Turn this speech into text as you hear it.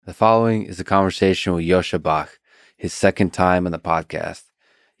The following is a conversation with Yosha Bach, his second time on the podcast.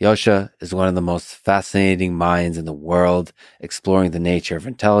 Yosha is one of the most fascinating minds in the world, exploring the nature of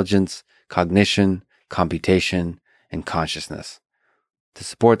intelligence, cognition, computation, and consciousness. To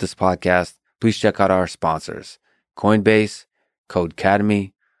support this podcast, please check out our sponsors, Coinbase,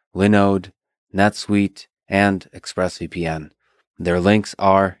 Codecademy, Linode, NetSuite, and ExpressVPN. Their links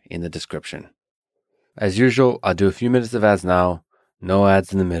are in the description. As usual, I'll do a few minutes of ads now, no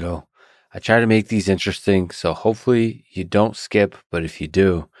ads in the middle. I try to make these interesting, so hopefully you don't skip, but if you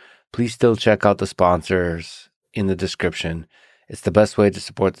do, please still check out the sponsors in the description. It's the best way to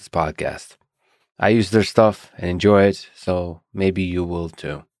support this podcast. I use their stuff and enjoy it, so maybe you will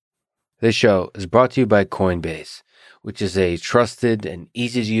too. This show is brought to you by Coinbase, which is a trusted and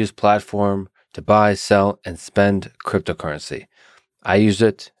easy-to-use platform to buy, sell, and spend cryptocurrency. I use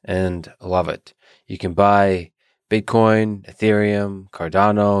it and love it. You can buy Bitcoin, Ethereum,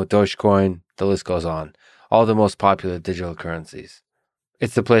 Cardano, Dogecoin, the list goes on. All the most popular digital currencies.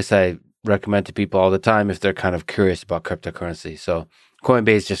 It's the place I recommend to people all the time if they're kind of curious about cryptocurrency. So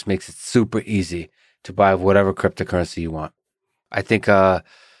Coinbase just makes it super easy to buy whatever cryptocurrency you want. I think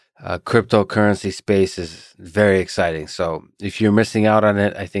cryptocurrency space is very exciting. So if you're missing out on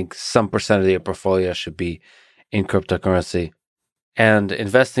it, I think some percent of your portfolio should be in cryptocurrency. And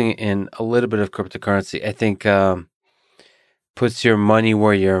investing in a little bit of cryptocurrency, I think, puts your money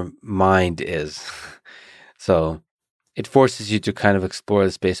where your mind is. So it forces you to kind of explore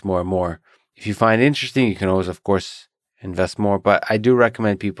the space more and more. If you find it interesting, you can always, of course, invest more. But I do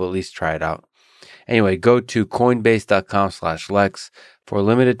recommend people at least try it out. Anyway, go to coinbase.com/Lex. For a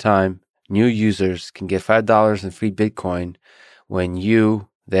limited time, new users can get $5 in free Bitcoin when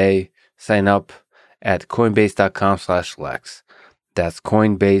they sign up at coinbase.com/Lex. That's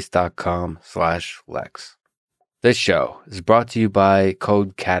coinbase.com/Lex. This show is brought to you by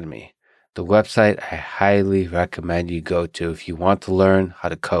Codecademy, the website I highly recommend you go to if you want to learn how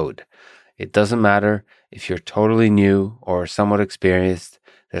to code. It doesn't matter if you're totally new or somewhat experienced,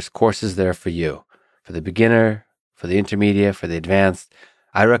 there's courses there for you. For the beginner, for the intermediate, for the advanced,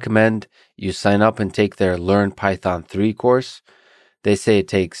 I recommend you sign up and take their Learn Python 3 course. They say it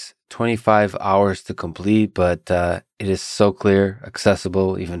takes 25 hours to complete, but it is so clear,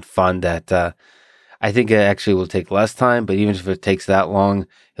 accessible, even fun that I think it actually will take less time, but even if it takes that long,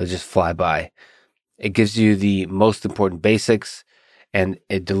 it'll just fly by. It gives you the most important basics, and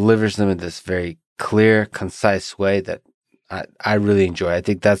it delivers them in this very clear, concise way that I really enjoy. I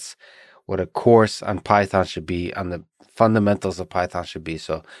think that's what a course on Python should be, on the fundamentals of Python should be.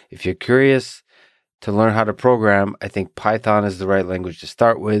 So if you're curious to learn how to program, I think Python is the right language to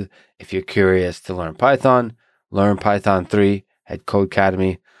start with. If you're curious to learn Python, learn Python 3 at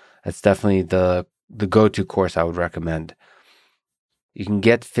Codecademy. That's definitely the go-to course I would recommend. You can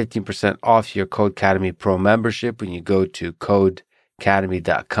get 15% off your Codecademy Pro membership when you go to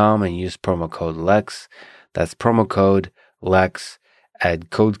codecademy.com and use promo code LEX. That's promo code LEX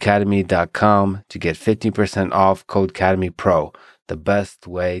at codecademy.com to get 15% off Codecademy Pro, the best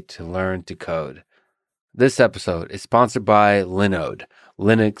way to learn to code. This episode is sponsored by Linode,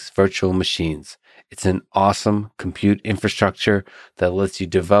 Linux Virtual Machines. It's an awesome compute infrastructure that lets you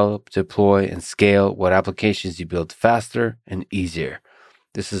develop, deploy, and scale what applications you build faster and easier.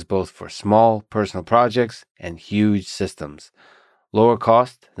 This is both for small personal projects and huge systems. Lower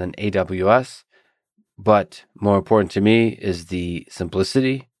cost than AWS, but more important to me is the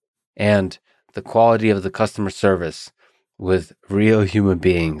simplicity and the quality of the customer service with real human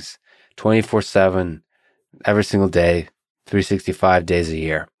beings, 24/7, every single day, 365 days a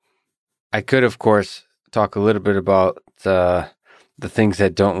year. I could, of course, talk a little bit about the things I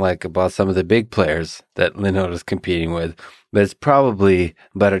don't like about some of the big players that Linode is competing with, but it's probably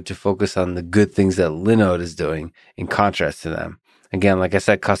better to focus on the good things that Linode is doing in contrast to them. Again, like I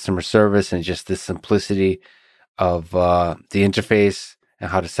said, customer service and just the simplicity of the interface and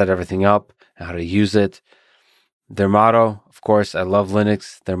how to set everything up and how to use it. Their motto, of course, I love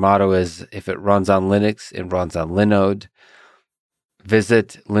Linux. Their motto is, if it runs on Linux, it runs on Linode.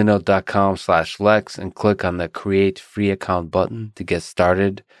 Visit linode.com/Lex and click on the Create Free Account button to get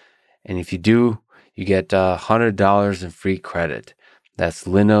started. And if you do, you get $100 in free credit. That's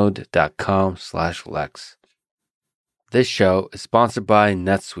linode.com/Lex. This show is sponsored by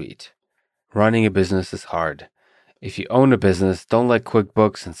NetSuite. Running a business is hard. If you own a business, don't let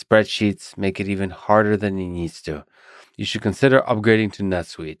QuickBooks and spreadsheets make it even harder than it needs to. You should consider upgrading to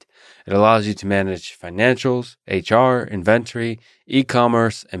NetSuite. It allows you to manage financials, HR, inventory,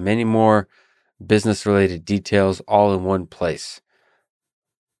 e-commerce, and many more business-related details all in one place.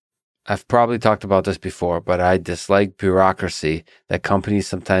 I've probably talked about this before, but I dislike bureaucracy that companies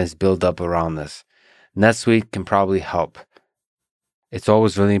sometimes build up around this. NetSuite can probably help. It's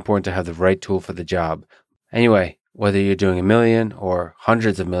always really important to have the right tool for the job. Anyway, whether you're doing $1 million or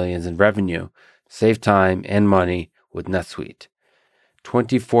hundreds of millions in revenue, save time and money with NetSuite.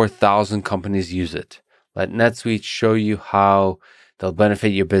 24,000 companies use it. Let NetSuite show you how they'll benefit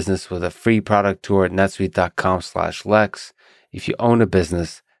your business with a free product tour at netsuite.com/Lex. If you own a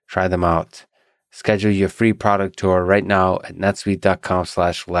business, try them out. Schedule your free product tour right now at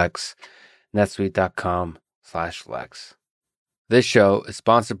netsuite.com/Lex. netsuite.com/Lex. This show is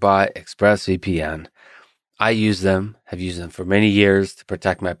sponsored by ExpressVPN. I use them, have used them for many years to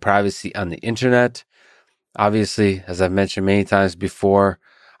protect my privacy on the internet. Obviously, as I've mentioned many times before,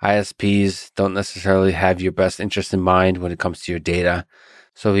 ISPs don't necessarily have your best interest in mind when it comes to your data.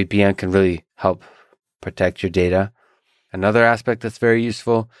 So VPN can really help protect your data. Another aspect that's very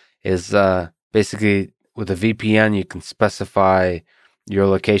useful is basically with a VPN, you can specify your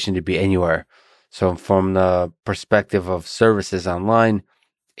location to be anywhere. So from the perspective of services online,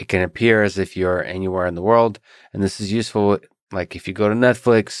 it can appear as if you're anywhere in the world. And this is useful, like if you go to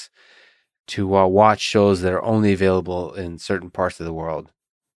Netflix, to watch shows that are only available in certain parts of the world.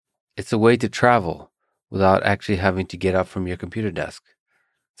 It's a way to travel without actually having to get up from your computer desk.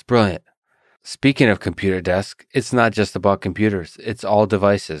 It's brilliant. Speaking of computer desk, it's not just about computers. It's all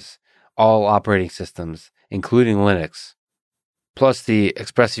devices, all operating systems, including Linux. Plus, the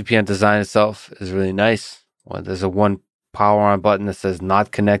ExpressVPN design itself is really nice. Well, there's a one power on button that says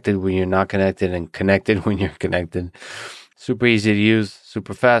not connected when you're not connected and connected when you're connected. Super easy to use,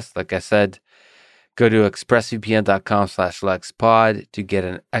 super fast. Like I said, go to expressvpn.com/LexPod to get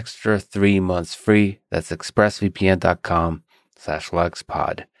an extra 3 months free. That's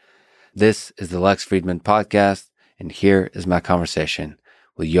expressvpn.com/LexPod. This is the Lex Fridman Podcast, and here is my conversation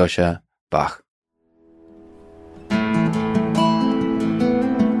with Joscha Bach.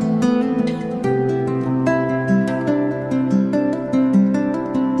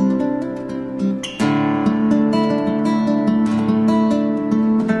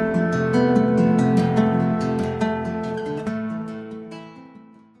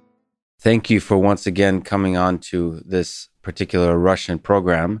 Thank you for once again coming on to this particular Russian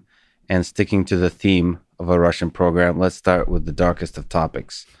program and sticking to the theme of a Russian program. Let's start with the darkest of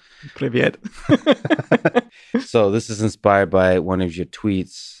topics. Привет. So this is inspired by one of your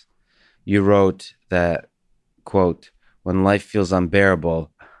tweets. You wrote that, quote, "When life feels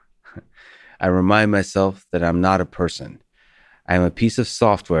unbearable, I remind myself that I'm not a person. I am a piece of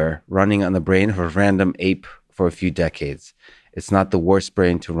software running on the brain of a random ape for a few decades. It's not the worst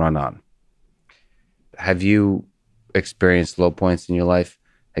brain to run on." Have you experienced low points in your life?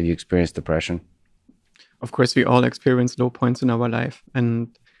 Have you experienced depression? Of course, we all experience low points in our life, and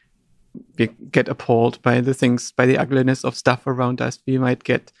we get appalled by the things, by the ugliness of stuff around us. We might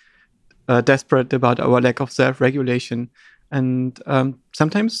get desperate about our lack of self-regulation. And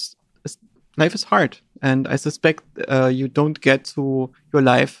sometimes life is hard. And I suspect you don't get through your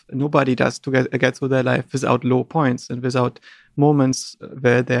life, nobody does to get through their life without low points and without moments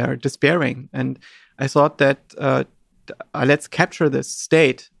where they're despairing. And I thought that let's capture this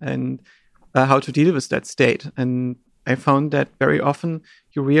state and how to deal with that state. And I found that very often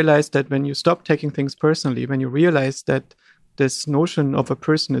you realize that when you stop taking things personally, when you realize that this notion of a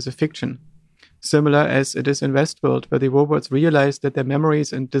person is a fiction, similar as it is in Westworld, where the robots realize that their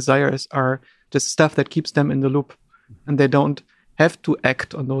memories and desires are just stuff that keeps them in the loop, and they don't have to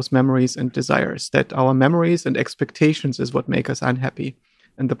act on those memories and desires, that our memories and expectations is what make us unhappy.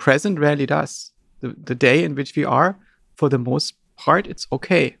 And the present rarely does. The day in which we are, for the most part, it's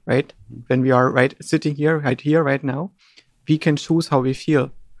okay, right? When we are sitting here, right now, we can choose how we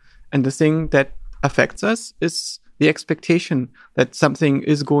feel. And the thing that affects us is the expectation that something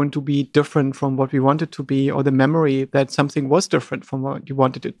is going to be different from what we want it to be, or the memory that something was different from what you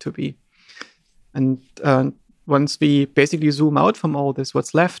wanted it to be. And once we basically zoom out from all this,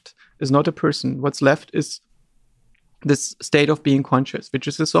 what's left is not a person. What's left is this state of being conscious, which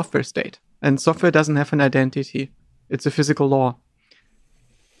is a software state. And software doesn't have an identity. It's a physical law.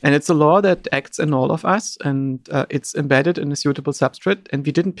 And it's a law that acts in all of us, and it's embedded in a suitable substrate. And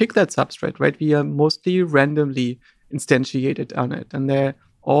we didn't pick that substrate, right? We are mostly randomly instantiated on it. And there are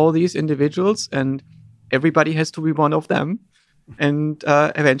all these individuals, and everybody has to be one of them. And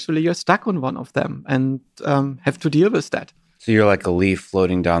eventually you're stuck on one of them and have to deal with that. So you're like a leaf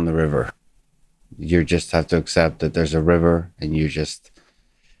floating down the river. You just have to accept that there's a river and you just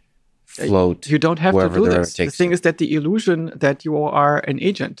float. You don't have to do this. The thing is that the illusion that you are an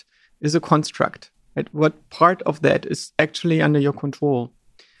agent is a construct. Right? What part of that is actually under your control?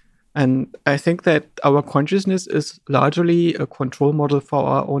 And I think that our consciousness is largely a control model for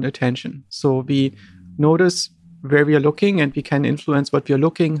our own attention. So we notice where we are looking, and we can influence what we are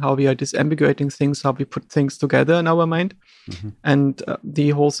looking, how we are disambiguating things, how we put things together in our mind. Mm-hmm. And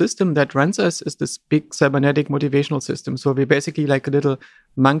the whole system that runs us is this big cybernetic motivational system. So we're basically like a little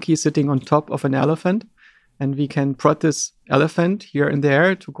monkey sitting on top of an elephant, and we can prod this elephant here and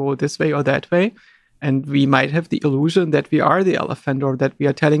there to go this way or that way. And we might have the illusion that we are the elephant, or that we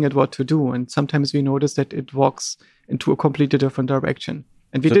are telling it what to do. And sometimes we notice that it walks into a completely different direction.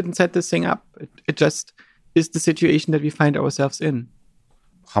 And we didn't set this thing up. It just is the situation that we find ourselves in.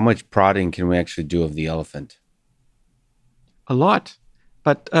 How much prodding can we actually do of the elephant? A lot.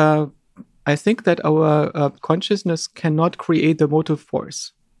 But I think that our consciousness cannot create the motive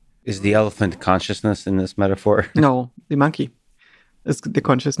force. Is the elephant consciousness in this metaphor? No, the monkey is the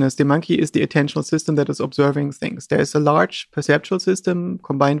consciousness. The monkey is the attentional system that is observing things. There's a large perceptual system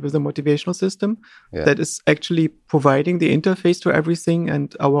combined with a motivational system that is actually providing the interface to everything.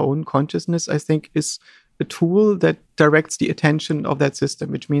 And our own consciousness, I think, is a tool that directs the attention of that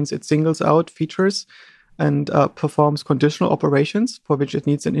system, which means it singles out features and performs conditional operations for which it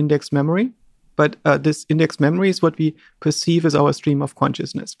needs an index memory. But this index memory is what we perceive as our stream of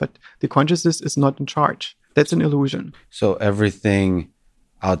consciousness. But the consciousness is not in charge. That's an illusion. So everything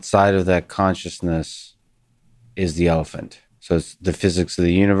outside of that consciousness is the elephant. So it's the physics of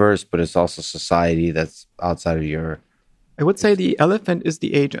the universe, but it's also society that's outside of your... I would say the elephant is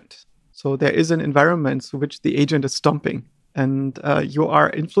the agent. So there is an environment through which the agent is stomping, and you are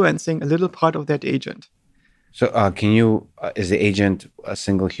influencing a little part of that agent. So is the agent a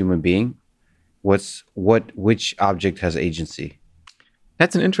single human being? Which object has agency?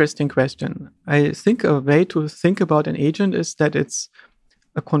 That's an interesting question. I think a way to think about an agent is that it's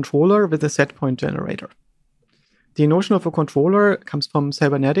a controller with a set point generator. The notion of a controller comes from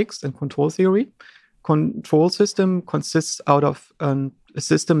cybernetics and control theory. Control system consists out of a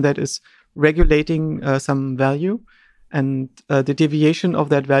system that is regulating some value and the deviation of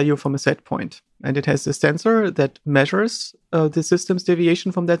that value from a set point. And it has a sensor that measures the system's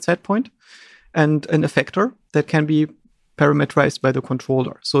deviation from that set point, and an effector that can be parameterized by the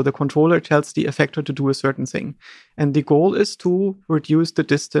controller. So the controller tells the effector to do a certain thing. And the goal is to reduce the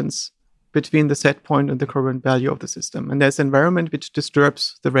distance between the set point and the current value of the system. And there's an environment which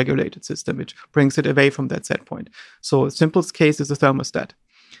disturbs the regulated system, which brings it away from that set point. So the simplest case is a thermostat.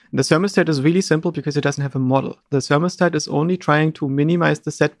 And the thermostat is really simple because it doesn't have a model. The thermostat is only trying to minimize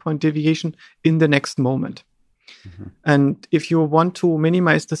the set point deviation in the next moment. Mm-hmm. And if you want to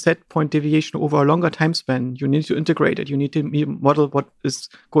minimize the set point deviation over a longer time span, you need to integrate it. You need to model what is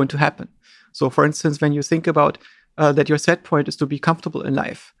going to happen. So, for instance, when you think about that your set point is to be comfortable in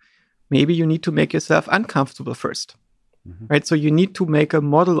life, maybe you need to make yourself uncomfortable first, right? So you need to make a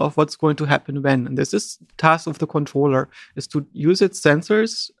model of what's going to happen when. And this is the task of the controller, is to use its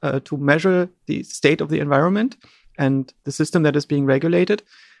sensors to measure the state of the environment and the system that is being regulated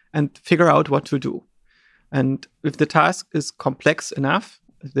and figure out what to do. And if the task is complex enough,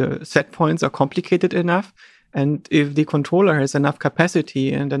 if the set points are complicated enough, and if the controller has enough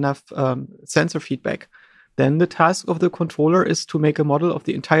capacity and enough sensor feedback, then the task of the controller is to make a model of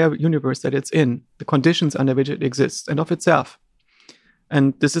the entire universe that it's in, the conditions under which it exists, and of itself.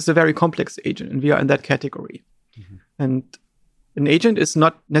 And this is a very complex agent, and we are in that category. Mm-hmm. And an agent is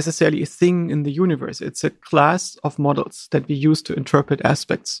not necessarily a thing in the universe. It's a class of models that we use to interpret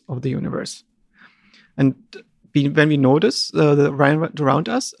aspects of the universe. And when we notice the environment around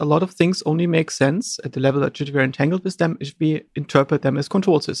us, a lot of things only make sense at the level at which we are entangled with them if we interpret them as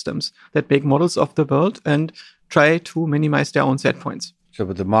control systems that make models of the world and try to minimize their own set points. So,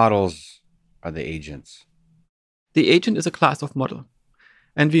 but the models are the agents. The agent is a class of model.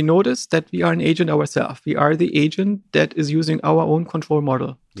 And we notice that we are an agent ourselves. We are the agent that is using our own control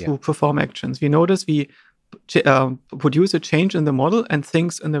model to perform actions. We notice we produce a change in the model and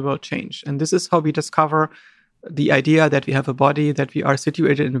things in the world change. And this is how we discover the idea that we have a body, that we are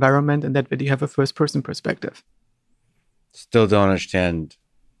situated in an environment, and that we have a first-person perspective. Still don't understand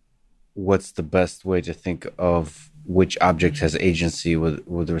what's the best way to think of which object has agency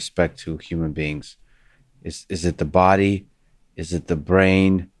with respect to human beings. Is it the body? Is it the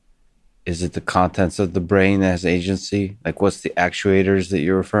brain? Is it the contents of the brain that has agency? Like, what's the actuators that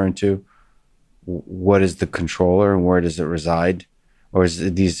you're referring to? What is the controller and where does it reside? Or is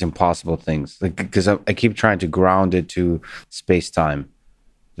it these impossible things? Like, because I keep trying to ground it to space-time,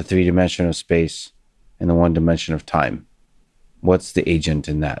 the 3 dimension of space and the 1 dimension of time. What's the agent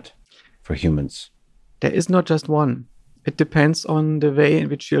in that for humans? There is not just one. It depends on the way in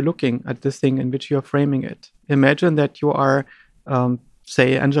which you're looking at the thing, in which you're framing it. Imagine that you are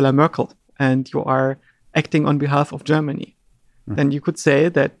say, Angela Merkel, and you are acting on behalf of Germany, then you could say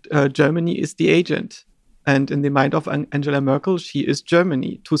that Germany is the agent. And in the mind of Angela Merkel, she is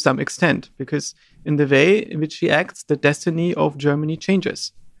Germany to some extent, because in the way in which she acts, the destiny of Germany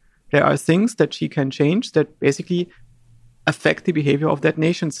changes. There are things that she can change that basically affect the behavior of that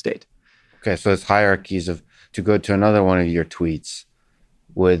nation state. Okay, so it's hierarchies of, to go to another one of your tweets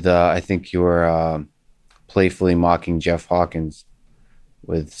with, I think you were playfully mocking Jeff Hawkins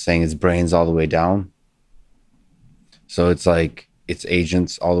with saying his brain's all the way down. So it's like, it's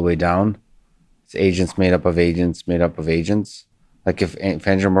agents all the way down. It's agents made up of agents made up of agents. Like if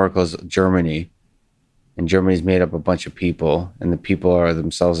Angela Merkel's Germany, and Germany's made up of a bunch of people, and the people are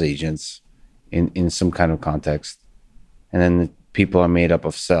themselves agents in some kind of context. And then the people are made up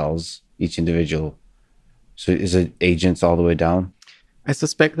of cells, each individual. So is it agents all the way down? I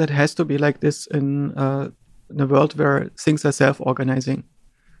suspect that has to be like this in a world where things are self-organizing.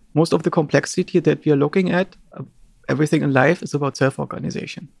 Most of the complexity that we are looking at, everything in life is about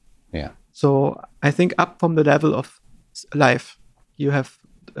self-organization. Yeah. So I think up from the level of life, you have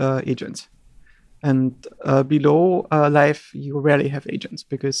agents. And below life, you rarely have agents,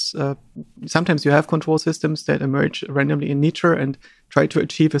 because sometimes you have control systems that emerge randomly in nature and try to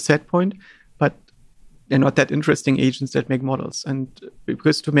achieve a set point, but they're not that interesting agents that make models. And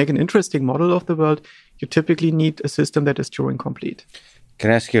because to make an interesting model of the world, you typically need a system that is Turing complete.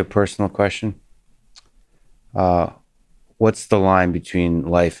 Can I ask you a personal question? What's the line between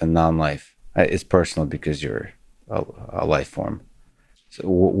life and non-life? It's personal because you're a life form. So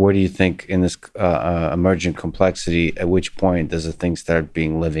where do you think in this emergent complexity, at which point does a thing start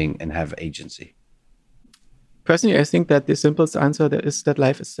being living and have agency? Personally, I think that the simplest answer there is that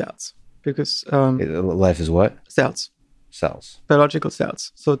life is cells. Because life is what? Cells. Cells. Biological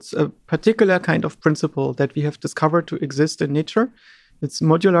cells. So it's a particular kind of principle that we have discovered to exist in nature. It's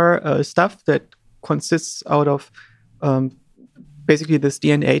modular stuff that consists out of basically this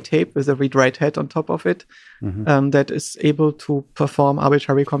DNA tape with a read-write head on top of it, that is able to perform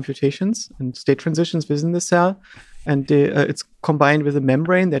arbitrary computations and state transitions within the cell. And it's combined with a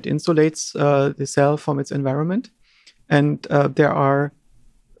membrane that insulates the cell from its environment. And there are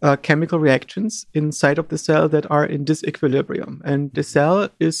chemical reactions inside of the cell that are in disequilibrium. And the cell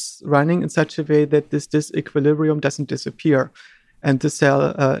is running in such a way that this disequilibrium doesn't disappear. And the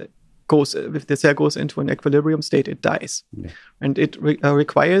cell if the cell goes into an equilibrium state, it dies. Yeah. And it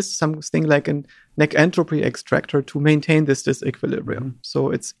requires something like a neck entropy extractor to maintain this disequilibrium. So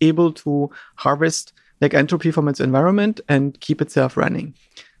it's able to harvest neck entropy from its environment and keep itself running.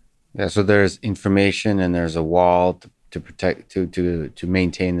 Yeah, so there's information and there's a wall to protect, to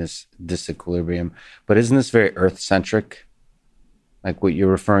maintain this disequilibrium. But isn't this very Earth-centric? Like what you're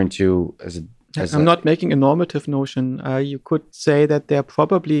referring to as I'm not making a normative notion. You could say that there are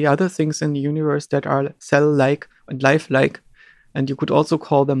probably other things in the universe that are cell-like and life-like, and you could also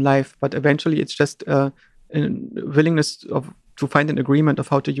call them life. But eventually, it's just a willingness to find an agreement of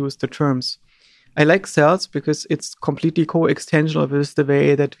how to use the terms. I like cells because it's completely coextensional with the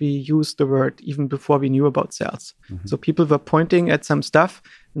way that we use the word even before we knew about cells. So people were pointing at some stuff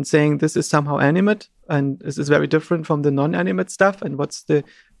and saying this is somehow animate, and this is very different from the non-animate stuff. And what's the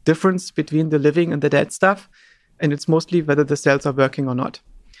difference between the living and the dead stuff? And it's mostly whether the cells are working or not.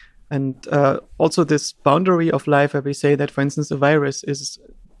 And also this boundary of life where we say that, for instance, a virus is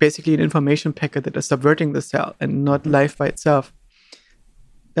basically an information packet that is subverting the cell and not life by itself.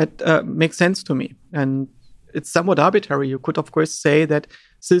 That makes sense to me. And it's somewhat arbitrary. You could, of course, say that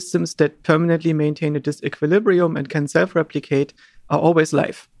systems that permanently maintain a disequilibrium and can self-replicate are always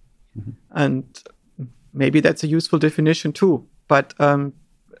life. And maybe that's a useful definition too. But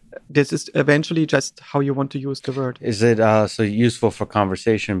this is eventually just how you want to use the word. Is it so useful for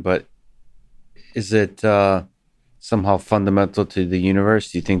conversation, but is it somehow fundamental to the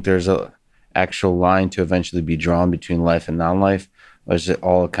universe? Do you think there's a actual line to eventually be drawn between life and non-life? Or is it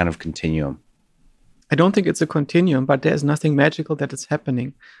all a kind of continuum? I don't think it's a continuum, but there's nothing magical that is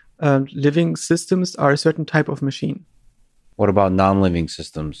happening. Living systems are a certain type of machine. What about non-living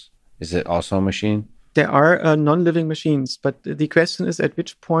systems? Is it also a machine? There are non-living machines, but the question is at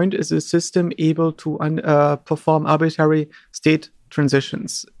which point is a system able to perform arbitrary state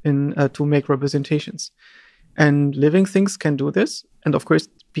transitions to make representations. And living things can do this. And of course,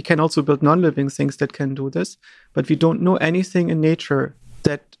 we can also build non-living things that can do this. But we don't know anything in nature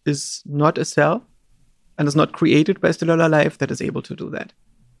that is not a cell and is not created by cellular life that is able to do that.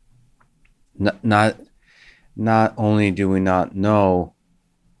 Not only do we not know,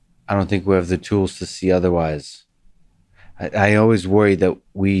 I don't think we have the tools to see otherwise. I always worry that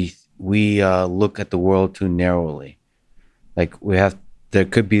we look at the world too narrowly. Like we have there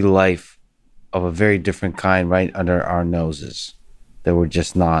could be life of a very different kind right under our noses that we're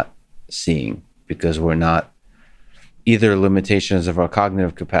just not seeing because we're not either limitations of our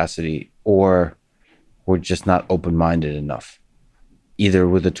cognitive capacity or we're just not open-minded enough, either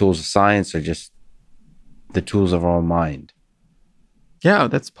with the tools of science or just the tools of our own mind. Yeah,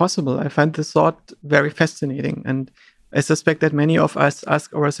 that's possible. I find this thought very fascinating. And I suspect that many of us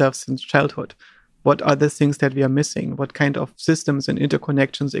ask ourselves since childhood, what are the things that we are missing? What kind of systems and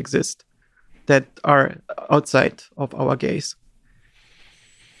interconnections exist that are outside of our gaze?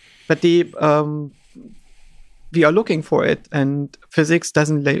 But we are looking for it, and physics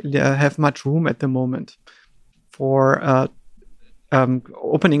doesn't have much room at the moment for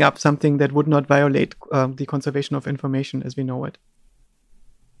opening up something that would not violate the conservation of information as we know it.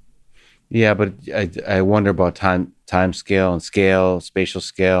 Yeah, but I wonder about time scale and scale, spatial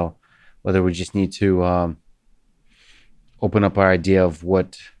scale, whether we just need to open up our idea of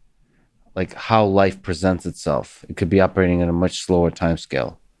how life presents itself. It could be operating at a much slower time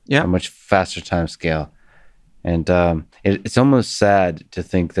scale, a much faster time scale. And it's almost sad to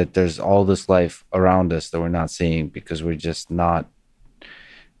think that there's all this life around us that we're not seeing because we're just not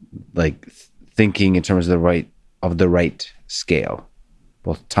thinking in terms of the right scale,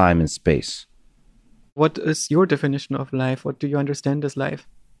 both time and space. What is your definition of life? What do you understand as life?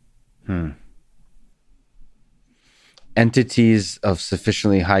 Entities of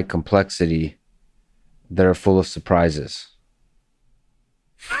sufficiently high complexity that are full of surprises.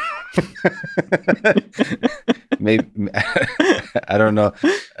 Maybe I don't know.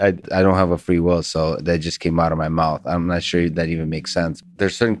 I don't have a free will, so that just came out of my mouth. I'm not sure that even makes sense.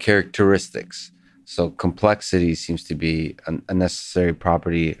 There's certain characteristics. So complexity seems to be a necessary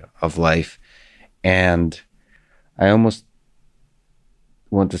property of life, and I almost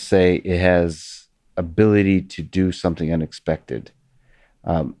want to say it has ability to do something unexpected.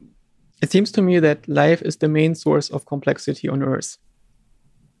 It seems to me that life is the main source of complexity on Earth.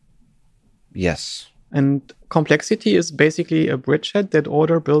 Yes. And complexity is basically a bridgehead that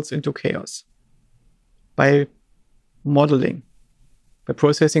order builds into chaos by modeling, by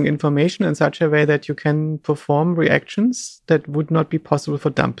processing information in such a way that you can perform reactions that would not be possible for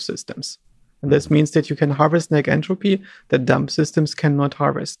dumb systems. And this means that you can harvest neg entropy that dumb systems cannot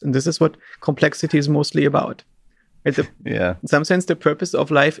harvest. And this is what complexity is mostly about. Right? In some sense, the purpose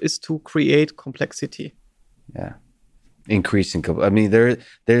of life is to create complexity. Yeah. Increasing. I mean, there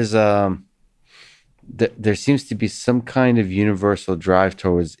seems to be some kind of universal drive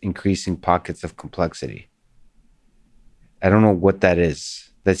towards increasing pockets of complexity. I don't know what that is.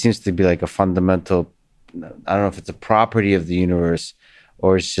 That seems to be like a fundamental, I don't know if it's a property of the universe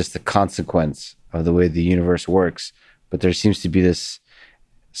or it's just a consequence of the way the universe works. But there seems to be this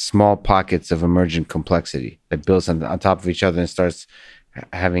small pockets of emergent complexity that builds on top of each other and starts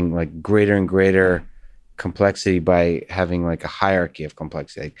having like greater and greater complexity by having like a hierarchy of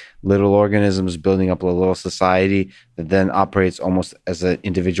complexity, like little organisms building up a little society that then operates almost as an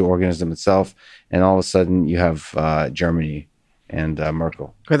individual organism itself. And all of a sudden you have Germany and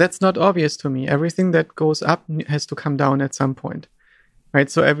Merkel. But that's not obvious to me. Everything that goes up has to come down at some point, right?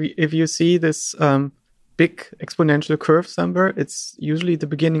 So if you see this big exponential curve somewhere, it's usually the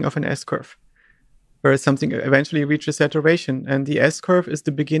beginning of an S-curve, where something eventually reaches saturation. And the S-curve is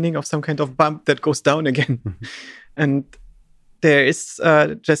the beginning of some kind of bump that goes down again. And there is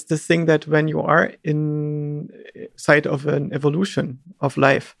just this thing that when you are inside of an evolution of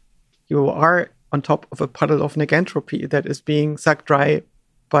life, you are on top of a puddle of negentropy that is being sucked dry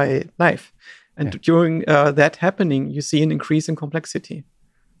by life. And during that happening, you see an increase in complexity.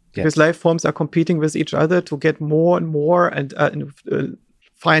 Because life forms are competing with each other to get more and more and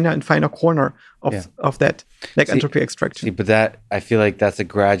finer and finer corner of that entropy extraction. But that, I feel like that's a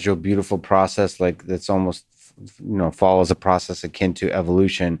gradual, beautiful process. Like that's almost, follows a process akin to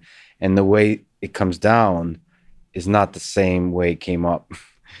evolution. And the way it comes down is not the same way it came up.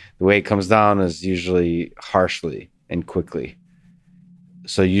 The way it comes down is usually harshly and quickly.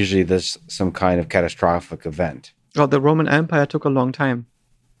 So usually there's some kind of catastrophic event. Well, the Roman Empire took a long time.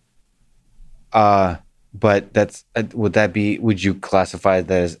 But that's would you classify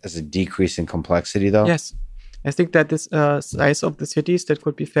that as a decrease in complexity though? Yes. I think that this size of the cities that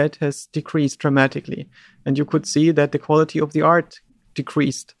could be fed has decreased dramatically. And you could see that the quality of the art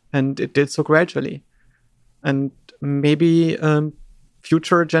decreased, and it did so gradually. And maybe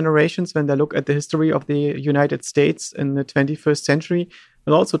future generations, when they look at the history of the United States in the 21st century,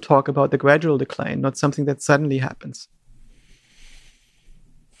 will also talk about the gradual decline, not something that suddenly happens.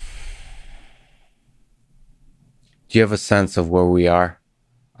 Do you have a sense of where we are?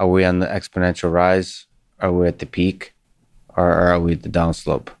 Are we on the exponential rise? Are we at the peak? or are we at the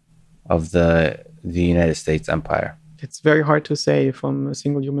downslope of the United States empire? It's very hard to say from a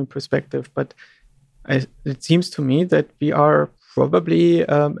single human perspective, but it seems to me that we are probably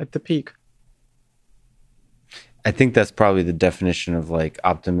at the peak. I think that's probably the definition of like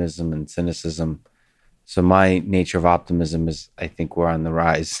optimism and cynicism. So my nature of optimism is I think we're on the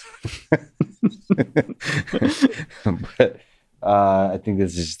rise. But I think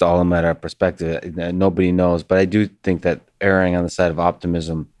this is just all a matter of perspective. Nobody knows. But I do think that erring on the side of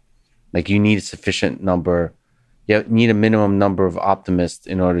optimism, like you need a sufficient number, you need a minimum number of optimists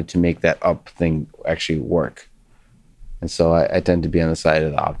in order to make that up thing actually work. And so I tend to be on the side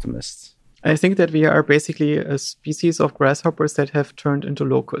of the optimists. I think that we are basically a species of grasshoppers that have turned into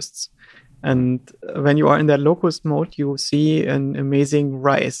locusts. And when you are in that locust mode, you see an amazing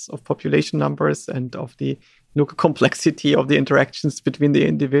rise of population numbers and of the local complexity of the interactions between the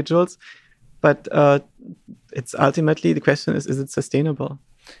individuals. But it's ultimately, the question is it sustainable?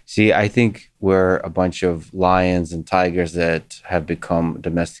 See, I think we're a bunch of lions and tigers that have become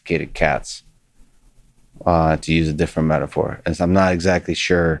domesticated cats, to use a different metaphor. And so I'm not exactly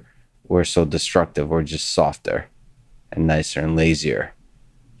sure we're so destructive. We're just softer and nicer and lazier.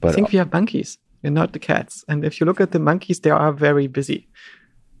 But I think we are monkeys. We're not the cats. And if you look at the monkeys, they are very busy.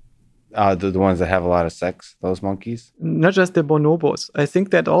 The ones that have a lot of sex, those monkeys? Not just the bonobos. I think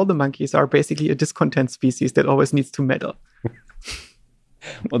that all the monkeys are basically a discontent species that always needs to meddle.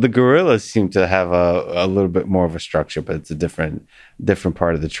 Well, the gorillas seem to have a little bit more of a structure, but it's a different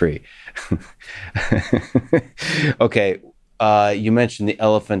part of the tree. Okay. You mentioned the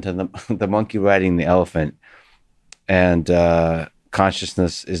elephant and the monkey riding the elephant, and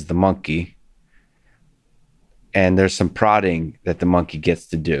consciousness is the monkey. And there's some prodding that the monkey gets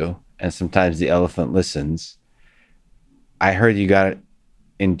to do, and sometimes the elephant listens. I heard you got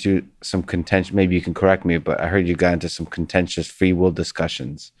into some contention. Maybe you can correct me, but I heard you got into some contentious free will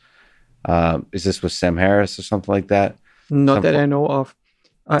discussions. Is this with Sam Harris or something like that? Not that I know of.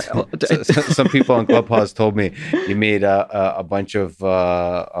 Some people on Clubhouse told me you made a bunch of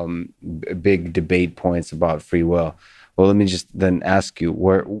big debate points about free will. Well, let me just then ask you,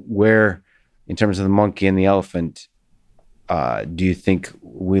 where in terms of the monkey and the elephant, do you think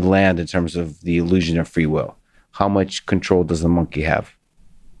we land in terms of the illusion of free will? How much control does the monkey have?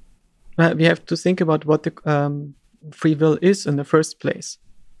 We have to think about what the free will is in the first place.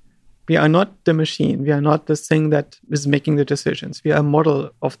 We are not the machine. We are not the thing that is making the decisions. We are a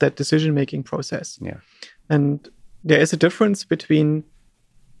model of that decision-making process. Yeah. And there is a difference between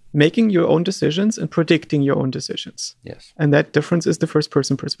making your own decisions and predicting your own decisions. Yes. And that difference is the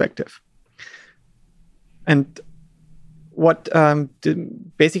first-person perspective. And what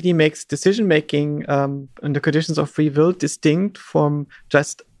basically makes decision-making under conditions of free will distinct from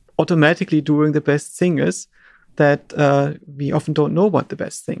just automatically doing the best thing is that we often don't know what the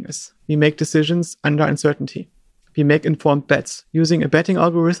best thing is. We make decisions under uncertainty. We make informed bets using a betting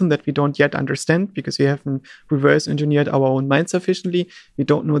algorithm that we don't yet understand because we haven't reverse engineered our own mind sufficiently. We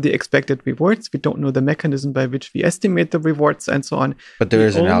don't know the expected rewards. We don't know the mechanism by which we estimate the rewards and so on. But there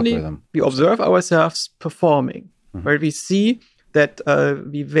is an algorithm. We observe ourselves performing, where we see that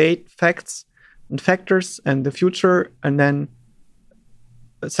we weigh facts and factors and the future, and then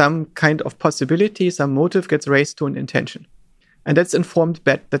some kind of possibility, some motive gets raised to an intention. And that's informed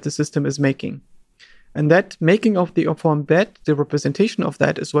bet that the system is making. And that making of the informed bet, the representation of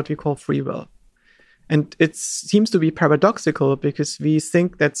that is what we call free will. And it seems to be paradoxical because we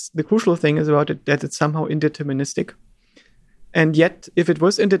think that's the crucial thing is about it, that it's somehow indeterministic. And yet, if it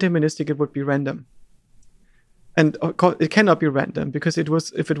was indeterministic, it would be random. And it cannot be random because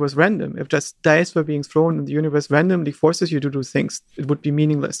if it was random, if just dice were being thrown and the universe randomly forces you to do things, it would be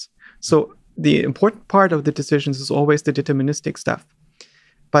meaningless. So the important part of the decisions is always the deterministic stuff.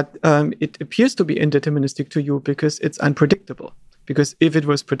 But it appears to be indeterministic to you because it's unpredictable. Because if it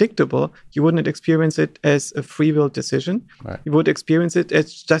was predictable, you wouldn't experience it as a free will decision. Right. You would experience it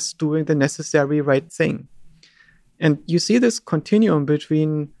as just doing the necessary right thing. And you see this continuum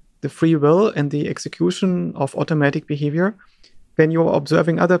between the free will and the execution of automatic behavior when you're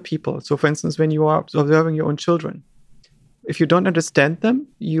observing other people. So, for instance, when you are observing your own children, if you don't understand them,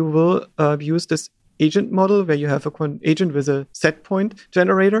 you will use this agent model where you have an agent with a set point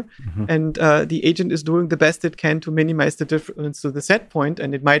generator, and the agent is doing the best it can to minimize the difference to the set point,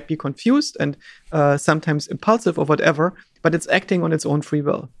 and it might be confused and sometimes impulsive or whatever, but it's acting on its own free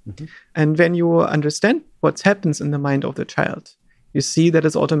will. And when you understand what happens in the mind of the child, you see that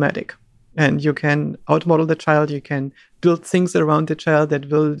it's automatic. And you can outmodel the child, you can build things around the child that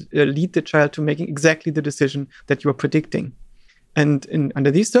will lead the child to making exactly the decision that you're predicting. And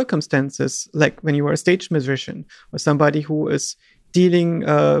under these circumstances, like when you are a stage musician or somebody who is dealing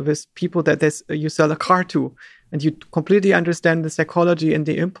with people that you sell a car to, and you completely understand the psychology and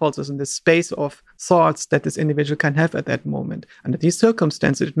the impulses and the space of thoughts that this individual can have at that moment. Under these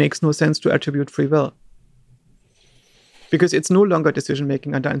circumstances, it makes no sense to attribute free will. Because it's no longer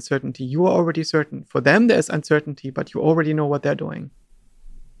decision-making under uncertainty. You are already certain. For them, there's uncertainty, but you already know what they're doing.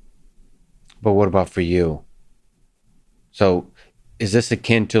 But what about for you? So is this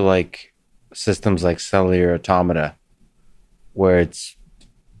akin to like systems like cellular automata, where it's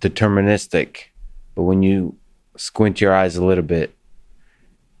deterministic, but when you squint your eyes a little bit,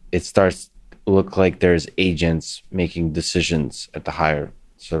 it starts to look like there's agents making decisions at the higher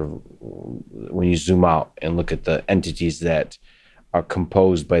sort of, when you zoom out and look at the entities that are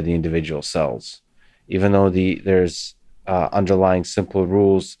composed by the individual cells, even though there's underlying simple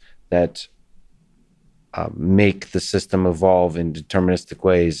rules that make the system evolve in deterministic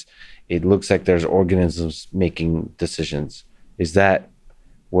ways, it looks like there's organisms making decisions. Is that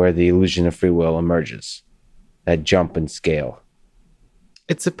where the illusion of free will emerges? That jump in scale?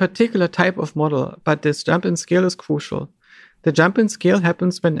 It's a particular type of model, but this jump in scale is crucial. The jump in scale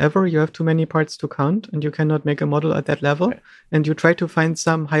happens whenever you have too many parts to count and you cannot make a model at that level, right, and you try to find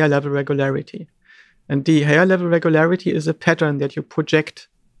some higher level regularity. And the higher level regularity is a pattern that you project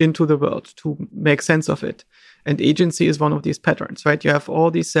into the world to make sense of it. And agency is one of these patterns, right? You have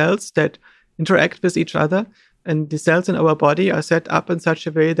all these cells that interact with each other, and the cells in our body are set up in such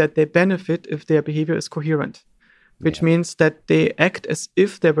a way that they benefit if their behavior is coherent, which means that they act as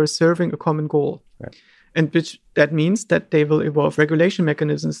if they were serving a common goal. Right. And which that means that they will evolve regulation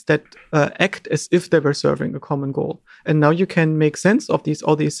mechanisms that act as if they were serving a common goal. And now you can make sense of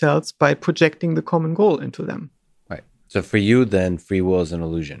all these cells by projecting the common goal into them. Right. So for you, then, free will is an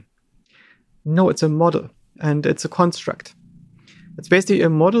illusion. No, it's a model, and it's a construct. It's basically a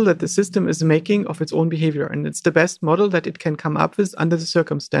model that the system is making of its own behavior, and it's the best model that it can come up with under the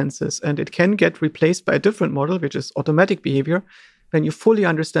circumstances. And it can get replaced by a different model, which is automatic behavior, when you fully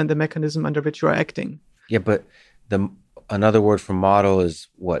understand the mechanism under which you are acting. Yeah, but another word for model is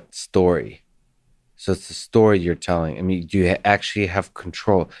what? Story. So it's the story you're telling. I mean, do you actually have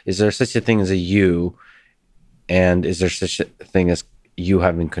control? Is there such a thing as a you, and is there such a thing as you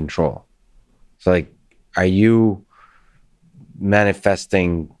having control? So, like, are you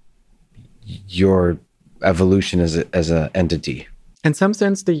manifesting your evolution as an entity? In some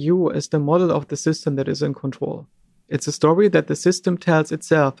sense, the you is the model of the system that is in control. It's a story that the system tells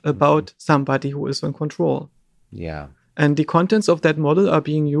itself about somebody who is in control. Yeah. And the contents of that model are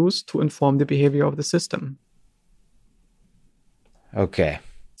being used to inform the behavior of the system. Okay.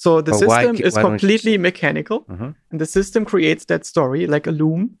 So the system is completely mechanical, and the system creates that story like a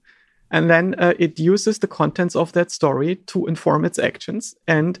loom, and then it uses the contents of that story to inform its actions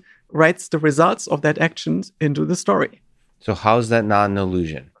and writes the results of that actions into the story. So how is that not an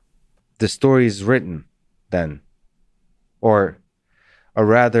illusion? The story is written then. Or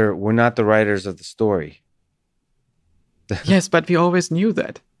rather, we're not the writers of the story. Yes, but we always knew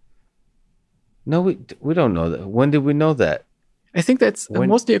that. No, we don't know that. When did we know that? I think that's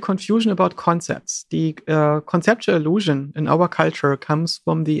mostly a confusion about concepts. The conceptual illusion in our culture comes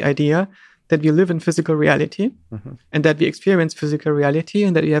from the idea that we live in physical reality and that we experience physical reality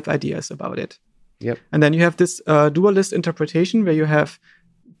and that we have ideas about it. Yep. And then you have this dualist interpretation where you have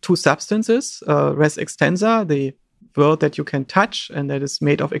two substances, res extensa, the world that you can touch and that is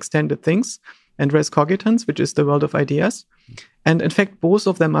made of extended things, and res cogitans, which is the world of ideas. And in fact, both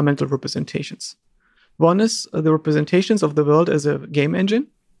of them are mental representations. One is the representations of the world as a game engine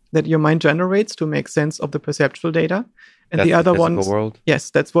that your mind generates to make sense of the perceptual data. And that's the other one, world, yes,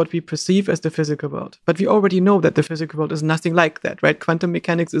 that's what we perceive as the physical world. But we already know that the physical world is nothing like that, right? Quantum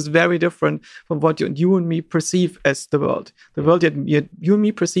mechanics is very different from what you and me perceive as the world. The world that you and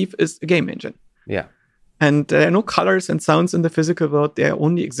me perceive is a game engine. Yeah. And there are no colors and sounds in the physical world. They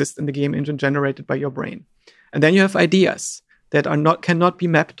only exist in the game engine generated by your brain. And then you have ideas that cannot be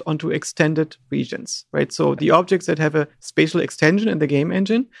mapped onto extended regions, right? So the objects that have a spatial extension in the game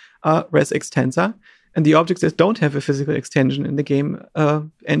engine are res extensa, and the objects that don't have a physical extension in the game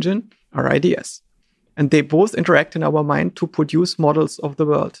engine are ideas. And they both interact in our mind to produce models of the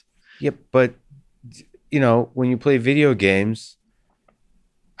world. Yep, but, when you play video games,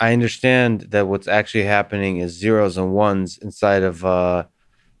 I understand that what's actually happening is zeros and ones inside of a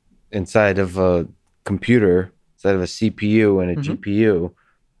computer, inside of a CPU and a GPU,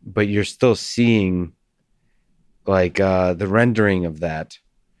 but you're still seeing like the rendering of that,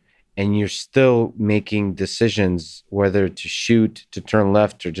 and you're still making decisions whether to shoot, to turn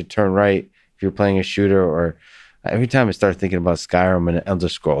left, or to turn right if you're playing a shooter, or Every time I start thinking about Skyrim and Elder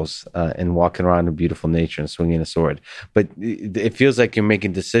Scrolls and walking around in beautiful nature and swinging a sword, but it feels like you're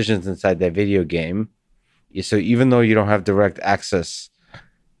making decisions inside that video game. So even though you don't have direct access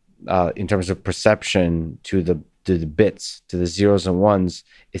in terms of perception to the bits, to the zeros and ones,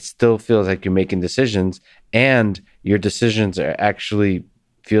 it still feels like you're making decisions, and your decisions are actually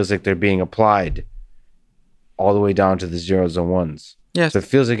feels like they're being applied all the way down to the zeros and ones. Yes. So it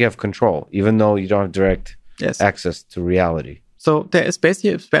feels like you have control, even though you don't have direct access to reality. So there is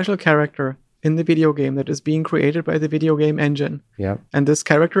basically a special character in the video game that is being created by the video game engine. Yeah. And this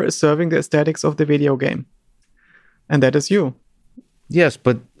character is serving the aesthetics of the video game. And that is you. Yes,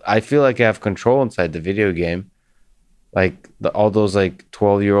 but I feel like I have control inside the video game. Like all those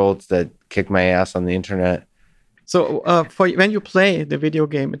 12-year-olds that kick my ass on the internet. So when you play the video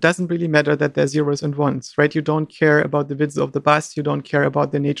game, it doesn't really matter that there's zeros and ones, right? You don't care about the width of the bus. You don't care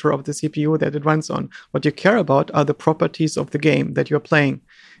about the nature of the CPU that it runs on. What you care about are the properties of the game that you're playing.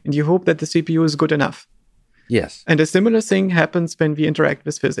 And you hope that the CPU is good enough. Yes. And a similar thing happens when we interact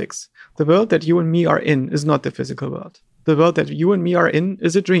with physics. The world that you and me are in is not the physical world. The world that you and me are in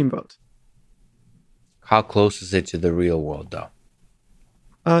is a dream world. How close is it to the real world,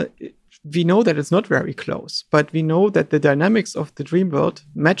 though? We know that it's not very close, but we know that the dynamics of the dream world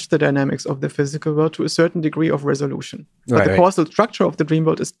match the dynamics of the physical world to a certain degree of resolution. But the causal structure of the dream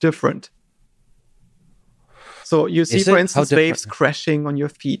world is different. So you see, for instance, waves crashing on your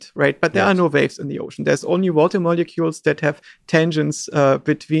feet, right? But there are no waves in the ocean. There's only water molecules that have tangents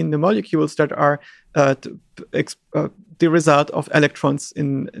between the molecules that are the result of electrons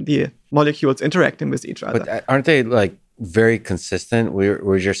in the molecules interacting with each other. But aren't they very consistent?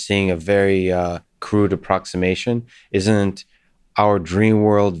 We're just seeing a very crude approximation. Isn't our dream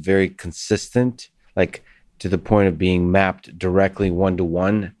world very consistent, to the point of being mapped directly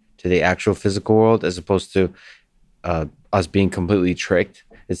 1-to-1 to the actual physical world, as opposed to us being completely tricked?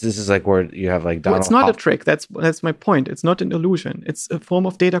 This is where you have Donald it's not a trick. That's my point. It's not an illusion. It's a form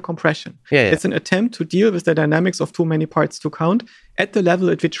of data compression. Yeah. It's an attempt to deal with the dynamics of too many parts to count at the level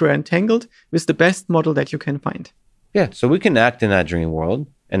at which you're entangled with the best model that you can find. Yeah, so we can act in that dream world,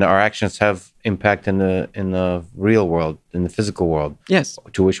 and our actions have impact in the real world, in the physical world. Yes.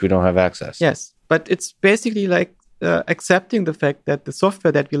 To which we don't have access. Yes, but it's basically accepting the fact that the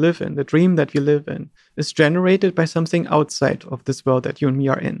software that we live in, the dream that we live in, is generated by something outside of this world that you and me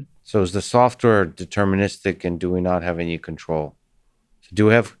are in. So is the software deterministic, and do we not have any control? So do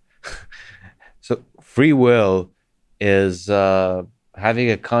we have... So free will is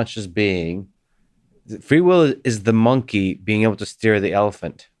having a conscious being. Free will is the monkey being able to steer the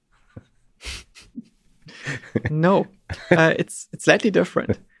elephant. No, it's slightly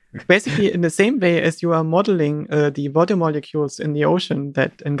different. Basically, in the same way as you are modeling the water molecules in the ocean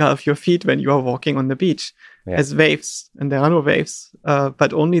that engulf your feet when you are walking on the beach as waves, and there are no waves,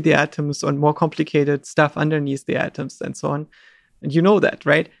 but only the atoms and more complicated stuff underneath the atoms and so on. And you know that,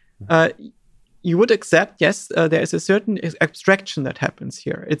 right? You would accept, yes, there is a certain abstraction that happens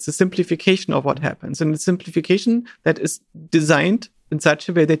here. It's a simplification of what happens, and a simplification that is designed in such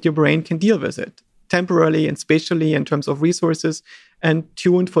a way that your brain can deal with it temporally and spatially in terms of resources, and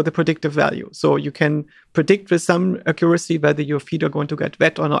tuned for the predictive value. So you can predict with some accuracy whether your feet are going to get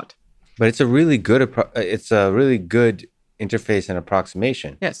wet or not. But it's a really good interface and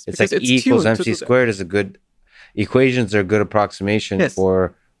approximation. Yes, it's like E equals MC squared is a good equations are a good approximation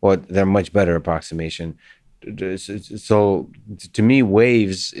for what they're much better approximation. So to me,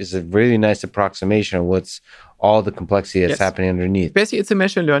 waves is a really nice approximation of what's all the complexity that's happening underneath. Basically, it's a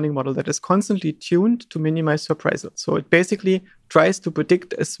machine learning model that is constantly tuned to minimize surprises. So it basically tries to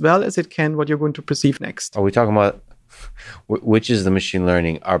predict as well as it can what you're going to perceive next. Are we talking about which is the machine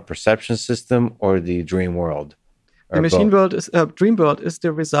learning, our perception system or the dream world? The machine world is dream world is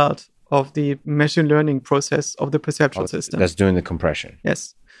the result of the machine learning process of the perception system. That's doing the compression.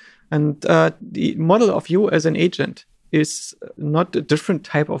 Yes. And the model of you as an agent is not a different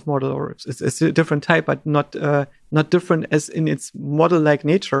type of model, or it's a different type, but not different as in its model-like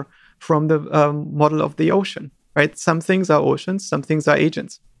nature from the model of the ocean, right? Some things are oceans, some things are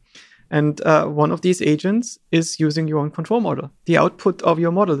agents. And one of these agents is using your own control model, the output of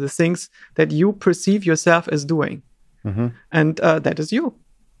your model, the things that you perceive yourself as doing. Mm-hmm. And that is you.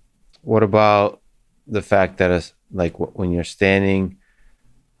 What about the fact that it's like when you're standing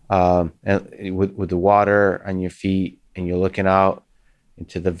and with the water on your feet and you're looking out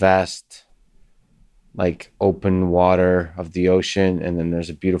into the vast, like open water of the ocean, and then there's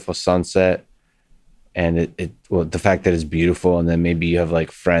a beautiful sunset, and the fact that it's beautiful, and then maybe you have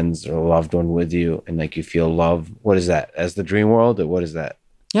like friends or a loved one with you, and like you feel love. What is that? As the dream world, or what is that?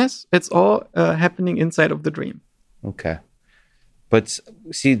 Yes, it's all happening inside of the dream. Okay. But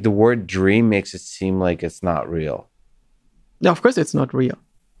see, the word dream makes it seem like it's not real. Now, of course, it's not real.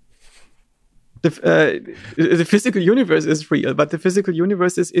 The physical universe is real, but the physical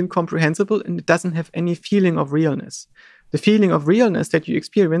universe is incomprehensible and it doesn't have any feeling of realness. The feeling of realness that you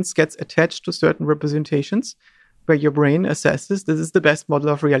experience gets attached to certain representations where your brain assesses this is the best model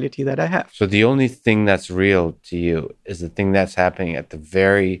of reality that I have. So the only thing that's real to you is the thing that's happening at the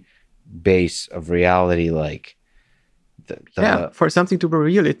very base of reality, like for something to be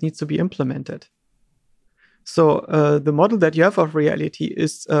real, it needs to be implemented. So the model that you have of reality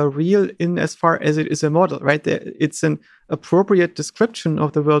is real in as far as it is a model, right? It's an appropriate description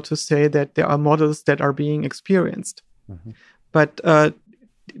of the world to say that there are models that are being experienced. Mm-hmm. But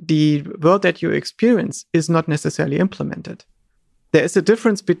the world that you experience is not necessarily implemented. There is a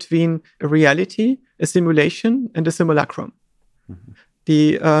difference between a reality, a simulation, and a simulacrum. Mm-hmm.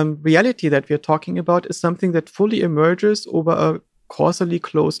 The reality that we're talking about is something that fully emerges over a causally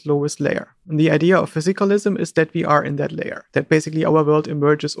closed lowest layer. And the idea of physicalism is that we are in that layer, that basically our world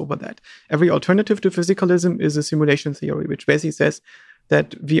emerges over that. Every alternative to physicalism is a simulation theory, which basically says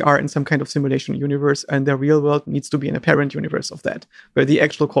that we are in some kind of simulation universe and the real world needs to be an apparent universe of that, where the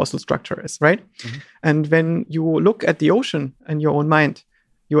actual causal structure is, right? Mm-hmm. And when you look at the ocean and your own mind,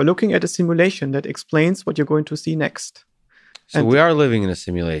 you are looking at a simulation that explains what you're going to see next. So we are living in a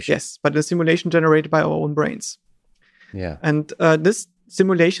simulation. Yes, but a simulation generated by our own brains. Yeah. And this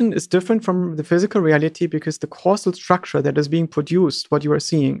simulation is different from the physical reality because the causal structure that is being produced, what you are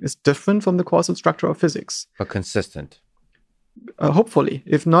seeing, is different from the causal structure of physics. But consistent. Hopefully.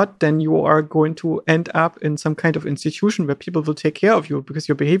 If not, then you are going to end up in some kind of institution where people will take care of you because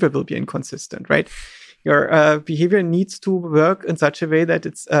your behavior will be inconsistent, right? Your behavior needs to work in such a way that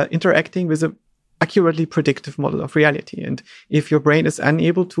it's interacting with a accurately predictive model of reality. And if your brain is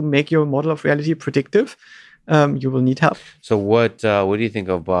unable to make your model of reality predictive, you will need help. So what do you think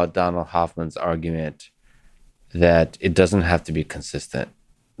about Donald Hoffman's argument that it doesn't have to be consistent,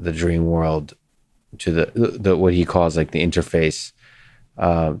 the dream world, to the what he calls like the interface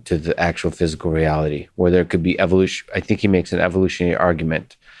to the actual physical reality, where there could be evolution? I think he makes an evolutionary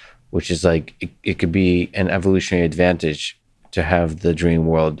argument, which is like it could be an evolutionary advantage to have the dream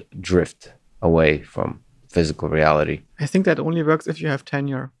world drift away from physical reality. I think that only works if you have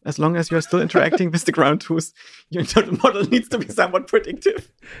tenure. As long as you're still interacting with the ground truth, your internal model needs to be somewhat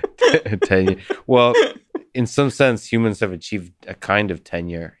predictive. Tenure. Well, in some sense, humans have achieved a kind of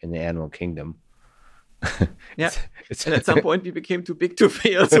tenure in the animal kingdom. Yeah. And at some point, we became too big to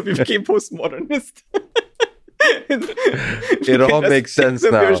fail, so we became postmodernist. It all makes sense now.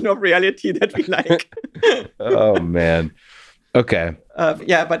 The version of reality that we like. Oh, man. Okay.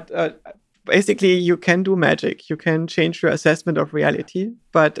 But basically, you can do magic. You can change your assessment of reality,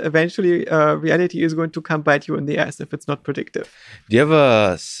 but eventually reality is going to come bite you in the ass if it's not predictive. Do you have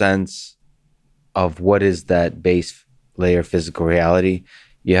a sense of what is that base layer physical reality?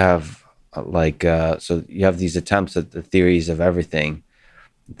 You have so you have these attempts at the theories of everything,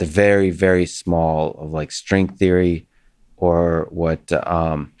 the very, very small of like string theory, or what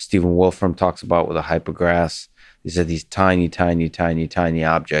Stephen Wolfram talks about with a hypergrass. These are these tiny, tiny, tiny, tiny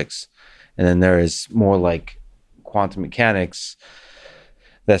objects. And then there is more like quantum mechanics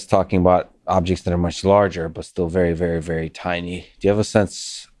that's talking about objects that are much larger, but still very, very, very tiny. Do you have a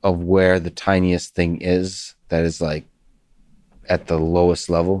sense of where the tiniest thing is that is like at the lowest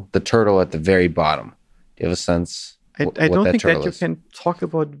level? The turtle at the very bottom. Do you have a sense? I don't think that you can talk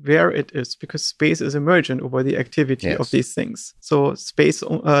about where it is because space is emergent over the activity of these things. So space,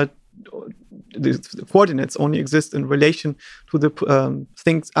 the coordinates only exist in relation to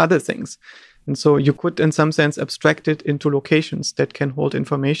the other things. And so you could, in some sense, abstract it into locations that can hold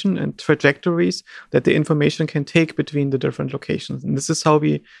information and trajectories that the information can take between the different locations. And this is how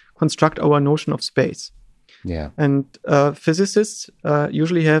we construct our notion of space. Yeah. And physicists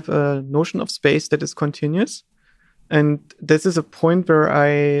usually have a notion of space that is continuous. And this is a point where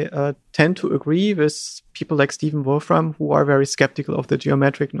I tend to agree with people like Stephen Wolfram, who are very skeptical of the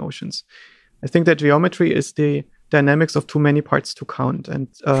geometric notions. I think that geometry is the dynamics of too many parts to count. And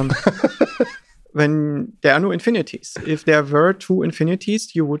when there are no infinities, if there were two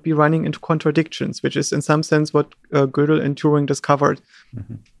infinities, you would be running into contradictions, which is in some sense what Gödel and Turing discovered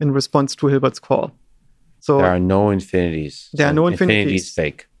in response to Hilbert's call. So there are no infinities. There are no infinities. Infinity is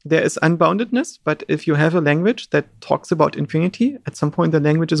fake. There is unboundedness, but if you have a language that talks about infinity, at some point the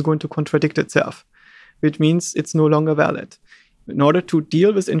language is going to contradict itself, which means it's no longer valid. In order to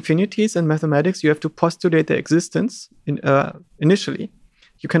deal with infinities in mathematics, you have to postulate their existence initially.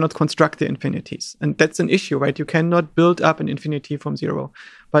 You cannot construct the infinities. And that's an issue, right? You cannot build up an infinity from zero.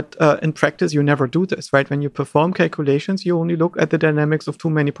 But in practice, you never do this, right? When you perform calculations, you only look at the dynamics of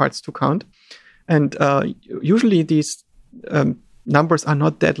too many parts to count. And usually these numbers are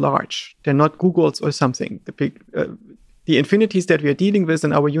not that large. They're not Googles or something. The infinities that we are dealing with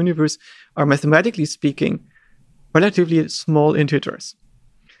in our universe are, mathematically speaking, relatively small integers.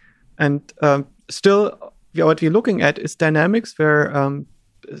 And still, what we're looking at is dynamics where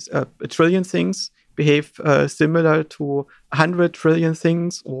a trillion things behave similar to 100 trillion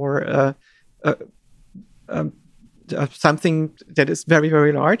things, or something that is very,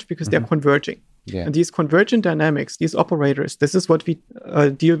 very large, because they're converging. Yeah. And these convergent dynamics, these operators, this is what we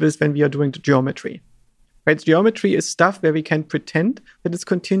deal with when we are doing the geometry. Right? Geometry is stuff where we can pretend that it's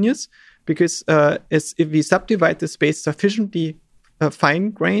continuous, because if we subdivide the space sufficiently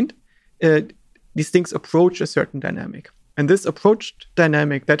fine-grained, these things approach a certain dynamic. And this approached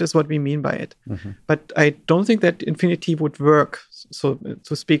dynamic, that is what we mean by it. Mm-hmm. But I don't think that infinity would work, so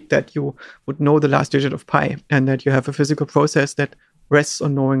to speak, that you would know the last digit of pi, and that you have a physical process that rests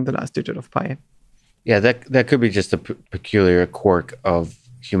on knowing the last digit of pi. Yeah, that could be just a peculiar quirk of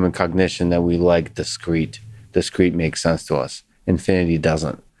human cognition, that we like discrete. Discrete makes sense to us. Infinity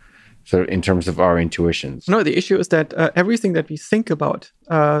doesn't. So in terms of our intuitions. No, the issue is that everything that we think about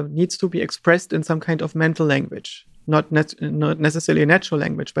needs to be expressed in some kind of mental language. Not necessarily a natural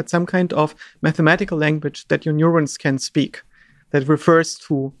language, but some kind of mathematical language that your neurons can speak, that refers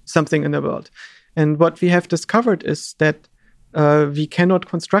to something in the world. And what we have discovered is that we cannot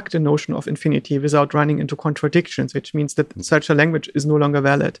construct a notion of infinity without running into contradictions, which means that such a language is no longer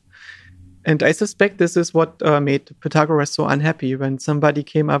valid. And I suspect this is what made Pythagoras so unhappy when somebody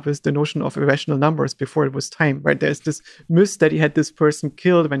came up with the notion of irrational numbers before it was time, right? There's this myth that he had this person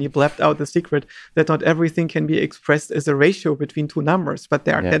killed when he blabbed out the secret that not everything can be expressed as a ratio between two numbers, but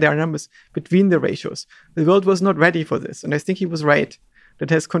there are numbers between the ratios. The world was not ready for this. And I think he was right. That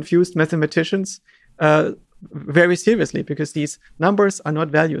has confused mathematicians very seriously, because these numbers are not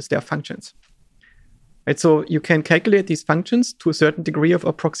values, they are functions. Right, so you can calculate these functions to a certain degree of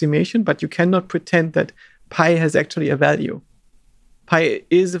approximation, but you cannot pretend that pi has actually a value. Pi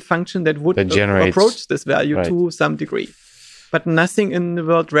is a function that would approach this value to some degree. But nothing in the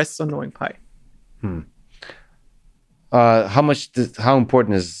world rests on knowing pi. How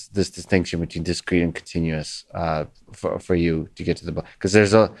important is this distinction between discrete and continuous for you to get to the... Because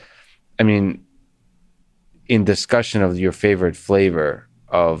there's in discussion of your favorite flavor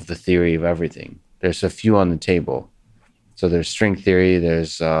of the theory of everything, there's a few on the table. So there's string theory,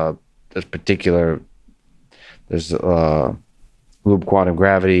 there's loop quantum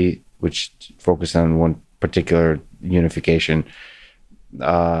gravity, which focus on one particular unification.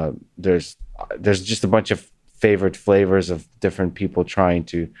 There's just a bunch of favorite flavors of different people trying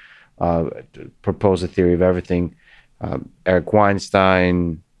to propose a theory of everything. Eric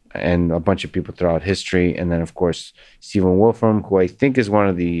Weinstein and a bunch of people throughout history. And then, of course, Stephen Wolfram, who I think is one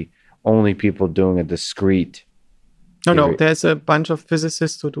of the only people doing a discrete theory. No, there's a bunch of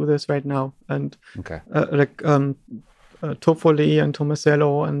physicists who do this right now. And Toffoli and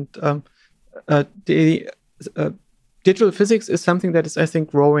Tomasello. And the digital physics is something that is, I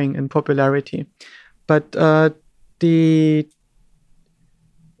think, growing in popularity. But the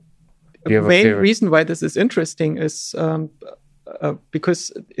main reason why this is interesting is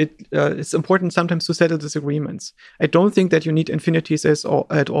because it's important sometimes to settle disagreements. I don't think that you need infinities at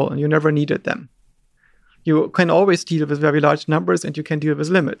all, and you never needed them. You can always deal with very large numbers, and you can deal with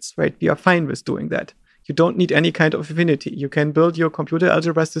limits, right? We are fine with doing that. You don't need any kind of infinity. You can build your computer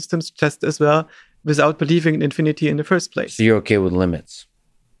algebra systems just as well without believing in infinity in the first place. So you're okay with limits?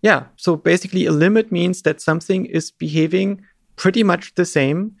 Yeah. So basically, a limit means that something is behaving pretty much the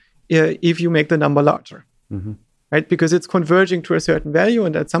same if you make the number larger. Mm-hmm. Right? Because it's converging to a certain value,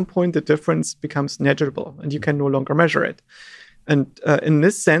 and at some point the difference becomes negligible and you can no longer measure it. And in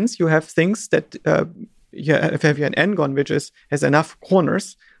this sense, you have things that if you have an n-gon which has enough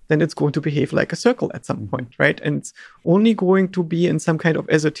corners, then it's going to behave like a circle at some point, right? And it's only going to be in some kind of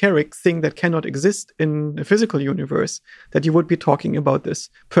esoteric thing that cannot exist in a physical universe that you would be talking about this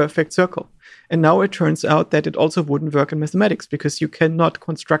perfect circle. And now it turns out that it also wouldn't work in mathematics, because you cannot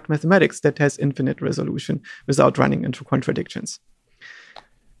construct mathematics that has infinite resolution without running into contradictions.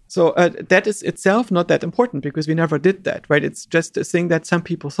 So that is itself not that important, because we never did that, right? It's just a thing that some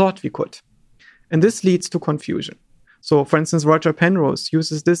people thought we could. And this leads to confusion. So, for instance, Roger Penrose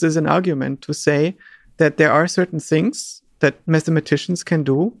uses this as an argument to say that there are certain things that mathematicians can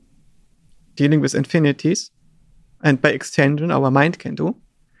do, dealing with infinities, and by extension, our mind can do,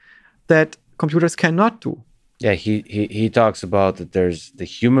 that computers cannot do, Yeah, he talks about that there's the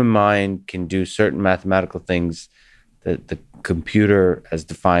human mind can do certain mathematical things that the computer, as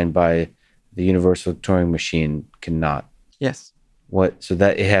defined by the universal Turing machine, cannot. Yes. What? So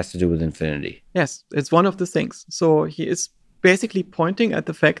that it has to do with infinity. Yes, it's one of the things. So he is basically pointing at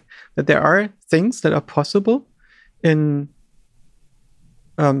the fact that there are things that are possible in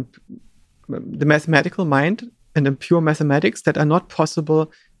the mathematical mind and in pure mathematics that are not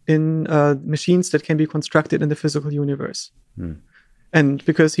possible in machines that can be constructed in the physical universe. And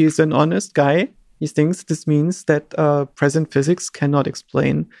because he's an honest guy, he thinks this means that present physics cannot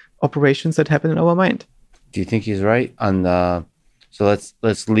explain operations that happen in our mind. Do you think he's right on the? So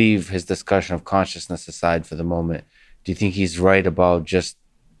let's leave his discussion of consciousness aside for the moment. Do you think he's right about just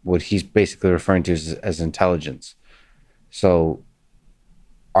what he's basically referring to as intelligence? So,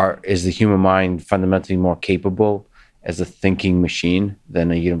 is the human mind fundamentally more capable as a thinking machine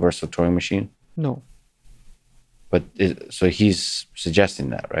than a universal Turing machine? No. But so he's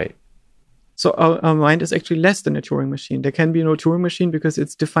suggesting that, right? So our mind is actually less than a Turing machine. There can be no Turing machine because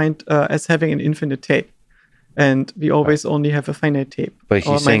it's defined as having an infinite tape. And we always only have a finite tape. But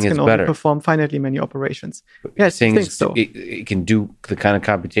he's saying it's better. Our minds can only perform finitely many operations. Yes, I think so. It can do the kind of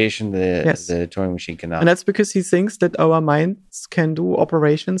computation that the Turing machine cannot. And that's because he thinks that our minds can do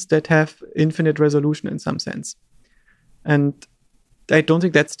operations that have infinite resolution in some sense. And I don't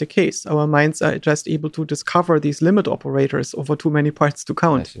think that's the case. Our minds are just able to discover these limit operators over too many parts to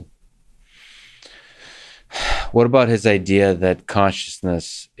count. What about his idea that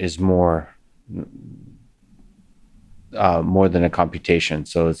consciousness is more than a computation?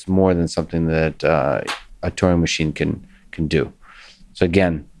 So it's more than something that a Turing machine can do. So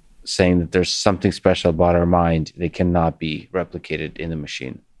again, saying that there's something special about our mind that cannot be replicated in the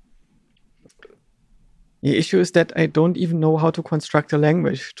machine. The issue is that I don't even know how to construct a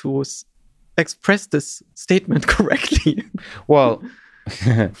language to express this statement correctly. Well,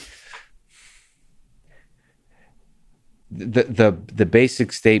 the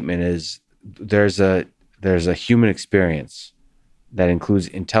basic statement is there's a human experience that includes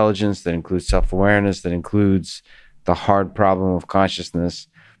intelligence, that includes self-awareness, that includes the hard problem of consciousness.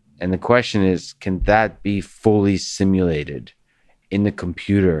 And the question is, can that be fully simulated in the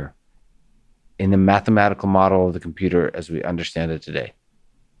computer, in the mathematical model of the computer as we understand it today?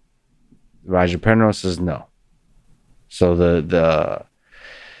 Roger Penrose says no. So the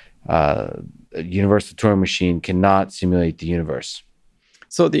universal Turing machine cannot simulate the universe.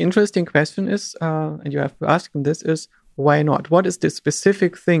 So the interesting question is, and you have to ask him this, is why not? What is the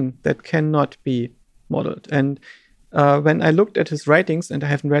specific thing that cannot be modeled? And when I looked at his writings, and I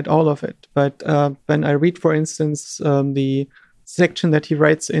haven't read all of it, but when I read, for instance, the section that he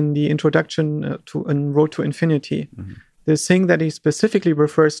writes in the introduction to Road to Infinity, the thing that he specifically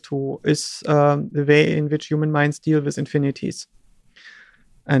refers to is the way in which human minds deal with infinities.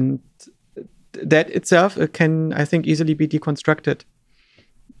 And that itself can, I think, easily be deconstructed.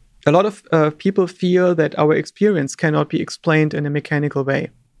 A lot of people feel that our experience cannot be explained in a mechanical way.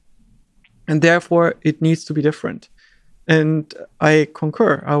 And therefore, it needs to be different. And I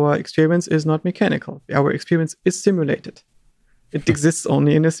concur. Our experience is not mechanical. Our experience is simulated. It exists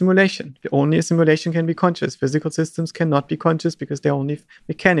only in a simulation. Only a simulation can be conscious. Physical systems cannot be conscious because they're only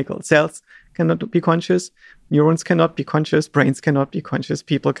mechanical. Cells cannot be conscious. Neurons cannot be conscious. Brains cannot be conscious.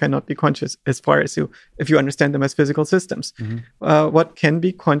 People cannot be conscious as far as if you understand them as physical systems. What can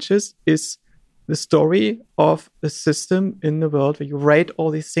be conscious is the story of a system in the world where you write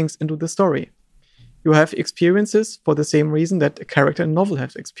all these things into the story. You have experiences for the same reason that a character in a novel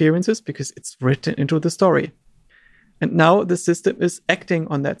has experiences, because it's written into the story. And now the system is acting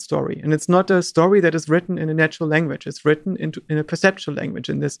on that story. And it's not a story that is written in a natural language. It's written in a perceptual language,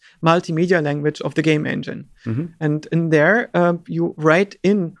 in this multimedia language of the game engine. And in there, you write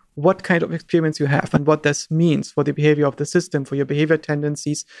in what kind of experience you have and what this means for the behavior of the system, for your behavior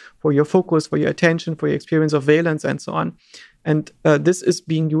tendencies, for your focus, for your attention, for your experience of valence, and so on. And this is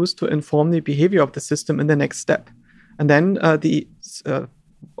being used to inform the behavior of the system in the next step. And then the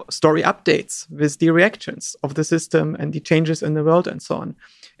story updates with the reactions of the system and the changes in the world and so on.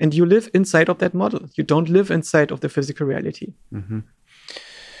 And you live inside of that model. You don't live inside of the physical reality.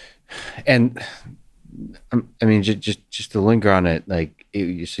 And I mean, just to linger on it, like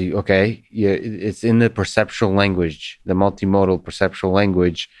you see, okay, yeah, it's in the perceptual language, the multimodal perceptual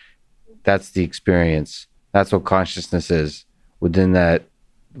language. That's the experience. That's what consciousness is within that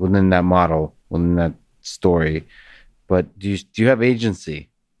model, within that story. But do you have agency?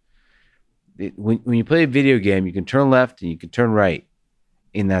 When you play a video game, you can turn left and you can turn right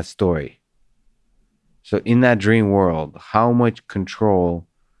in that story. So in that dream world, how much control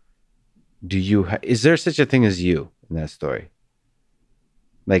is there such a thing as you in that story?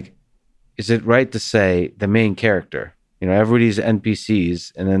 Like, is it right to say the main character? Everybody's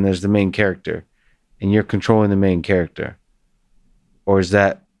NPCs, and then there's the main character, and you're controlling the main character. Or is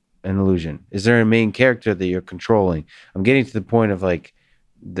that an illusion? Is there a main character that you're controlling? I'm getting to the point of like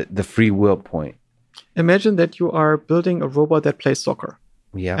the free will point. Imagine that you are building a robot that plays soccer.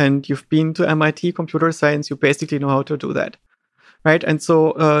 Yeah. And you've been to MIT computer science, you basically know how to do that. Right? And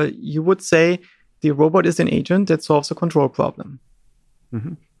so you would say the robot is an agent that solves a control problem.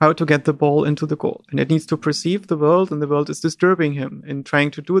 Mm-hmm. How to get the ball into the goal. And it needs to perceive the world, and the world is disturbing him in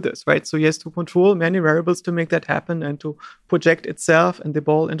trying to do this, right? So he has to control many variables to make that happen and to project itself and the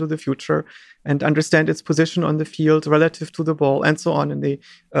ball into the future and understand its position on the field relative to the ball and so on, and the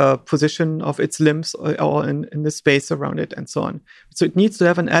position of its limbs or in the space around it and so on. So it needs to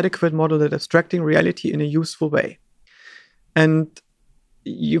have an adequate model that abstracting reality in a useful way. And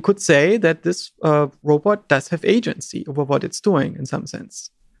you could say that this robot does have agency over what it's doing in some sense.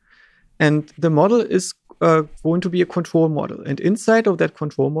 And the model is going to be a control model. And inside of that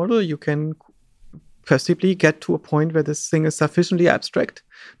control model, you can possibly get to a point where this thing is sufficiently abstract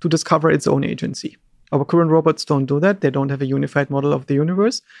to discover its own agency. Our current robots don't do that. They don't have a unified model of the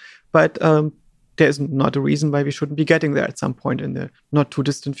universe. But there's not a reason why we shouldn't be getting there at some point in the not too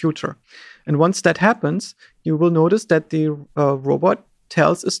distant future. And once that happens, you will notice that the robot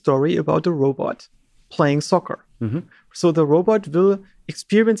tells a story about a robot playing soccer. Mm-hmm. So the robot will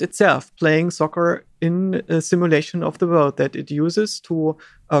experience itself playing soccer in a simulation of the world that it uses to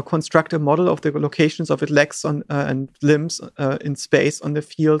construct a model of the locations of its legs and limbs in space on the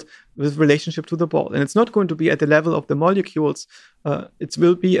field with relationship to the ball. And it's not going to be at the level of the molecules. It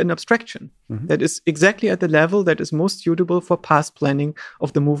will be an abstraction that is exactly at the level that is most suitable for past planning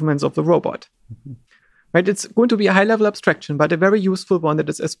of the movements of the robot. Mm-hmm. Right? It's going to be a high-level abstraction, but a very useful one that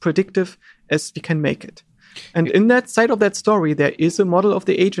is as predictive as we can make it. And in that side of that story, there is a model of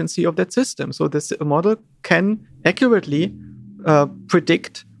the agency of that system. So this model can accurately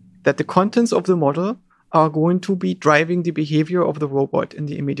predict that the contents of the model are going to be driving the behavior of the robot in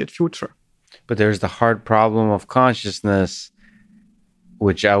the immediate future. But there's the hard problem of consciousness,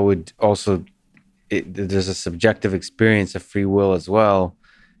 which I would also... there's a subjective experience of free will as well,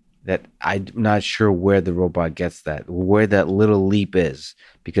 that I'm not sure where the robot gets that, where that little leap is.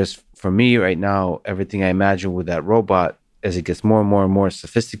 Because for me right now, everything I imagine with that robot, as it gets more and more and more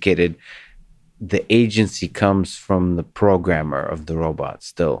sophisticated, the agency comes from the programmer of the robot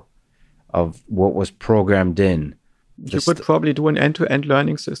still, of what was programmed in. You could probably do an end-to-end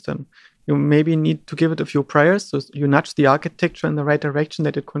learning system. You maybe need to give it a few priors, so you nudge the architecture in the right direction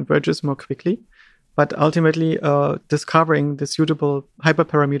that it converges more quickly. But ultimately, discovering the suitable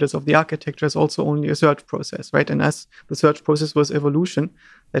hyperparameters of the architecture is also only a search process, right? And as the search process was evolution,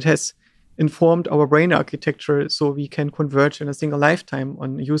 that has informed our brain architecture so we can converge in a single lifetime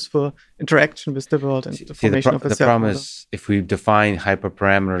on useful interaction with the world and the formation of a self-model. The problem is if we define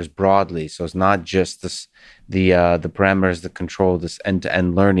hyperparameters broadly, so it's not just the parameters that control this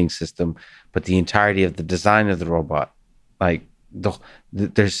end-to-end learning system, but the entirety of the design of the robot. Like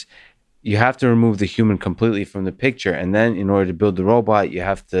you have to remove the human completely from the picture. And then in order to build the robot, you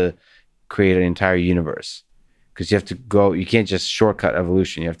have to create an entire universe. Because you can't just shortcut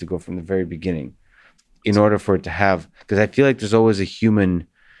evolution. You have to go from the very beginning in order for it to have, because I feel like there's always a human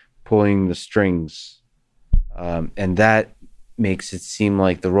pulling the strings. And that makes it seem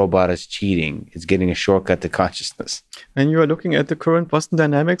like the robot is cheating. It's getting a shortcut to consciousness. When you are looking at the current Boston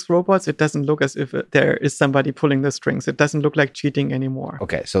Dynamics robots, it doesn't look as if there is somebody pulling the strings. It doesn't look like cheating anymore.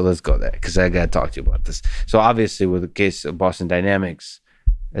 Okay, so let's go there, because I got to talk to you about this. So obviously with the case of Boston Dynamics,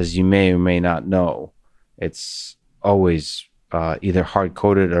 as you may or may not know, it's always either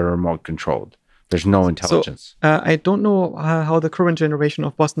hard-coded or remote-controlled. There's no intelligence. So, I don't know how the current generation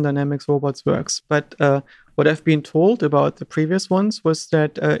of Boston Dynamics robots works, but what I've been told about the previous ones was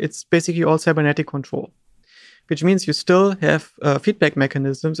that it's basically all cybernetic control, which means you still have feedback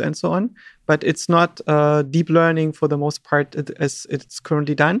mechanisms and so on, but it's not deep learning for the most part as it's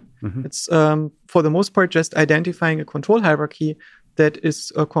currently done. Mm-hmm. It's for the most part just identifying a control hierarchy that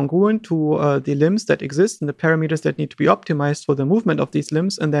is congruent to the limbs that exist and the parameters that need to be optimized for the movement of these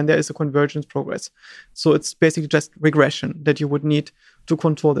limbs. And then there is a convergence progress. So it's basically just regression that you would need to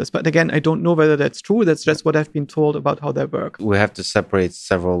control this. But again, I don't know whether that's true. That's just what I've been told about how they work. We have to separate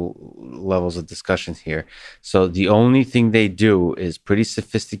several levels of discussions here. So the only thing they do is pretty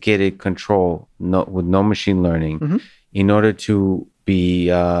sophisticated control with no machine learning in order to be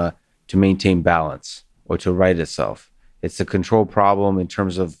to maintain balance or to right itself. It's a control problem in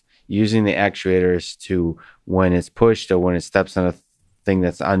terms of using the actuators to, when it's pushed or when it steps on a thing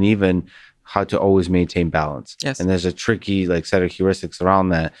that's uneven, how to always maintain balance. Yes. And there's a tricky like set of heuristics around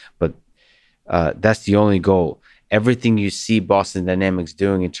that, but that's the only goal. Everything you see Boston Dynamics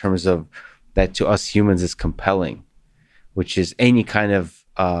doing in terms of that to us humans is compelling, which is any kind of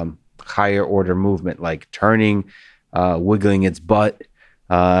higher order movement, like turning, wiggling its butt,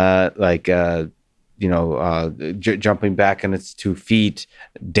 jumping back on its 2 feet,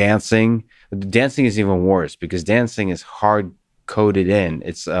 dancing. Dancing is even worse because dancing is hard coded in.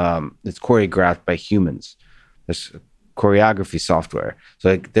 It's choreographed by humans. There's choreography software. So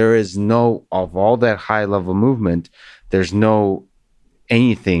like there is no, of all that high level movement, there's no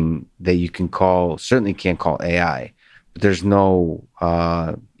anything that you can call, certainly can't call AI, but there's no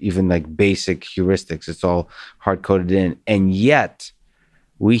even like basic heuristics. It's all hard coded in. And yet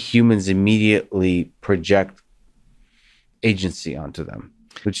we humans immediately project agency onto them,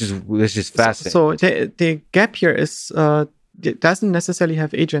 which is fascinating. So the gap here is, it doesn't necessarily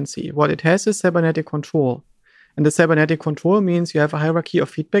have agency. What it has is cybernetic control. And the cybernetic control means you have a hierarchy of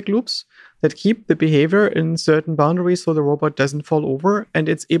feedback loops that keep the behavior in certain boundaries so the robot doesn't fall over and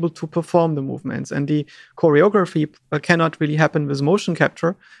it's able to perform the movements. And the choreography cannot really happen with motion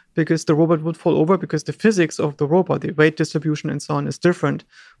capture because the robot would fall over because the physics of the robot, the weight distribution and so on, is different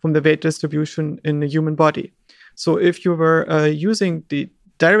from the weight distribution in the human body. So if you were using the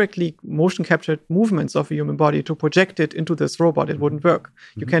directly motion captured movements of a human body to project it into this robot, it wouldn't work.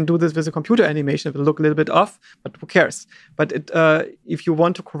 You can do this with a computer animation. It will look a little bit off, but who cares? But if you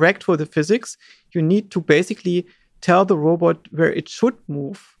want to correct for the physics, you need to basically tell the robot where it should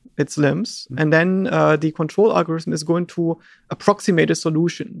move its limbs. And then the control algorithm is going to approximate a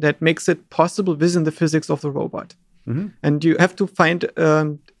solution that makes it possible within the physics of the robot. And you have to find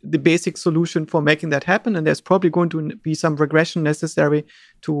the basic solution for making that happen. And there's probably going to be some regression necessary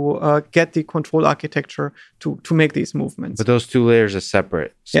to get the control architecture to make these movements. But those 2 layers are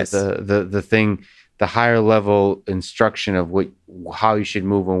separate. So yes. The higher level instruction of how you should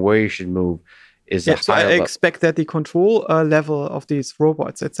move and where you should move is a so higher I expect that the control level of these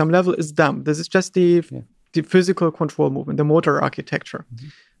robots at some level is dumb. This is just the physical control movement, the motor architecture.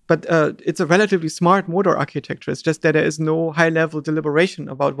 But it's a relatively smart motor architecture. It's just that there is no high-level deliberation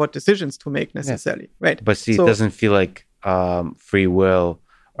about what decisions to make necessarily, right? But see, it doesn't feel like free will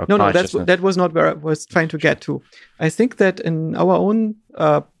or consciousness. No, that was not where I was trying to get to. I think that in our own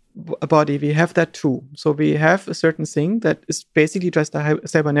body, we have that too. So we have a certain thing that is basically just a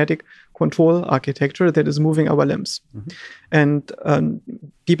cybernetic control architecture that is moving our limbs. And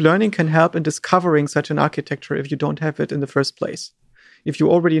deep learning can help in discovering such an architecture if you don't have it in the first place. If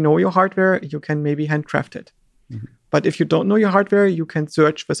you already know your hardware, you can maybe handcraft it. But if you don't know your hardware, you can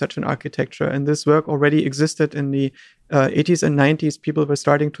search for such an architecture. And this work already existed in the 80s and 90s. People were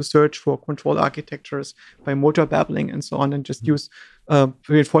starting to search for control architectures by motor babbling and so on, and just use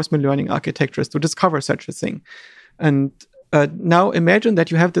reinforcement learning architectures to discover such a thing. And now imagine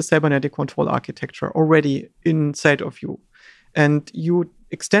that you have the cybernetic control architecture already inside of you. And you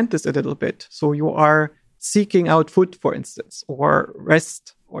extend this a little bit. So you are seeking out food, for instance, or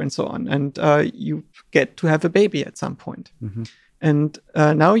rest, or and so on. And you get to have a baby at some point. And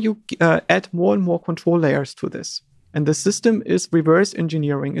now you add more and more control layers to this. And the system is reverse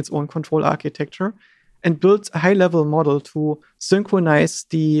engineering its own control architecture and builds a high-level model to synchronize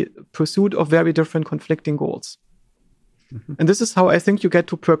the pursuit of very different conflicting goals. And this is how I think you get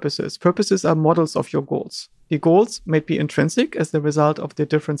to purposes. Purposes are models of your goals. The goals might be intrinsic as the result of the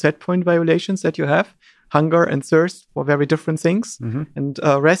different set point violations that you have, hunger and thirst for very different things, and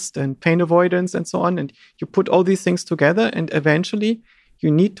rest and pain avoidance and so on. And you put all these things together, and eventually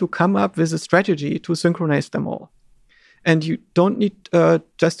you need to come up with a strategy to synchronize them all. And you don't need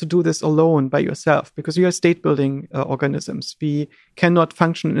just to do this alone by yourself, because we are state-building organisms. We cannot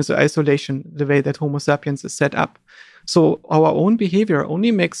function in isolation the way that Homo sapiens is set up. So our own behavior only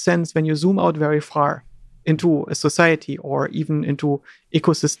makes sense when you zoom out very far into a society or even into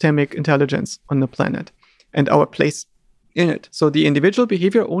ecosystemic intelligence on the planet and our place in it. So the individual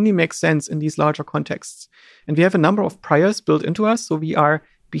behavior only makes sense in these larger contexts. And we have a number of priors built into us, so we are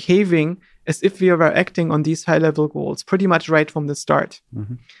behaving as if we were acting on these high-level goals pretty much right from the start.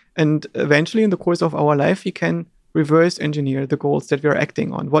 And eventually in the course of our life, we can reverse engineer the goals that we are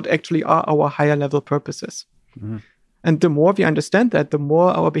acting on, what actually are our higher-level purposes. And the more we understand that, the more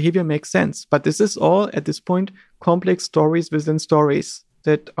our behavior makes sense. But this is all, at this point, complex stories within stories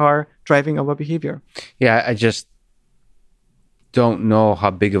that are driving our behavior. Yeah, I just don't know how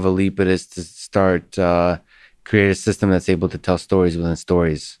big of a leap it is to start create a system that's able to tell stories within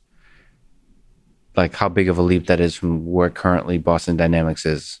stories. Like how big of a leap that is from where currently Boston Dynamics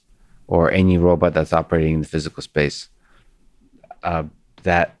is, or any robot that's operating in the physical space.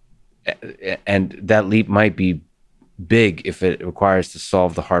 That And that leap might be big if it requires to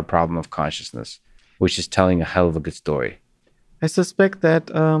solve the hard problem of consciousness, which is telling a hell of a good story. I suspect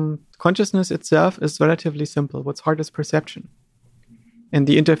that consciousness itself is relatively simple. What's hard is perception and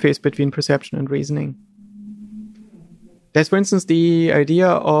the interface between perception and reasoning. There's, for instance, the idea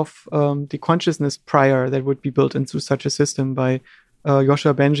of the consciousness prior that would be built into such a system by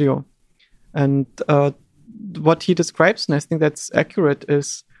Joshua Bengio. And what he describes, and I think that's accurate,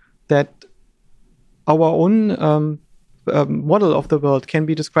 is that our own model of the world can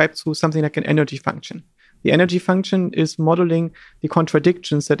be described through something like an energy function. The energy function is modeling the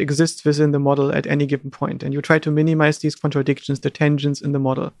contradictions that exist within the model at any given point. And you try to minimize these contradictions, the tangents in the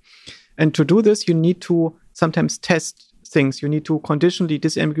model. And to do this, you need to sometimes test things. You need to conditionally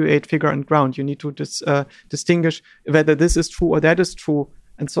disambiguate figure and ground. You need to distinguish whether this is true or that is true,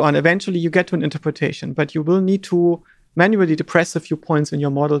 and so on. Eventually, you get to an interpretation, but you will need to manually depress a few points in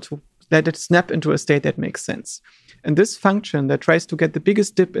your model to let it snap into a state that makes sense. And this function that tries to get the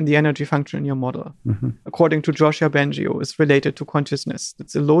biggest dip in the energy function in your model, according to Joshua Bengio, is related to consciousnness.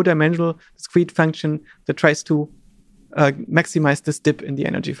 It's a low-dimensional discrete function that tries to maximize this dip in the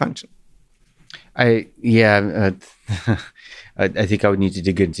energy function. I think I would need to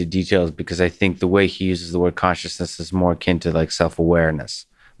dig into details, because I think the way he uses the word consciousness is more akin to like self-awareness,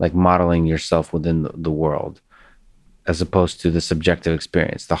 like modeling yourself within the world, as opposed to the subjective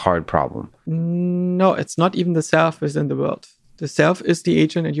experience, the hard problem. No, it's not even the self within the world. The self is the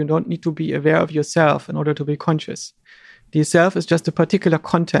agent, and you don't need to be aware of yourself in order to be conscious. The self is just a particular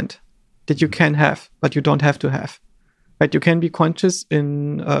content that you can have, but you don't have to have. Right? You can be conscious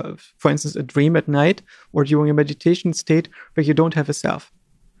in, for instance, a dream at night or during a meditation state where you don't have a self.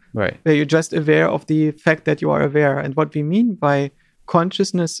 Right. Where you're just aware of the fact that you are aware. And what we mean by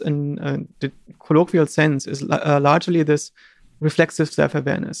consciousness in the colloquial sense is largely this reflexive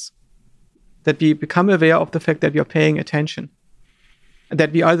self-awareness. That we become aware of the fact that we are paying attention. And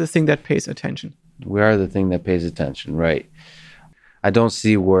that we are the thing that pays attention. We are the thing that pays attention, right. I don't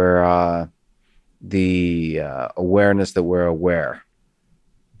see where the awareness that we're aware,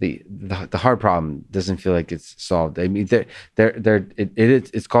 the hard problem doesn't feel like it's solved. I mean,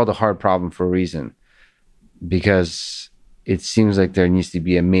 it's called a hard problem for a reason, because it seems like there needs to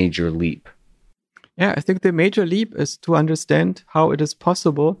be a major leap. Yeah, I think the major leap is to understand how it is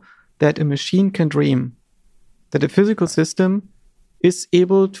possible that a machine can dream, that a physical system is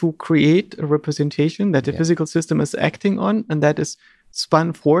able to create a representation that the physical system is acting on, and that is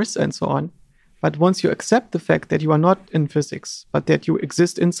spun force and so on. But once you accept the fact that you are not in physics, but that you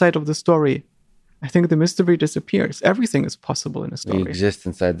exist inside of the story, I think the mystery disappears. Everything is possible in a story. You exist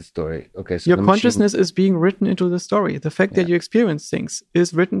inside the story. Okay, so your consciousness is being written into the story. The fact that you experience things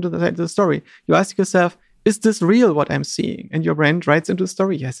is written to the story. You ask yourself, is this real what I'm seeing? And your brain writes into the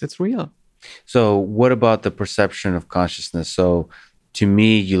story, yes, it's real. So what about the perception of consciousness? So to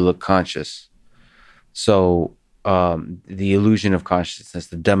me, you look conscious. So the illusion of consciousness,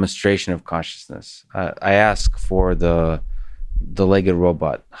 the demonstration of consciousness. I ask for the legged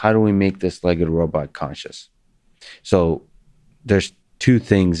robot. How do we make this legged robot conscious? So there's two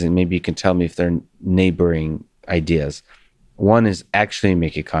things, and maybe you can tell me if they're neighboring ideas. One is actually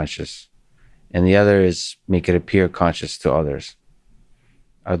make it conscious, and the other is make it appear conscious to others.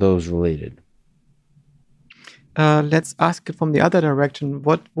 Are those related? Let's ask it from the other direction.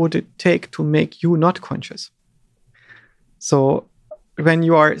 What would it take to make you not conscious? So when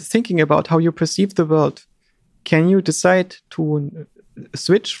you are thinking about how you perceive the world, can you decide to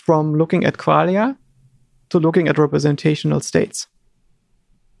switch from looking at qualia to looking at representational states?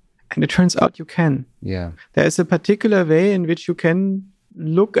 And it turns out you can. Yeah. There is a particular way in which you can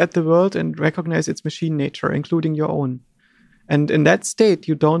look at the world and recognize its machine nature, including your own. And in that state,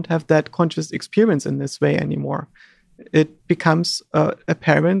 you don't have that conscious experience in this way anymore. It becomes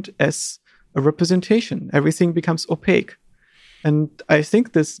apparent as a representation. Everything becomes opaque. And I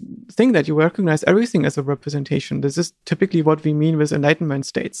think this thing that you recognize everything as a representation, this is typically what we mean with enlightenment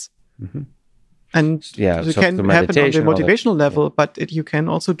states. Mm-hmm. And it can happen on the motivational level, but you can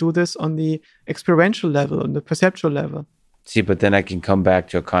also do this on the experiential level, on the perceptual level. See, but then I can come back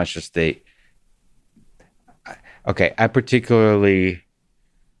to a conscious state. Okay, I'm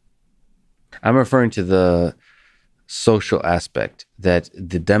referring to the social aspect, that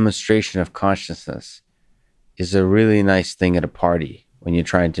the demonstration of consciousness is a really nice thing at a party when you're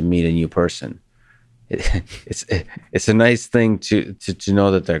trying to meet a new person. It's a nice thing to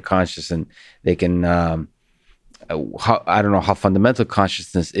know that they're conscious, and they can. I don't know how fundamental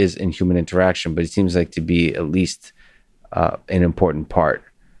consciousness is in human interaction, but it seems like to be at least an important part.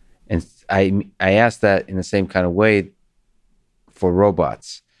 And I ask that in the same kind of way for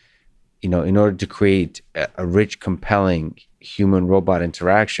robots, in order to create a rich, compelling human-robot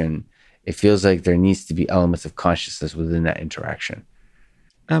interaction, it feels like there needs to be elements of consciousness within that interaction.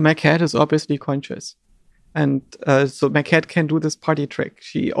 My cat is obviously conscious. And so my cat can do this party trick.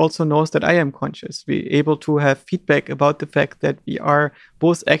 She also knows that I am conscious. We're able to have feedback about the fact that we are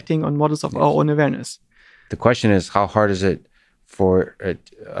both acting on models of our own awareness. The question is, how hard is it for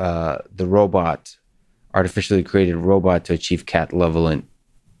the robot, artificially created robot, to achieve cat level and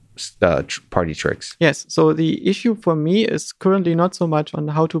party tricks? Yes. So the issue for me is currently not so much on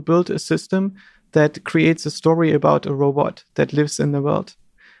how to build a system that creates a story about a robot that lives in the world,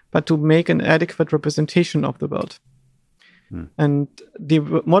 but to make an adequate representation of the world. And the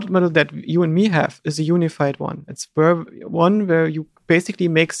model that you and me have is a unified one. It's one where you basically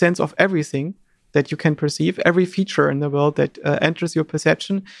make sense of everything that you can perceive. Every feature in the world that enters your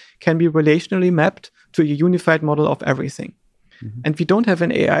perception can be relationally mapped to a unified model of everything. And we don't have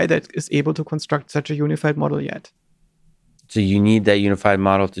an AI that is able to construct such a unified model yet. So you need that unified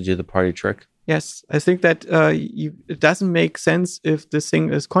model to do the party trick? Yes, I think that it doesn't make sense if this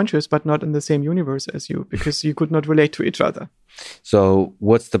thing is conscious but not in the same universe as you, because you could not relate to each other. So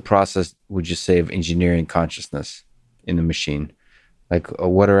what's the process, would you say, of engineering consciousness in the machine? Like,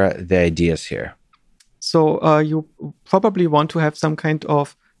 what are the ideas here? So you probably want to have some kind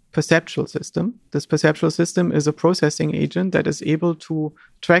of perceptual system. This perceptual system is a processing agent that is able to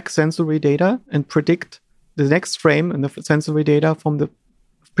track sensory data and predict the next frame in the sensory data from the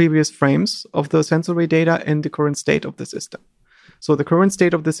previous frames of the sensory data and the current state of the system. So the current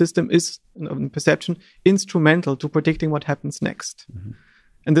state of the system is, in perception, instrumental to predicting what happens next.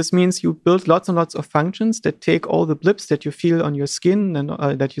 And this means you build lots and lots of functions that take all the blips that you feel on your skin and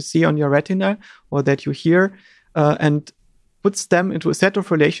that you see on your retina or that you hear and puts them into a set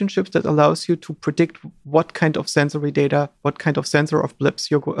of relationships that allows you to predict what kind of sensory data, what kind of sensor of blips,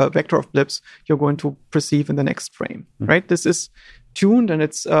 vector of blips you're going to perceive in the next frame, right? This is tuned and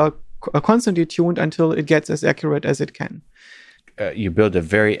it's constantly tuned until it gets as accurate as it can. You build a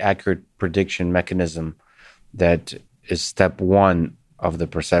very accurate prediction mechanism that is step one of the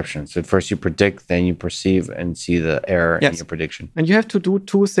perception. So first you predict, then you perceive and see the error in your prediction. And you have to do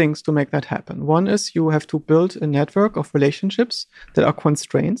two things to make that happen. One is you have to build a network of relationships that are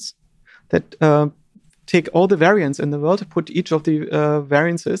constraints that take all the variants in the world, put each of the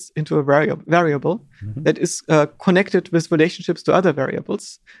variances into a variable that is connected with relationships to other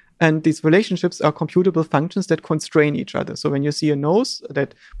variables. And these relationships are computable functions that constrain each other. So when you see a nose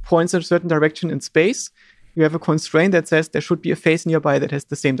that points in a certain direction in space, you have a constraint that says there should be a face nearby that has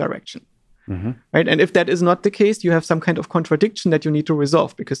the same direction. Right? And if that is not the case, you have some kind of contradiction that you need to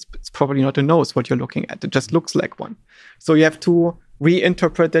resolve because it's probably not a nose what you're looking at. It just looks like one. So you have to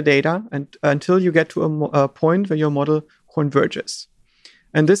reinterpret the data and until you get to a point where your model converges.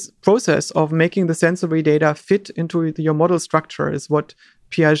 And this process of making the sensory data fit into your model structure is what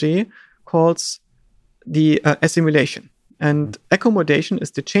Piaget calls the assimilation. And accommodation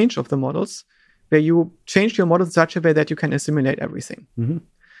is the change of the models, where you change your model in such a way that you can assimilate everything.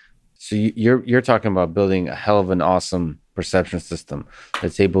 So you're talking about building a hell of an awesome perception system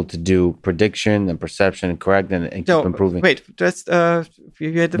that's able to do prediction and perception and correct and keep improving. Wait, just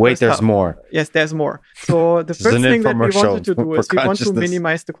there's more. Yes, there's more. So the first thing that we wanted to do is we want to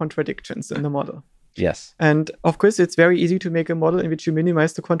minimize the contradictions in the model. Yes. And of course, it's very easy to make a model in which you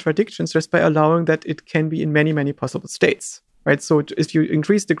minimize the contradictions just by allowing that it can be in many, many possible states. Right. So if you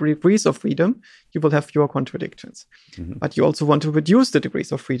increase the degrees of freedom, you will have fewer contradictions. But you also want to reduce the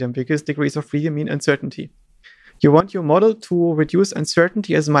degrees of freedom because degrees of freedom mean uncertainty. You want your model to reduce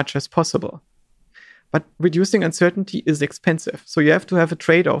uncertainty as much as possible. But reducing uncertainty is expensive. So you have to have a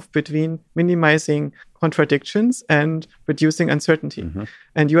trade-off between minimizing contradictions and reducing uncertainty.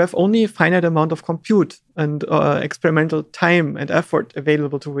 And you have only a finite amount of compute and experimental time and effort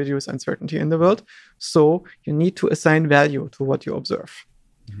available to reduce uncertainty in the world. So you need to assign value to what you observe.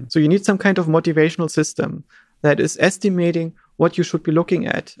 So you need some kind of motivational system that is estimating what you should be looking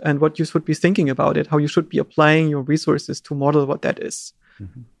at and what you should be thinking about it, how you should be applying your resources to model what that is.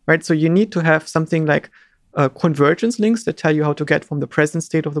 Right? So you need to have something like convergence links that tell you how to get from the present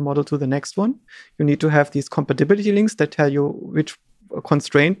state of the model to the next one. You need to have these compatibility links that tell you which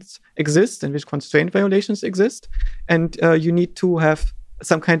constraints exist and which constraint violations exist. And you need to have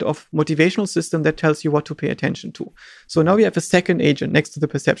some kind of motivational system that tells you what to pay attention to. So now we have a second agent next to the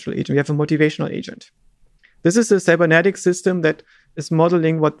perceptual agent. We have a motivational agent. This is a cybernetic system that is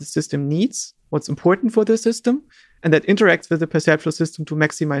modeling what the system needs, what's important for the system, and that interacts with the perceptual system to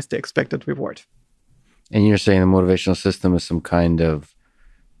maximize the expected reward. And you're saying the motivational system is some kind of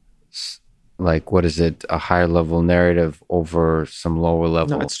like, what is it, a higher level narrative over some lower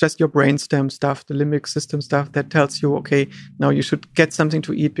level? No, it's just your brainstem stuff, the limbic system stuff that tells you, okay, now you should get something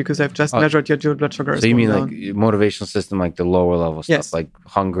to eat because I've just measured your blood sugar. So you mean down. Like motivational system, like the lower level stuff, yes. Like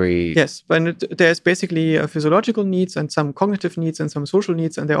hungry? Yes, but there's basically physiological needs and some cognitive needs and some social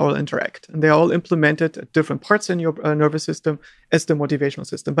needs, and they all interact. And they're all implemented at different parts in your nervous system as the motivational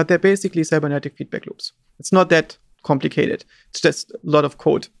system. But they're basically cybernetic feedback loops. It's not that complicated. It's just a lot of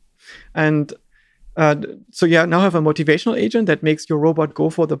code. And so you now have a motivational agent that makes your robot go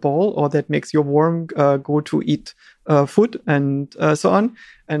for the ball, or that makes your worm go to eat food, and so on.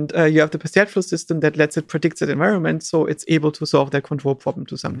 And you have the perceptual system that lets it predict that environment, so it's able to solve that control problem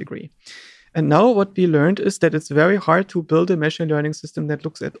to some degree. And now what we learned is that it's very hard to build a machine learning system that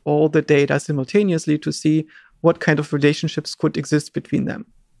looks at all the data simultaneously to see what kind of relationships could exist between them.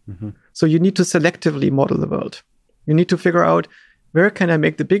 Mm-hmm. So you need to selectively model the world. You need to figure out, where can I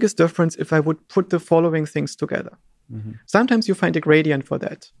make the biggest difference if I would put the following things together? Mm-hmm. Sometimes you find a gradient for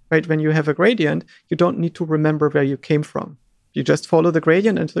that, right? When you have a gradient, you don't need to remember where you came from. You just follow the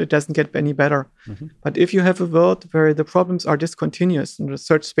gradient until it doesn't get any better. Mm-hmm. But if you have a world where the problems are discontinuous and the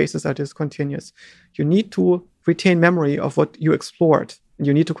search spaces are discontinuous, you need to retain memory of what you explored. And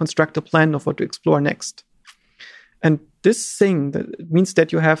you need to construct a plan of what to explore next. And this thing that means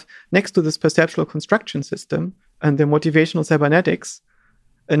that you have, next to this perceptual construction system and the motivational cybernetics,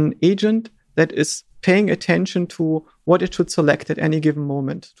 an agent that is paying attention to what it should select at any given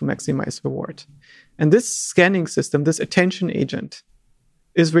moment to maximize reward. And this scanning system, this attention agent,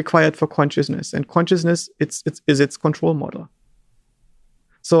 is required for consciousness. And consciousness is its control model.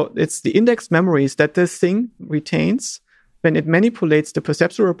 So it's the indexed memories that this thing retains when it manipulates the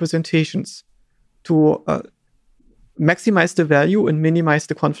perceptual representations to maximize the value and minimize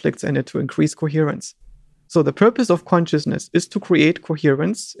the conflicts in it to increase coherence. So the purpose of consciousness is to create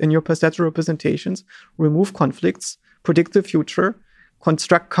coherence in your perceptual representations, remove conflicts, predict the future,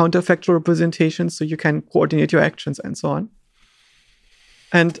 construct counterfactual representations so you can coordinate your actions and so on.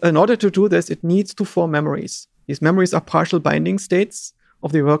 And in order to do this, it needs to form memories. These memories are partial binding states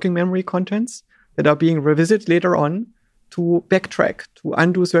of the working memory contents that are being revisited later on to backtrack, to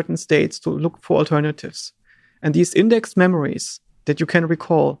undo certain states, to look for alternatives. And these indexed memories that you can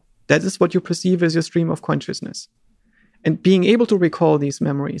recall, that is what you perceive as your stream of consciousness. And being able to recall these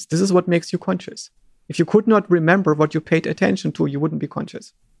memories, this is what makes you conscious. If you could not remember what you paid attention to, you wouldn't be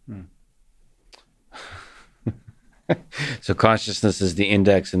conscious. So consciousness is the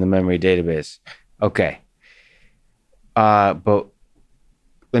index in the memory database. Okay. But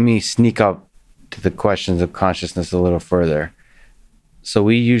let me sneak up to the questions of consciousness a little further. So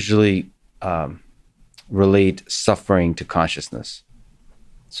we usually relate suffering to consciousness.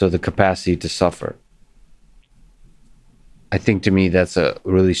 So the capacity to suffer. I think to me that's a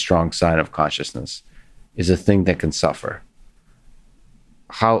really strong sign of consciousness, is a thing that can suffer.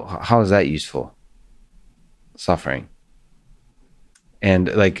 How is that useful? Suffering.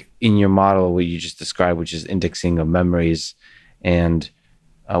 And like in your model, what you just described, which is indexing of memories and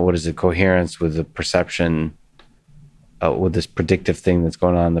coherence with the perception, with this predictive thing that's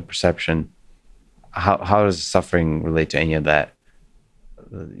going on in the perception. How does suffering relate to any of that?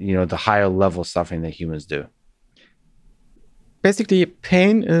 The higher level suffering that humans do. Basically,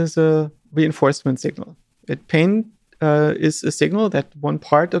 pain is a reinforcement signal. Pain is a signal that one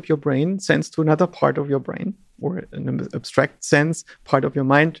part of your brain sends to another part of your brain, or in an abstract sense, part of your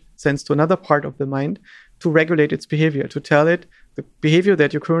mind sends to another part of the mind to regulate its behavior, to tell it the behavior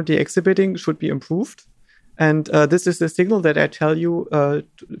that you're currently exhibiting should be improved. And this is the signal that I tell you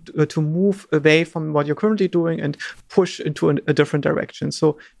to move away from what you're currently doing and push into a different direction.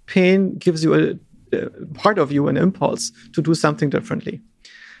 So pain gives you a part of you an impulse to do something differently.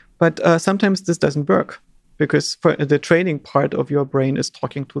 But sometimes this doesn't work because the training part of your brain is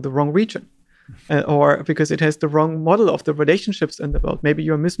talking to the wrong region. Or because it has the wrong model of the relationships in the world. Maybe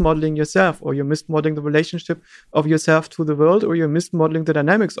you're mismodeling yourself, or you're mismodeling the relationship of yourself to the world, or you're mismodeling the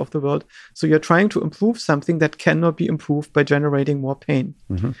dynamics of the world. So you're trying to improve something that cannot be improved by generating more pain.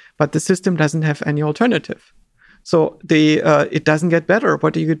 Mm-hmm. But the system doesn't have any alternative. So it doesn't get better.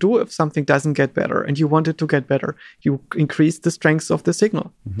 What do you do if something doesn't get better and you want it to get better? You increase the strength of the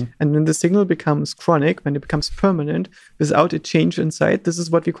signal. Mm-hmm. And when the signal becomes chronic, when it becomes permanent, without a change inside, this is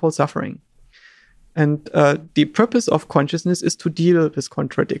what we call suffering. And the purpose of consciousness is to deal with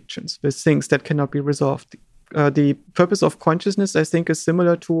contradictions, with things that cannot be resolved. The purpose of consciousness, I think, is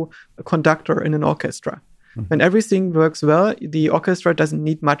similar to a conductor in an orchestra. Mm-hmm. When everything works well, the orchestra doesn't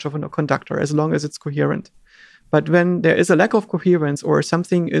need much of a conductor as long as it's coherent. But when there is a lack of coherence or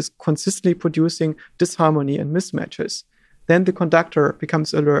something is consistently producing disharmony and mismatches, then the conductor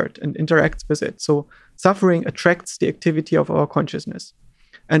becomes alert and interacts with it. So suffering attracts the activity of our consciousness.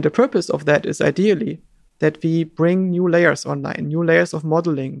 And the purpose of that is ideally that we bring new layers online, new layers of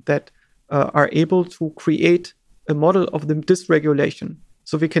modeling that are able to create a model of the dysregulation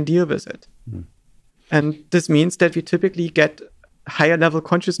so we can deal with it. And this means that we typically get higher level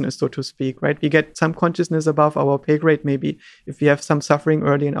consciousness, so to speak, right? We get some consciousness above our pay grade, maybe, if we have some suffering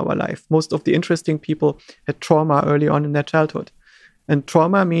early in our life. Most of the interesting people had trauma early on in their childhood. And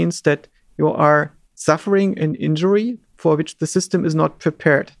trauma means that you are suffering an injury for which the system is not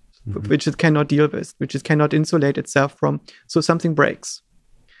prepared, which it cannot deal with, which it cannot insulate itself from. So something breaks.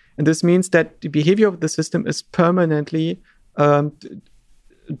 And this means that the behavior of the system is permanently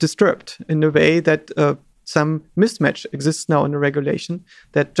disturbed in a way that some mismatch exists now in the regulation,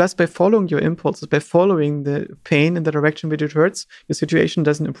 that just by following your impulses, by following the pain in the direction which it hurts, your situation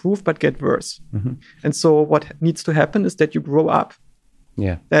doesn't improve but get worse. And so what needs to happen is that you grow up.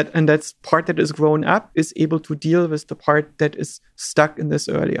 Yeah. That's part that is grown up is able to deal with the part that is stuck in this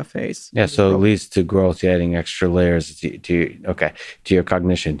earlier phase. Yeah, so it leads to growth, adding extra layers to your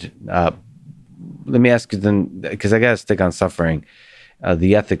cognition. Let me ask you then, because I got to stick on suffering,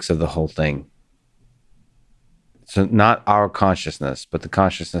 the ethics of the whole thing. So not our consciousness, but the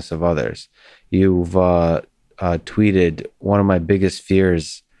consciousness of others. You've tweeted, one of my biggest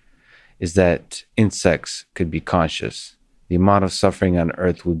fears is that insects could be conscious. The amount of suffering on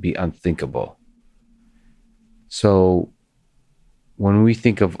Earth would be unthinkable. So when we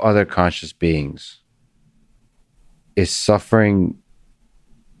think of other conscious beings, is suffering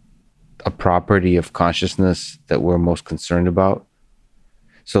a property of consciousness that we're most concerned about?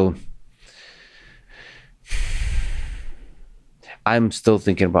 So I'm still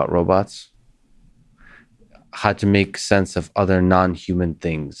thinking about robots, how to make sense of other non-human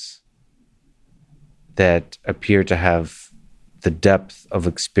things that appear to have the depth of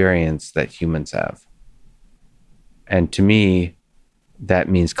experience that humans have. And to me, that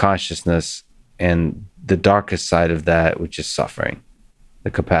means consciousness and the darkest side of that, which is suffering, the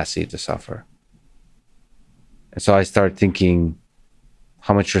capacity to suffer. And so I started thinking,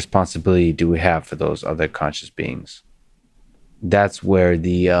 how much responsibility do we have for those other conscious beings? That's where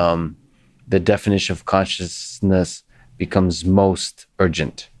the definition of consciousness becomes most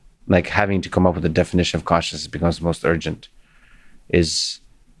urgent. Like having to come up with a definition of consciousness becomes most urgent. Is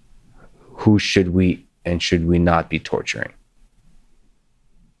who should we and should we not be torturing?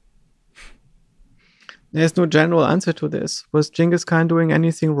 There's no general answer to this. Was Genghis Khan doing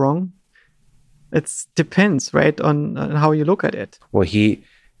anything wrong? It depends, right, on how you look at it. Well, he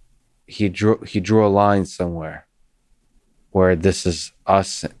drew a line somewhere where this is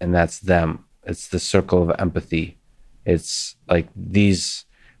us and that's them. It's the circle of empathy. It's like these,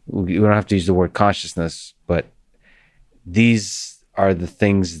 we don't have to use the word consciousness, but these are the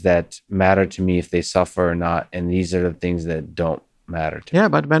things that matter to me if they suffer or not, and these are the things that don't matter to me. Yeah,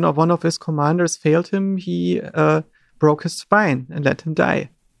 but when one of his commanders failed him, he broke his spine and let him die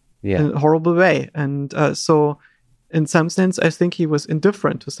in a horrible way. And so in some sense, I think he was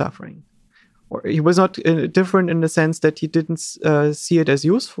indifferent to suffering. Or he was not different in the sense that he didn't see it as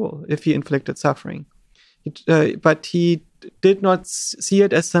useful if he inflicted suffering. But he did not see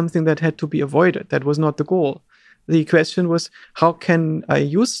it as something that had to be avoided. That was not the goal. The question was, how can I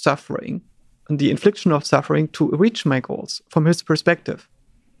use suffering and the infliction of suffering to reach my goals from his perspective?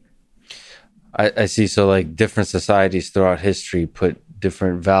 I see. So like different societies throughout history put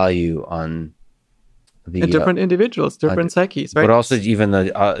different value on the different individuals, different psyches, right? But also even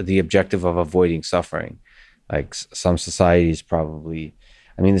the objective of avoiding suffering. Like some societies probably,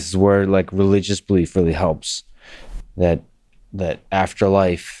 I mean, this is where like religious belief really helps. That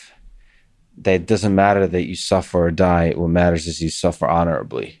afterlife, that it doesn't matter that you suffer or die. What matters is you suffer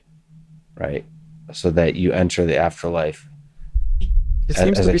honorably, right? So that you enter the afterlife. It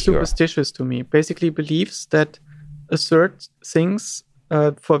seems to be superstitious to me. Basically believes that assert things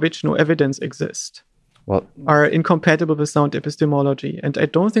for which no evidence exists are incompatible with sound epistemology. And I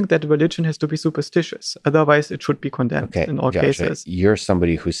don't think that religion has to be superstitious. Otherwise, it should be condemned in all cases. You're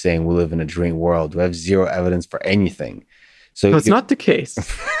somebody who's saying we live in a dream world. We have zero evidence for anything. So it's not the case.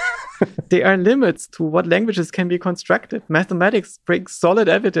 There are limits to what languages can be constructed. Mathematics brings solid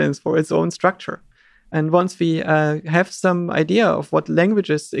evidence for its own structure. And once we have some idea of what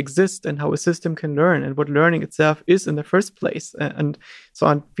languages exist and how a system can learn and what learning itself is in the first place, and so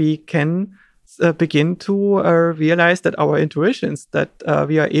on, we can begin to realize that our intuitions, that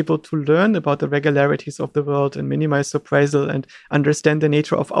we are able to learn about the regularities of the world and minimize surprisal and understand the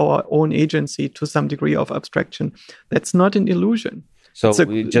nature of our own agency to some degree of abstraction. That's not an illusion. So it's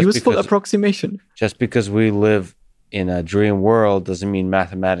a useful approximation. Just because we live in a dream world doesn't mean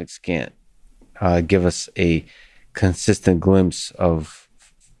mathematics can't give us a consistent glimpse of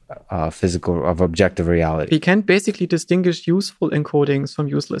objective reality. We can basically distinguish useful encodings from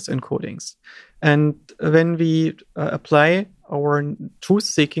useless encodings. And when we apply our truth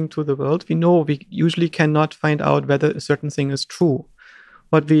seeking to the world, we know we usually cannot find out whether a certain thing is true.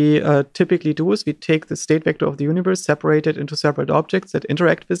 What we typically do is we take the state vector of the universe, separate it into separate objects that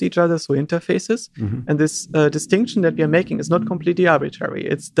interact with each other, so interfaces. Mm-hmm. And this distinction that we are making is not completely arbitrary.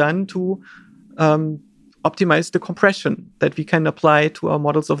 It's done to optimize the compression that we can apply to our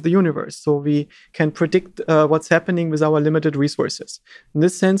models of the universe. So we can predict what's happening with our limited resources. In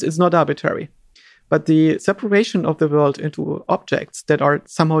this sense, it's not arbitrary. But the separation of the world into objects that are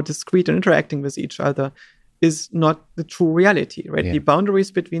somehow discrete and interacting with each other is not the true reality, right? Yeah. The boundaries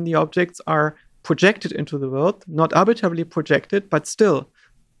between the objects are projected into the world, not arbitrarily projected, but still,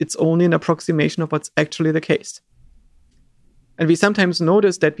 it's only an approximation of what's actually the case. And we sometimes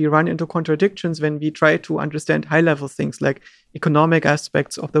notice that we run into contradictions when we try to understand high-level things like economic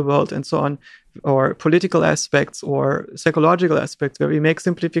aspects of the world and so on, or political aspects or psychological aspects, where we make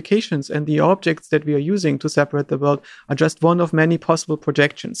simplifications and the objects that we are using to separate the world are just one of many possible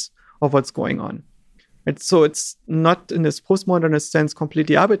projections of what's going on. And so it's not, in this postmodernist sense,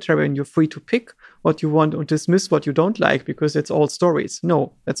 completely arbitrary and you're free to pick what you want or dismiss what you don't like because it's all stories.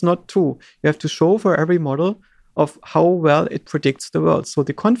 No, that's not true. You have to show for every model of how well it predicts the world. So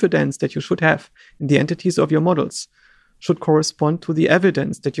the confidence that you should have in the entities of your models should correspond to the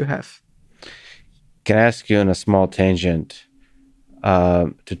evidence that you have. Can I ask you in a small tangent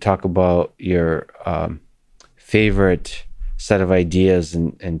to talk about your favorite set of ideas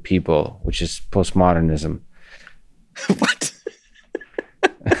and people, which is postmodernism? What?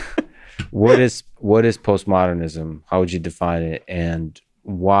 What is postmodernism? How would you define it? And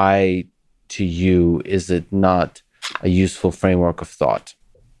why, to you, is it not a useful framework of thought?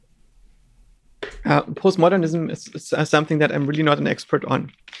 Postmodernism is something that I'm really not an expert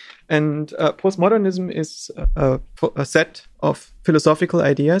on. And postmodernism is a set of philosophical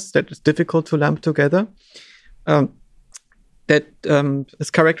ideas that is difficult to lump together. That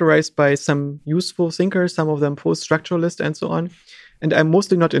is characterized by some useful thinkers, some of them post-structuralist and so on. And I'm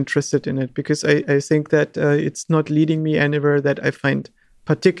mostly not interested in it because I think that it's not leading me anywhere that I find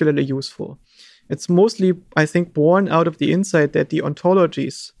particularly useful. It's mostly, I think, born out of the insight that the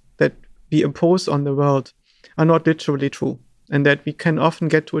ontologies that we impose on the world are not literally true, and that we can often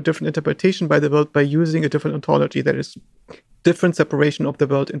get to a different interpretation by the world by using a different ontology that is different separation of the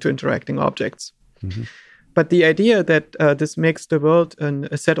world into interacting objects. Mm-hmm. But the idea that this makes the world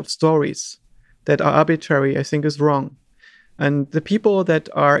a set of stories that are arbitrary, I think, is wrong. And the people that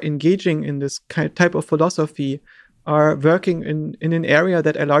are engaging in this type of philosophy are working in an area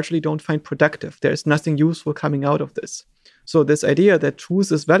that I largely don't find productive. There's nothing useful coming out of this. So this idea that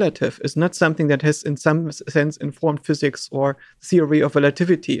truth is relative is not something that has in some sense informed physics or theory of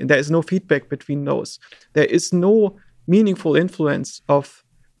relativity. And there is no feedback between those. There is no meaningful influence of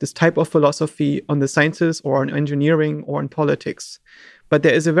this type of philosophy on the sciences or on engineering or on politics. But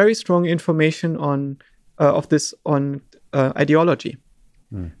there is a very strong information on ideology.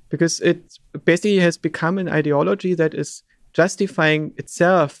 Because it basically has become an ideology that is justifying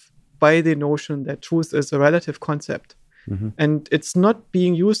itself by the notion that truth is a relative concept. Mm-hmm. And it's not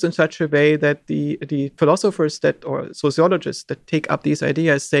being used in such a way that the philosophers or sociologists that take up these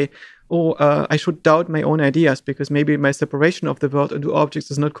ideas say, I should doubt my own ideas because maybe my separation of the world into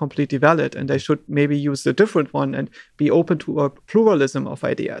objects is not completely valid and I should maybe use a different one and be open to a pluralism of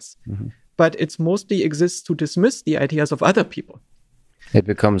ideas. Mm-hmm. But it mostly exists to dismiss the ideas of other people. It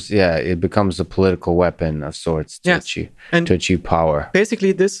becomes a political weapon of sorts to achieve power.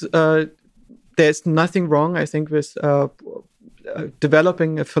 Basically, there's nothing wrong, I think, with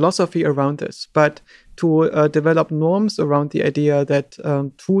developing a philosophy around this, but to develop norms around the idea that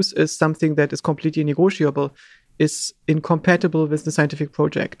truth is something that is completely negotiable is incompatible with the scientific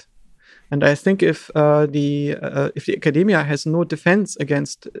project. And I think if the academia has no defense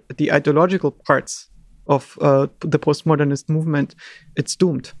against the ideological parts of the postmodernist movement, it's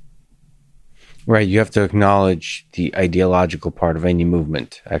doomed. Right. You have to acknowledge the ideological part of any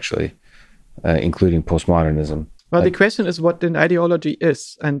movement, actually, including postmodernism. Well, the question is what an ideology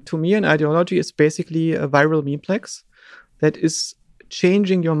is. And to me, an ideology is basically a viral memeplex that is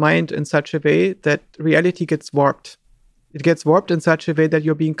changing your mind in such a way that reality gets warped. It gets warped in such a way that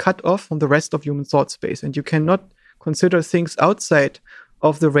you're being cut off from the rest of human thought space. And you cannot consider things outside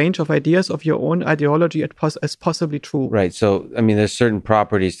of the range of ideas of your own ideology as possibly true. Right. So, I mean, there's certain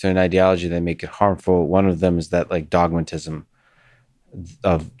properties to an ideology that make it harmful. One of them is that, like, dogmatism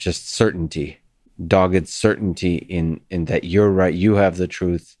of just certainty, dogged certainty in that you're right, you have the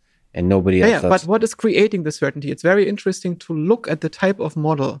truth, and nobody else. Yeah, but what is creating the certainty? It's very interesting to look at the type of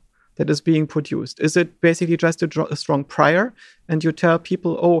model that is being produced. Is it basically just a strong prior, and you tell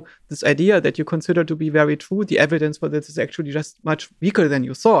people, oh, this idea that you consider to be very true, the evidence for this is actually just much weaker than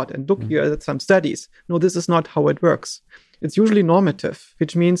you thought, and look here at some studies. No, this is not how it works. It's usually normative,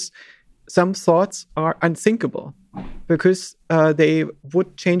 which means some thoughts are unthinkable because they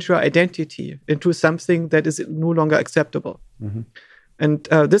would change your identity into something that is no longer acceptable. Mm-hmm. And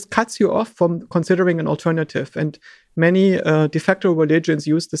this cuts you off from considering an alternative. And many de facto religions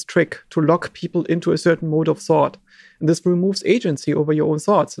use this trick to lock people into a certain mode of thought. And this removes agency over your own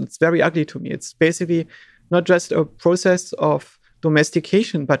thoughts. And it's very ugly to me. It's basically not just a process of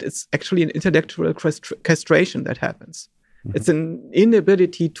domestication, but it's actually an intellectual castration that happens. Mm-hmm. It's an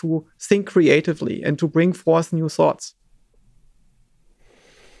inability to think creatively and to bring forth new thoughts.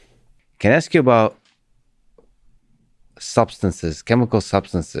 Can I ask you about substances, chemical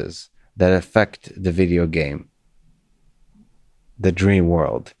substances that affect the video game, the dream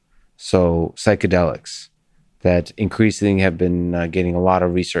world? So psychedelics that increasingly have been getting a lot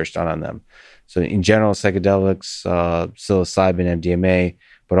of research done on them. So in general, psychedelics, psilocybin, MDMA,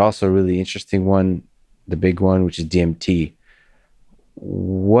 but also a really interesting one, the big one, which is DMT.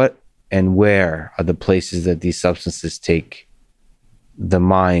 What and where are the places that these substances take the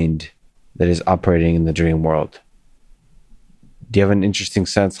mind that is operating in the dream world? Do you have an interesting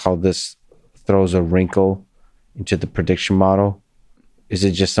sense how this throws a wrinkle into the prediction model? Is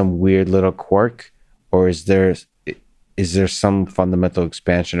it just some weird little quirk, or is there some fundamental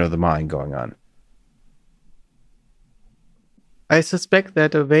expansion of the mind going on? I suspect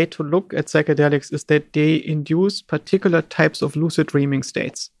that a way to look at psychedelics is that they induce particular types of lucid dreaming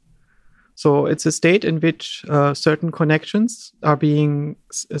states. So it's a state in which certain connections are being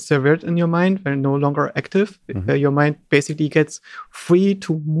severed in your mind. They're no longer active. Mm-hmm. Your mind basically gets free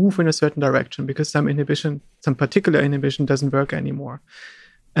to move in a certain direction because some particular inhibition doesn't work anymore.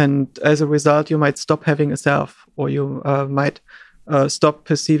 And as a result, you might stop having a self, or you might stop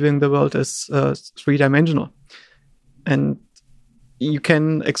perceiving the world as three-dimensional. And you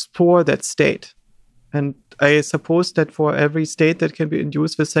can explore that state. And I suppose that for every state that can be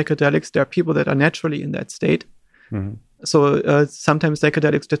induced with psychedelics, there are people that are naturally in that state. Mm-hmm. So sometimes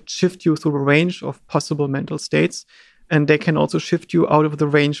psychedelics just shift you through a range of possible mental states, and they can also shift you out of the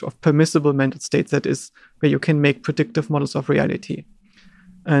range of permissible mental states, that is, where you can make predictive models of reality.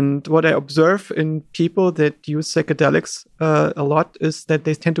 And what I observe in people that use psychedelics a lot is that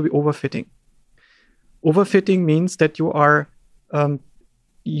they tend to be overfitting. Overfitting means that you are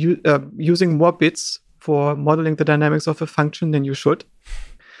using more bits for modeling the dynamics of a function than you should.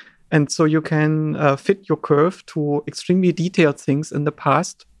 And so you can fit your curve to extremely detailed things in the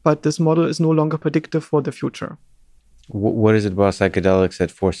past, but this model is no longer predictive for the future. What is it about psychedelics that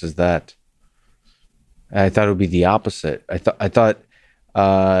forces that? I thought it would be the opposite. I thought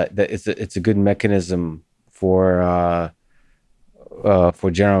that it's a good mechanism for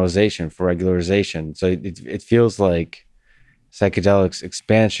generalization, for regularization. So it feels like psychedelics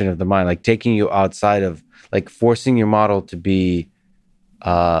expansion of the mind, like taking you outside of, like forcing your model to be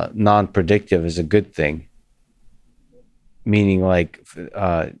non-predictive is a good thing. Meaning like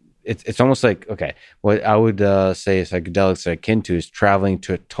it's almost like, okay, what I would say psychedelics are akin to is traveling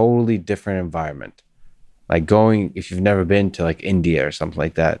to a totally different environment. Like going, if you've never been to like India or something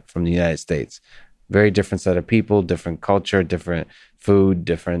like that from the United States, very different set of people, different culture, different food,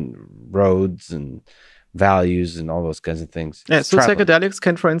 different roads and values and all those kinds of things. Yeah, so psychedelics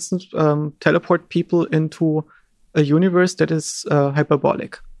can, for instance, teleport people into a universe that is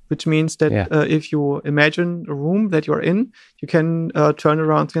hyperbolic, which means that if you imagine a room that you're in, you can turn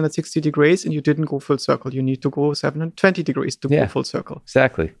around 360 degrees and you didn't go full circle. You need to go 720 degrees to go full circle.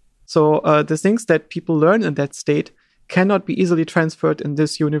 Exactly. So the things that people learn in that state cannot be easily transferred in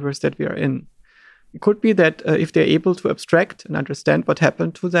this universe that we are in. It could be that if they're able to abstract and understand what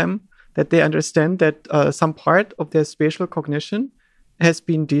happened to them, that they understand that some part of their spatial cognition has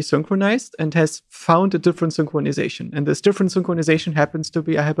been desynchronized and has found a different synchronization. And this different synchronization happens to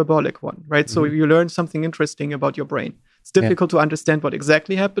be a hyperbolic one, right? Mm-hmm. So you learn something interesting about your brain. It's difficult to understand what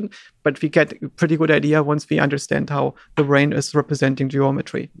exactly happened, but we get a pretty good idea once we understand how the brain is representing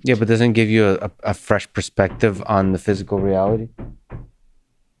geometry. Yeah, but doesn't it give you a fresh perspective on the physical reality?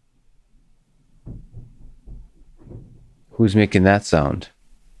 Who's making that sound?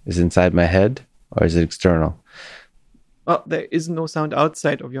 Is it inside my head or is it external? Well, there is no sound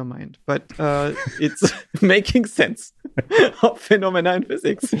outside of your mind, but it's making sense of phenomena in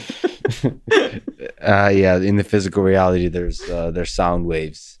physics. In the physical reality, there's sound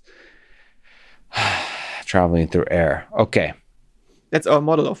waves. Traveling through air. Okay. That's our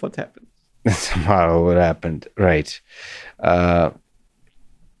model of what happened. That's a model of what happened. Right. Don't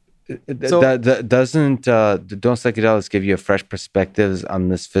psychedelics give you a fresh perspectives on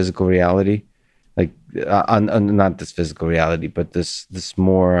this physical reality? Like on not this physical reality, but this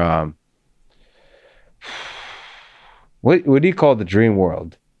more what do you call the dream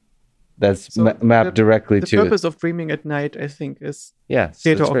world? That's mapped directly to the purpose of dreaming at night. I think is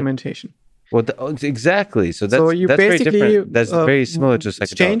data augmentation. Well, exactly. So that's very different. That's very similar to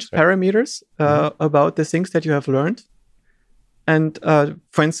psychedelics. Change parameters about the things that you have learned. And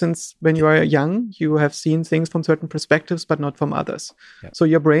for instance, when you are young, you have seen things from certain perspectives, but not from others. Yeah. So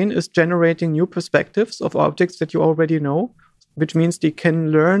your brain is generating new perspectives of objects that you already know, which means they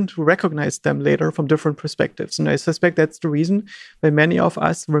can learn to recognize them later from different perspectives. And I suspect that's the reason why many of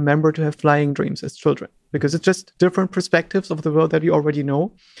us remember to have flying dreams as children, because it's just different perspectives of the world that we already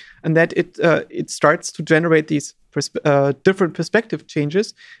know. And that it starts to generate these different perspective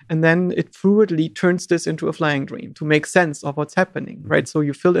changes, and then it fluidly turns this into a flying dream to make sense of what's happening, mm-hmm. right? So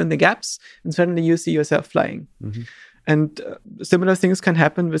you fill in the gaps, and suddenly you see yourself flying. Mm-hmm. And similar things can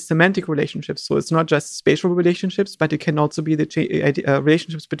happen with semantic relationships. So it's not just spatial relationships, but it can also be the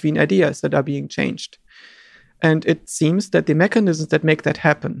relationships between ideas that are being changed. And it seems that the mechanisms that make that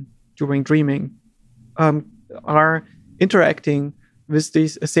happen during dreaming are interacting with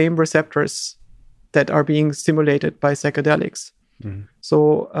these same receptors that are being stimulated by psychedelics. Mm-hmm.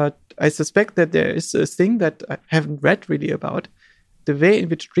 So I suspect that there is a thing that I haven't read really about. The way in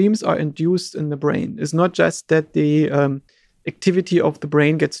which dreams are induced in the brain is not just that the activity of the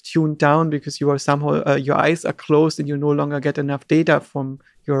brain gets tuned down because you are somehow your eyes are closed and you no longer get enough data from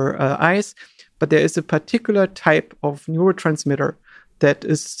your eyes, but there is a particular type of neurotransmitter that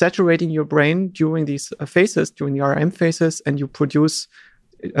is saturating your brain during these phases, during the REM phases, and you produce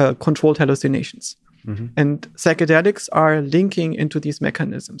controlled hallucinations. Mm-hmm. And psychedelics are linking into these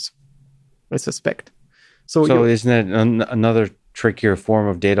mechanisms, I suspect. So isn't it another trickier form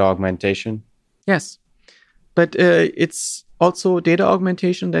of data augmentation? Yes. But it's also data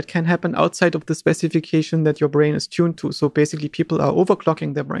augmentation that can happen outside of the specification that your brain is tuned to. So basically, people are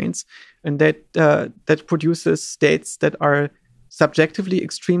overclocking their brains, and that produces states that are subjectively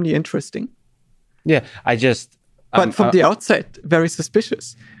extremely interesting. Yeah, but from the outside, very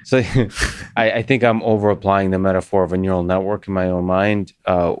suspicious. So I think I'm over-applying the metaphor of a neural network in my own mind,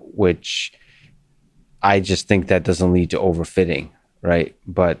 which I just think that doesn't lead to overfitting, right?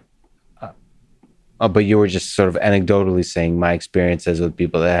 But you were just sort of anecdotally saying my experiences with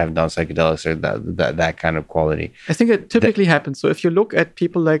people that have done psychedelics or that kind of quality. I think it typically happens. So if you look at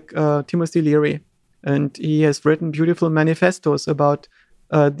people like Timothy Leary, and he has written beautiful manifestos about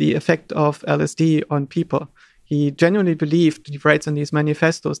the effect of LSD on people. He genuinely believed, he writes in these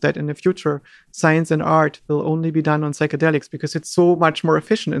manifestos, that in the future, science and art will only be done on psychedelics because it's so much more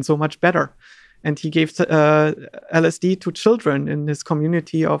efficient and so much better. And he gave LSD to children in his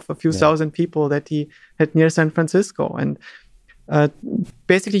community of a few thousand people that he had near San Francisco. And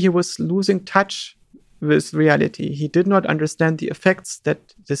basically, he was losing touch with reality. He did not understand the effects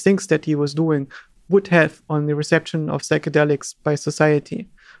that the things that he was doing would have on the reception of psychedelics by society,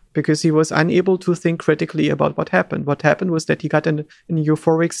 because he was unable to think critically about what happened. What happened was that he got in a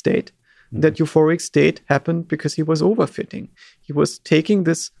euphoric state. Mm-hmm. That euphoric state happened because he was overfitting. He was taking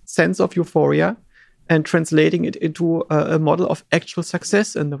this sense of euphoria and translating it into a model of actual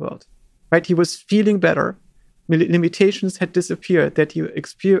success in the world. Right? He was feeling better. Limitations had disappeared that he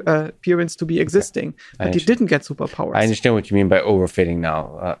experienced to be existing, but he didn't get superpowers. I understand what you mean by overfitting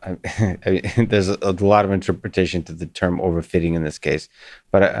now. There's a lot of interpretation to the term overfitting in this case,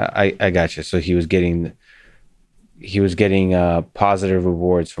 but I got you. So he was getting positive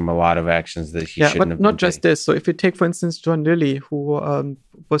rewards from a lot of actions that he shouldn't have been. But not just this. So if you take, for instance, John Lilly, who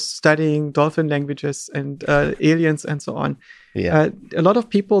was studying dolphin languages and aliens and so on, a lot of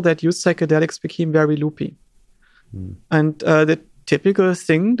people that used psychedelics became very loopy. And the typical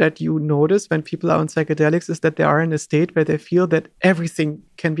thing that you notice when people are on psychedelics is that they are in a state where they feel that everything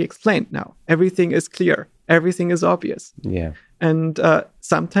can be explained now. Everything is clear. Everything is obvious. Yeah. And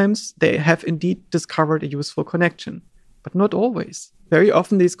sometimes they have indeed discovered a useful connection, but not always. Very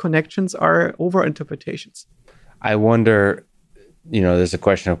often these connections are over-interpretations. I wonder, there's a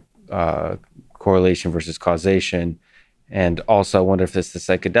question of correlation versus causation. And also I wonder if it's the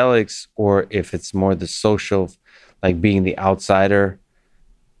psychedelics or if it's more the social, like being the outsider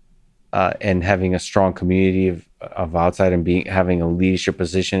and having a strong community of outside and having a leadership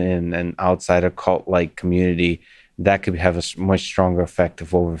position in an outsider cult-like community, that could have a much stronger effect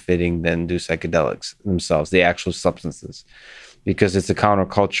of overfitting than do psychedelics themselves, the actual substances. because it's a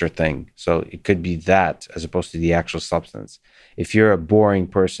counterculture thing. So it could be that as opposed to the actual substance. If you're a boring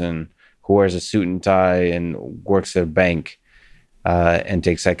person who wears a suit and tie and works at a bank and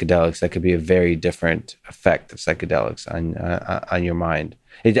takes psychedelics, that could be a very different effect of psychedelics on your mind.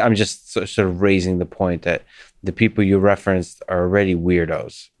 I'm just sort of raising the point that the people you referenced are already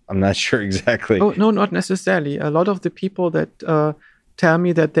weirdos. I'm not sure exactly. Oh, no, not necessarily. A lot of the people that tell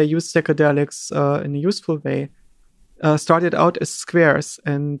me that they use psychedelics in a useful way started out as squares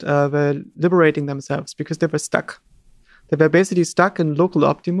and were liberating themselves because they were stuck. They were basically stuck in local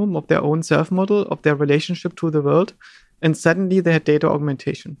optimum of their own self-model, of their relationship to the world, and suddenly they had data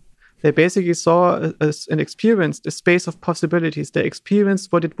augmentation. They basically saw and experienced a space of possibilities. They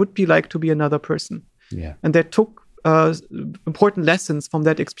experienced what it would be like to be another person. Yeah. And they took important lessons from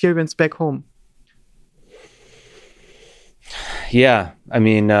that experience back home. Yeah, I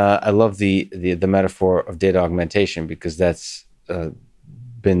mean, I love the metaphor of data augmentation because that's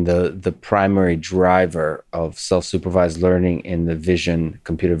been the primary driver of self-supervised learning in the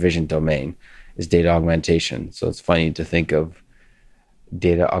computer vision domain is data augmentation. So it's funny to think of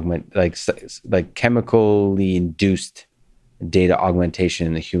data like chemically induced data augmentation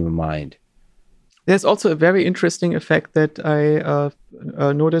in the human mind. There's also a very interesting effect that I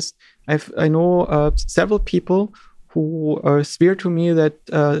noticed. I know several people who swear to me that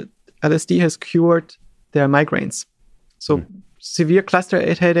LSD has cured their migraines. So severe cluster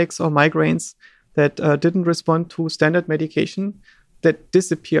headaches or migraines that didn't respond to standard medication that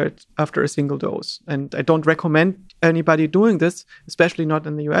disappeared after a single dose. And I don't recommend anybody doing this, especially not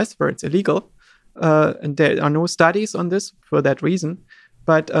in the US where it's illegal. And there are no studies on this for that reason.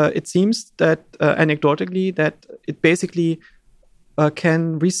 But it seems that anecdotally that it basically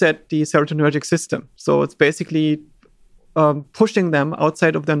can reset the serotonergic system. So it's basically pushing them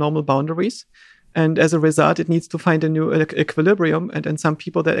outside of their normal boundaries. And as a result, it needs to find a new equilibrium. And in some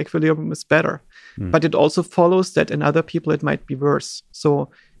people, that equilibrium is better. But it also follows that in other people, it might be worse. So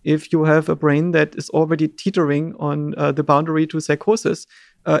if you have a brain that is already teetering on the boundary to psychosis,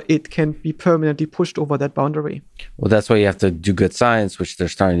 it can be permanently pushed over that boundary. Well, that's why you have to do good science, which they're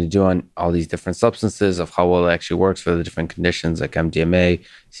starting to do on all these different substances of how well it actually works for the different conditions. Like MDMA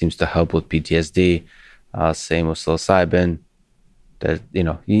seems to help with PTSD. Same with psilocybin. That you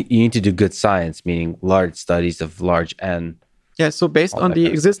need to do good science, meaning large studies of large N. Yeah. So based on the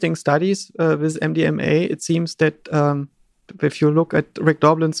existing studies with MDMA, it seems that if you look at Rick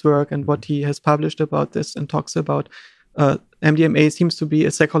Doblin's work and what he has published about this and talks about, MDMA seems to be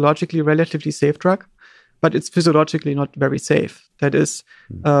a psychologically relatively safe drug, but it's physiologically not very safe. That is,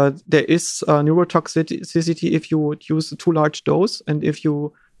 there is neurotoxicity if you would use a too large dose, and if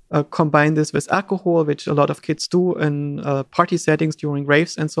you combine this with alcohol, which a lot of kids do in party settings during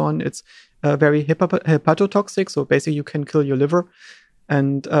raves and so on, it's very hepatotoxic. So basically, you can kill your liver.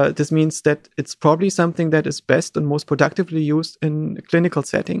 And this means that it's probably something that is best and most productively used in a clinical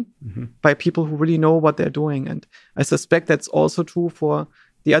setting by people who really know what they're doing. And I suspect that's also true for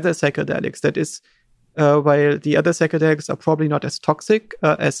the other psychedelics. That is, while the other psychedelics are probably not as toxic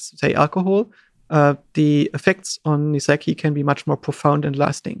as, say, alcohol, the effects on the psyche can be much more profound and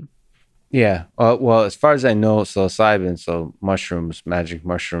lasting. Yeah. Well, as far as I know, psilocybin, so mushrooms, magic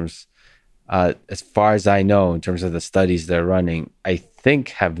mushrooms, as far as I know, in terms of the studies they're running, I think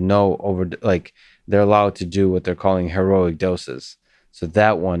have they're allowed to do what they're calling heroic doses. So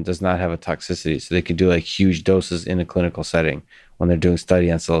that one does not have a toxicity. So they could do like huge doses in a clinical setting when they're doing study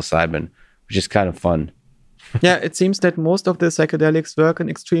on psilocybin, which is kind of fun. Yeah, it seems that most of the psychedelics work in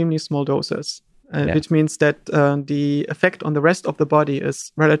extremely small doses, which means that the effect on the rest of the body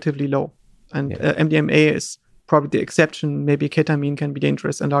is relatively low. And MDMA is probably the exception. Maybe ketamine can be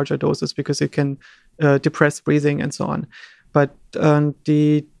dangerous in larger doses because it can depress breathing and so on. But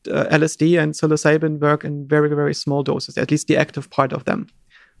the LSD and psilocybin work in very, very small doses, at least the active part of them.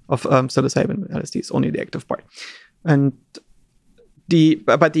 Of psilocybin, LSD is only the active part. And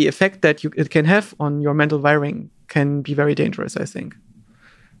but the effect that it can have on your mental wiring can be very dangerous, I think.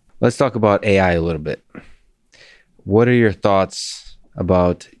 Let's talk about AI a little bit. What are your thoughts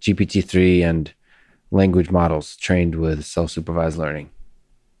about GPT-3 and language models trained with self-supervised learning?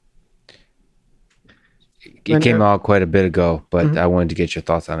 It came out quite a bit ago, but I wanted to get your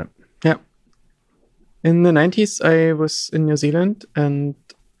thoughts on it. Yeah. In the 90s, I was in New Zealand, and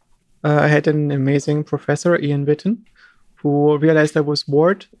I had an amazing professor, Ian Witten, who realized I was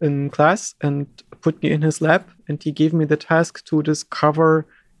bored in class and put me in his lab, and he gave me the task to discover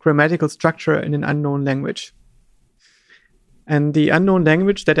grammatical structure in an unknown language. And the unknown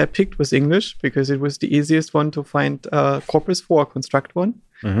language that I picked was English because it was the easiest one to find corpus for, construct one.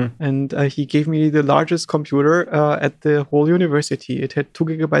 Mm-hmm. And he gave me the largest computer at the whole university. It had 2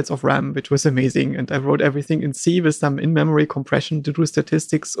 gigabytes of RAM, which was amazing. And I wrote everything in C with some in-memory compression to do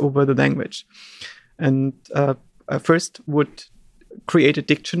statistics over the language. And I first would create a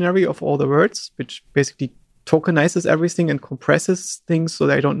dictionary of all the words, which basically tokenizes everything and compresses things so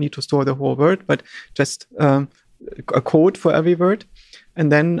that I don't need to store the whole word, but just a code for every word.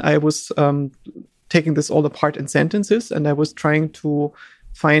 And then I was taking this all apart in sentences, and I was trying to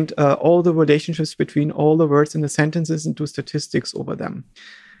find all the relationships between all the words in the sentences and do statistics over them.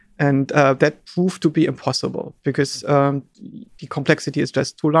 And that proved to be impossible because the complexity is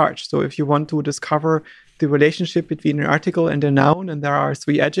just too large. So if you want to discover the relationship between an article and a noun, and there are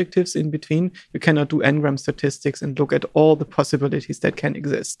 3 adjectives in between, you cannot do n-gram statistics and look at all the possibilities that can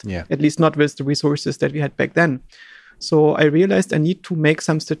exist. Yeah. At least not with the resources that we had back then. So I realized I need to make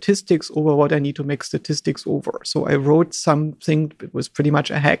some statistics over what I need to make statistics over. So I wrote something that was pretty much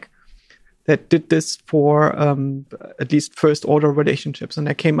a hack that did this for at least first order relationships. And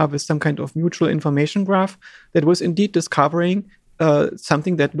I came up with some kind of mutual information graph that was indeed discovering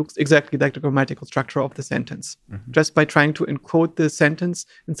something that looks exactly like the grammatical structure of the sentence, just by trying to encode the sentence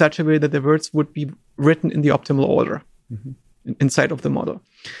in such a way that the words would be written in the optimal order inside of the model.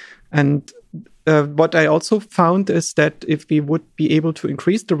 And what I also found is that if we would be able to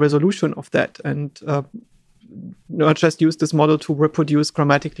increase the resolution of that and not just use this model to reproduce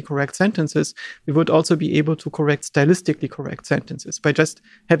grammatically correct sentences, we would also be able to correct stylistically correct sentences by just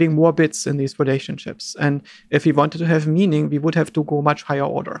having more bits in these relationships. And if we wanted to have meaning, we would have to go much higher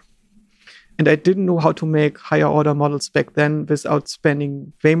order. And I didn't know how to make higher order models back then without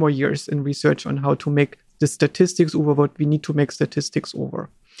spending way more years in research on how to make the statistics over what we need to make statistics over.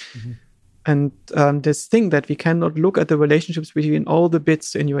 And this thing that we cannot look at the relationships between all the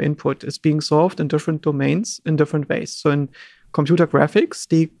bits in your input is being solved in different domains in different ways. So in computer graphics,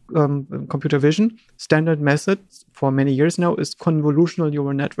 the computer vision standard method for many years now is convolutional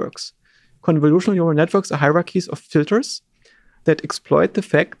neural networks. Convolutional neural networks are hierarchies of filters that exploit the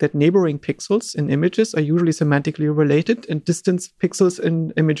fact that neighboring pixels in images are usually semantically related and distant pixels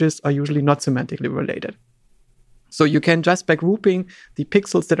in images are usually not semantically related. So you can just by grouping the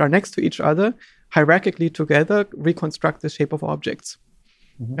pixels that are next to each other hierarchically together reconstruct the shape of objects.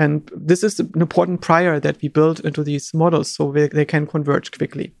 And this is an important prior that we build into these models so they can converge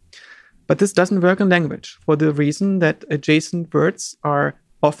quickly. But this doesn't work in language for the reason that adjacent words are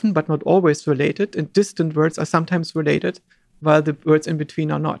often but not always related and distant words are sometimes related while the words in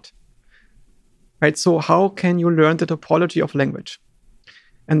between are not. Right? So how can you learn the topology of language?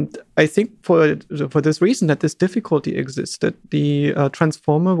 And I think for this reason that this difficulty exists, that the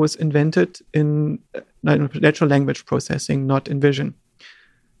transformer was invented in natural language processing, not in vision.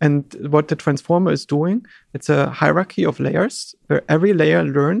 And what the transformer is doing, it's a hierarchy of layers where every layer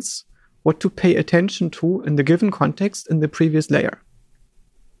learns what to pay attention to in the given context in the previous layer.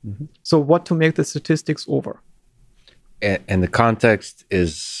 So what to make the statistics over. And the context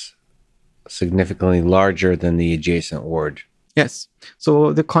is significantly larger than the adjacent word. Yes.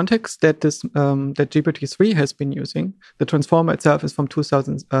 So the context that this that GPT-3 has been using, the transformer itself is from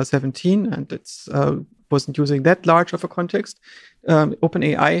 2017, and it's wasn't using that large of a context.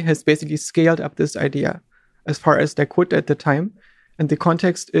 OpenAI has basically scaled up this idea as far as they could at the time, and the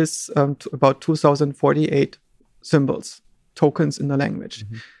context is about 2048 symbols, tokens in the language.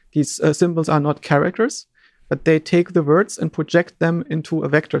 These symbols are not characters, but they take the words and project them into a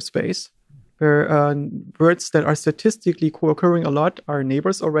vector space, where words that are statistically co-occurring a lot are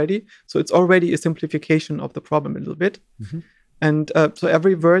neighbors already. So it's already a simplification of the problem a little bit. And so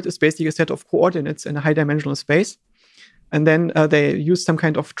every word is basically a set of coordinates in a high-dimensional space. And then they use some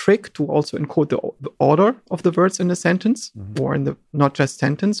kind of trick to also encode the order of the words in a sentence, or in the not just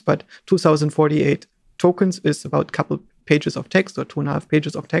sentence, but 2048 tokens is about a couple pages of text or 2.5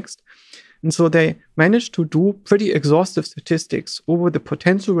 pages of text. And so they managed to do pretty exhaustive statistics over the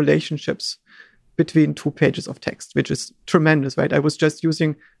potential relationships between 2 pages of text, which is tremendous, right? I was just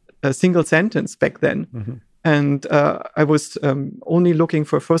using a single sentence back then. And I was only looking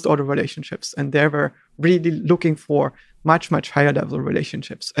for first order relationships. And they were really looking for much, much higher level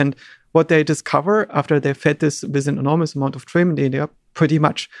relationships. And what they discover after they fed this with an enormous amount of training data, pretty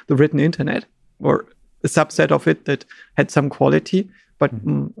much the written internet, or a subset of it that had some quality, but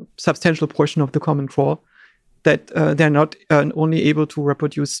substantial portion of the common crawl, that they're not only able to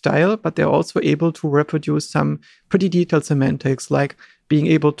reproduce style, but they're also able to reproduce some pretty detailed semantics, like being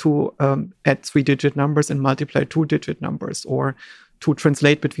able to add 3-digit numbers and multiply 2-digit numbers, or to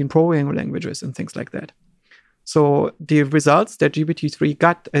translate between programming languages and things like that. So the results that GPT-3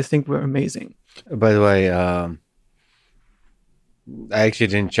 got, I think, were amazing. By the way, I actually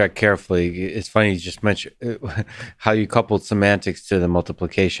didn't check carefully. It's funny you just mentioned how you coupled semantics to the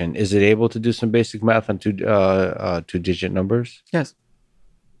multiplication. Is it able to do some basic math on two-digit numbers? Yes.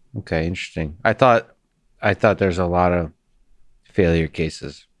 Okay, interesting. I thought there's a lot of failure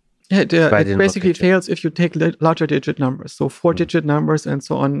cases. Yeah, it basically fails if you take larger digit numbers. So 4-digit numbers and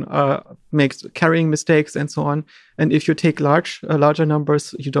so on makes carrying mistakes and so on. And if you take larger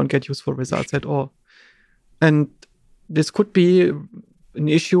numbers, you don't get useful results at all. And this could be an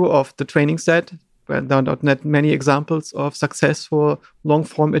issue of the training set, where there are not many examples of successful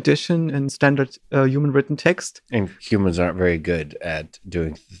long-form addition and standard human written text. And humans aren't very good at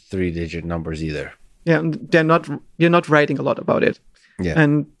doing 3-digit numbers either. Yeah, and you're not writing a lot about it. Yeah.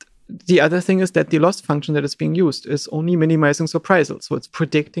 And the other thing is that the loss function that is being used is only minimizing surprisal. So it's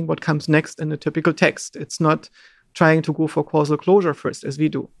predicting what comes next in a typical text. It's not trying to go for causal closure first, as we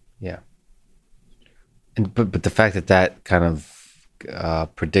do. Yeah. But the fact that kind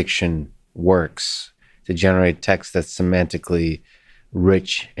of prediction works to generate text that's semantically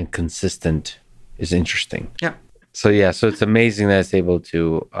rich and consistent is interesting. Yeah. So it's amazing that it's able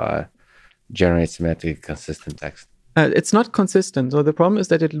to generate semantically consistent text. It's not consistent. So the problem is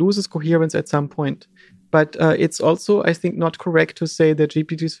that it loses coherence at some point. But it's also, I think, not correct to say that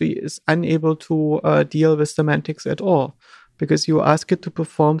GPT-3 is unable to deal with semantics at all. Because you ask it to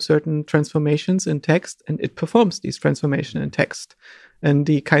perform certain transformations in text, and it performs these transformations in text. And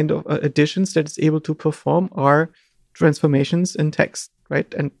the kind of additions that it's able to perform are transformations in text,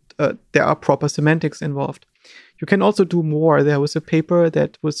 right? And there are proper semantics involved. You can also do more. There was a paper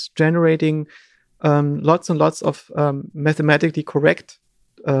that was generating lots and lots of mathematically correct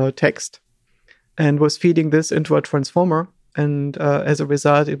text and was feeding this into a transformer. And as a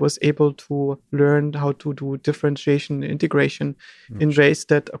result, it was able to learn how to do differentiation and integration in ways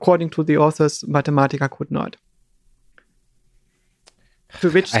that, according to the authors, Mathematica could not. To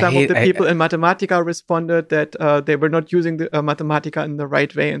which some of the people in Mathematica responded that they were not using the Mathematica in the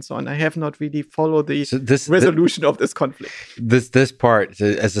right way and so on. I have not really followed the resolution of this conflict. This part,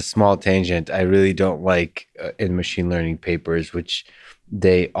 as a small tangent, I really don't like in machine learning papers, which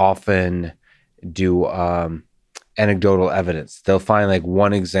they often do anecdotal evidence. They'll find like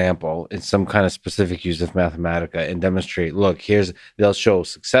one example in some kind of specific use of Mathematica and demonstrate, look, they'll show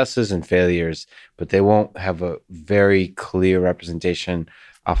successes and failures, but they won't have a very clear representation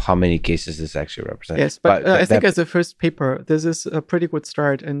of how many cases this actually represents. Yes, but I think as a first paper, this is a pretty good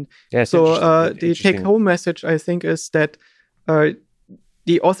start. And yeah, so the take-home message, I think, is that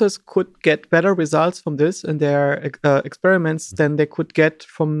the authors could get better results from this in their experiments than they could get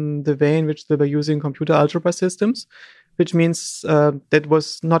from the way in which they were using computer algebra systems, which means that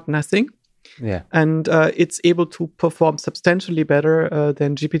was not nothing. Yeah. And it's able to perform substantially better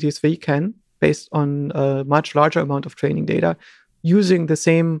than GPT-3 can, based on a much larger amount of training data, using the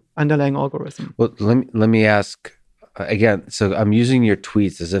same underlying algorithm. Well, let me ask again. So I'm using your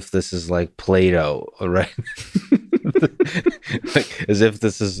tweets as if this is like Plato, right? Like, as if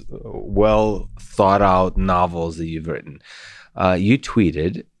this is well thought out novels that you've written. You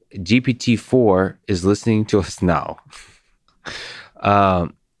tweeted, GPT-4 is listening to us now.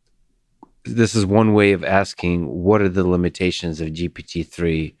 This is one way of asking, what are the limitations of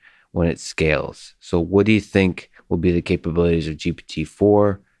GPT-3 when it scales? So what do you think will be the capabilities of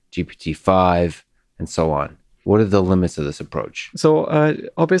GPT-4, GPT-5, and so on? What are the limits of this approach? So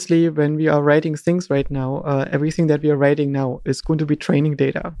obviously, when we are writing things right now, everything that we are writing now is going to be training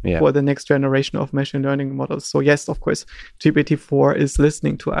data for the next generation of machine learning models. So yes, of course, GPT-4 is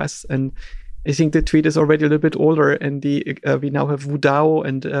listening to us. And I think the tweet is already a little bit older, and we now have WuDao,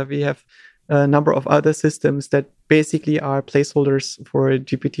 and we have a number of other systems that basically are placeholders for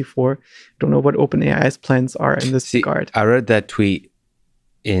GPT-4. Don't know what OpenAI's plans are in this regard. I read that tweet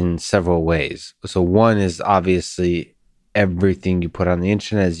in several ways. So one is obviously everything you put on the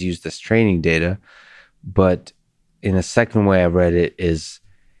internet is used as training data. But in a second way I read it is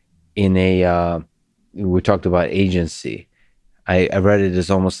in we talked about agency. I read it as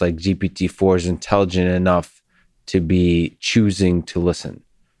almost like GPT-4 is intelligent enough to be choosing to listen.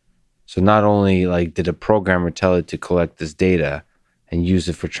 So not only like did a programmer tell it to collect this data and use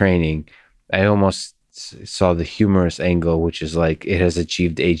it for training, I almost saw the humorous angle, which is like it has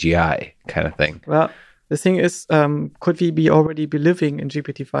achieved AGI kind of thing. Well, the thing is, could we already be living in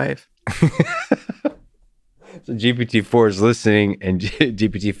GPT-5? So GPT-4 is listening, and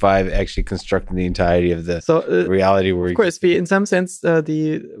GPT-5 actually constructing the entirety of the reality. Where of course, in some sense,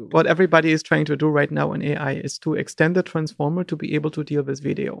 what everybody is trying to do right now in AI is to extend the transformer to be able to deal with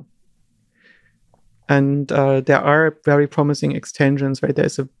video. And there are very promising extensions, right?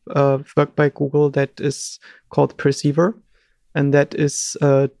 There's a work by Google that is called Perceiver, and that is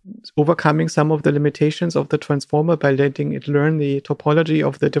overcoming some of the limitations of the transformer by letting it learn the topology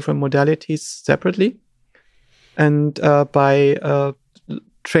of the different modalities separately, and by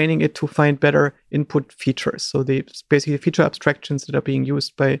training it to find better input features. So the basically feature abstractions that are being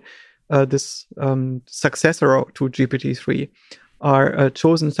used by this successor to GPT-3 are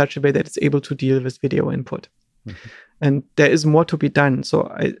chosen in such a way that it's able to deal with video input. Mm-hmm. And there is more to be done.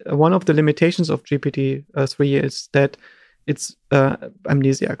 So one of the limitations of GPT-3 is that it's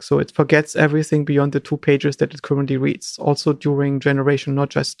amnesiac. So it forgets everything beyond the 2 pages that it currently reads, also during generation, not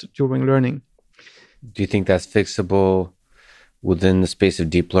just during learning. Do you think that's fixable within the space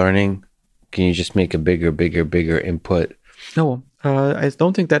of deep learning? Can you just make a bigger input? No. I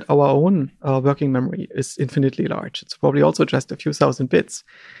don't think that our own working memory is infinitely large. It's probably also just a few thousand bits.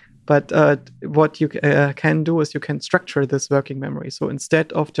 But what you can do is you can structure this working memory. So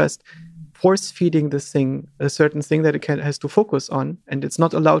instead of just force-feeding this thing, a certain thing that it has to focus on, and it's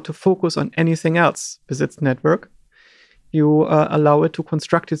not allowed to focus on anything else with its network, you allow it to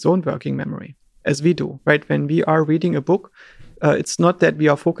construct its own working memory, as we do, right? When we are reading a book, it's not that we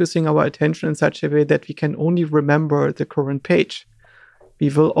are focusing our attention in such a way that we can only remember the current page. We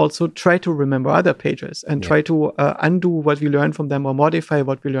will also try to remember other pages and try to undo what we learned from them or modify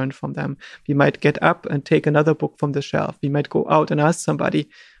what we learned from them. We might get up and take another book from the shelf. We might go out and ask somebody,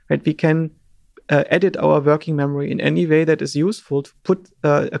 right? We can edit our working memory in any way that is useful to put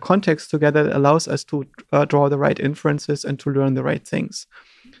a context together that allows us to draw the right inferences and to learn the right things.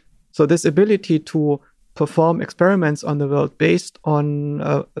 So this ability to perform experiments on the world based on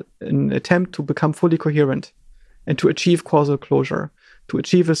an attempt to become fully coherent and to achieve causal closure, to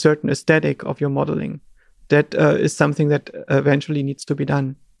achieve a certain aesthetic of your modeling, that is something that eventually needs to be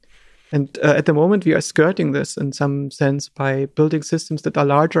done. And at the moment, we are skirting this in some sense by building systems that are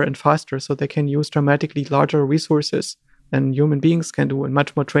larger and faster so they can use dramatically larger resources than human beings can do and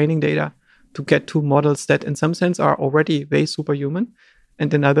much more training data to get to models that in some sense are already way superhuman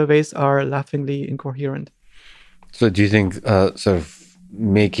and in other ways are laughingly incoherent. So do you think sort of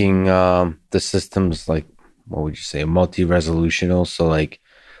making the systems like, what would you say, multi-resolutional? So like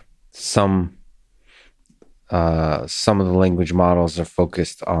some of the language models are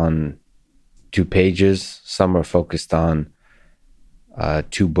focused on 2 pages, some are focused on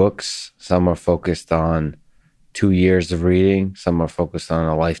 2 books, some are focused on 2 years of reading, some are focused on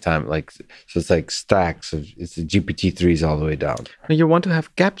a lifetime. Like, so it's like stacks of, it's the GPT-3s all the way down. You want to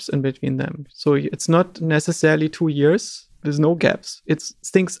have gaps in between them. So it's not necessarily 2 years. There's no gaps. It's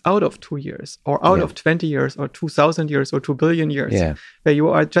things out of 2 years or out of 20 years or 2,000 years or 2 billion years, where you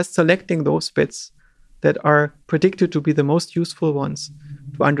are just selecting those bits that are predicted to be the most useful ones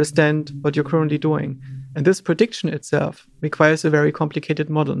to understand what you're currently doing. And this prediction itself requires a very complicated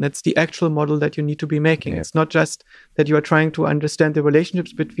model. And that's the actual model that you need to be making. It's not just that you are trying to understand the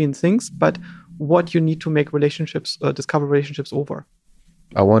relationships between things, but what you need to make relationships, discover relationships over.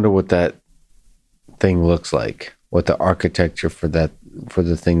 I wonder what that thing looks like, what the architecture for the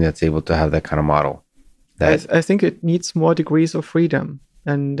thing that's able to have that kind of model. I think it needs more degrees of freedom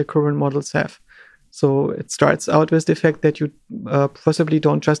than the current models have. So it starts out with the fact that you possibly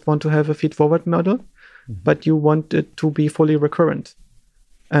don't just want to have a feed-forward model, but you want it to be fully recurrent.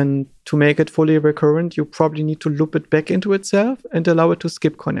 And to make it fully recurrent, you probably need to loop it back into itself and allow it to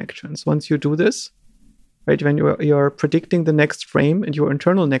skip connections. Once you do this, right, when you're predicting the next frame and your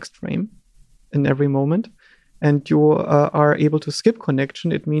internal next frame in every moment, and you are able to skip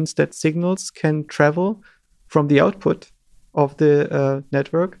connection, it means that signals can travel from the output of the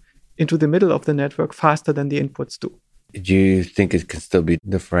network into the middle of the network faster than the inputs do. Do you think it can still be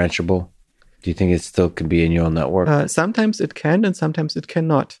differentiable? Do you think it still can be a neural network? Sometimes it can and sometimes it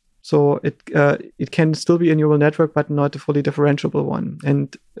cannot. So it can still be a neural network, but not a fully differentiable one.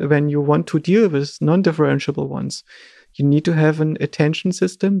 And when you want to deal with non-differentiable ones, you need to have an attention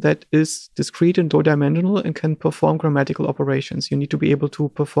system that is discrete and low-dimensional and can perform grammatical operations. You need to be able to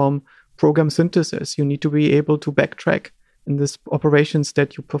perform program synthesis. You need to be able to backtrack in these operations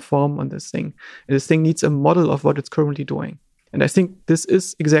that you perform on this thing. And this thing needs a model of what it's currently doing. And I think this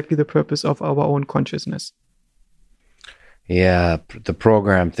is exactly the purpose of our own consciousness. Yeah, the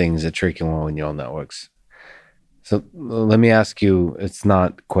program thing is a tricky one with neural networks. So let me ask you, it's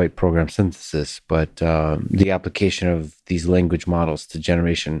not quite program synthesis, but the application of these language models to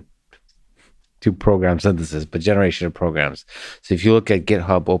program synthesis, but generation of programs. So if you look at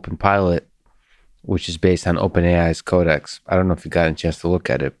GitHub OpenPilot, which is based on OpenAI's Codex, I don't know if you got a chance to look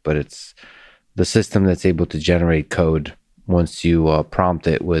at it, but it's the system that's able to generate code once you prompt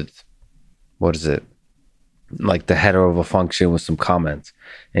it with, like the header of a function with some comments.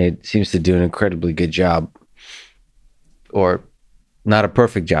 And it seems to do an incredibly good job, or not a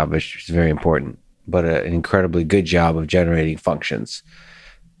perfect job, which is very important, but an incredibly good job of generating functions.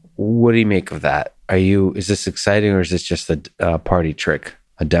 What do you make of that? Is this exciting, or is this just a party trick,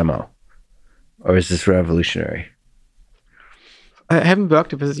 a demo? Or is this revolutionary? I haven't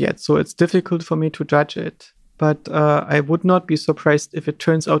worked with it yet, so it's difficult for me to judge it. But I would not be surprised if it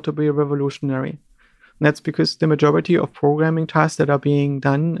turns out to be revolutionary. And that's because the majority of programming tasks that are being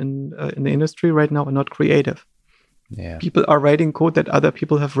done in the industry right now are not creative. Yeah. People are writing code that other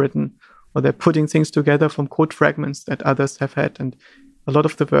people have written, or they're putting things together from code fragments that others have had. And a lot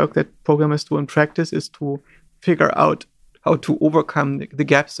of the work that programmers do in practice is to figure out how to overcome the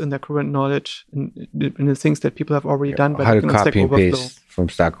gaps in their current knowledge in the things that people have already done. How to copy and paste from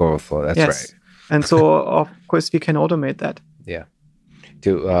Stack Overflow. That's right. And so, of course, we can automate that. Yeah.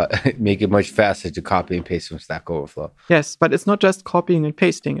 To make it much faster to copy and paste from Stack Overflow. Yes, but it's not just copying and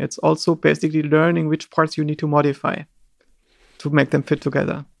pasting. It's also basically learning which parts you need to modify to make them fit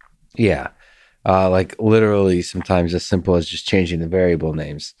together. Yeah. Like literally sometimes as simple as just changing the variable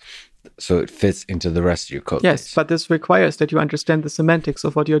names so it fits into the rest of your code base. But this requires that you understand the semantics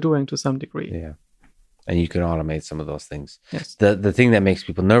of what you're doing to some degree. Yeah. And you can automate some of those things. Yes. The thing that makes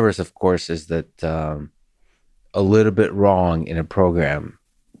people nervous, of course, is that a little bit wrong in a program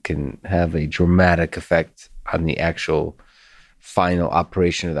can have a dramatic effect on the actual final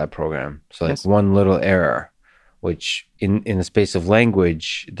operation of that program. So like one little error, which in the space of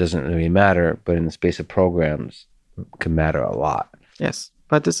language doesn't really matter, but in the space of programs can matter a lot. Yes.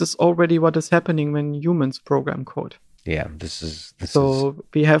 But this is already what is happening when humans program code. Yeah,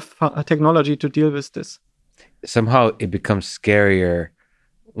 we have a technology to deal with this. Somehow it becomes scarier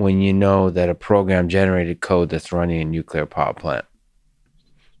when you know that a program generated code that's running a nuclear power plant.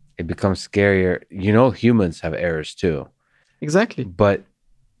 It becomes scarier. Humans have errors too. Exactly. But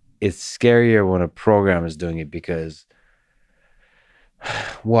it's scarier when a program is doing it because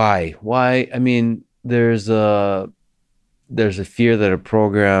why? I mean, there's a fear that a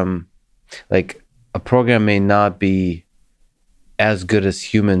program may not be as good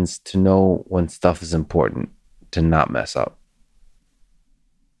as humans to know when stuff is important to not mess up.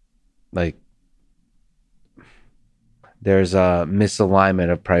 Like there's a misalignment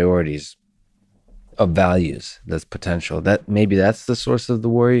of priorities, of values that's potential. That maybe that's the source of the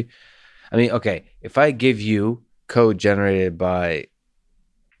worry. I mean, okay, if I give you code generated by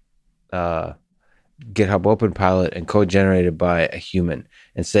GitHub OpenPilot and code generated by a human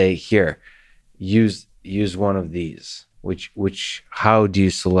and say, here, use one of these, how do you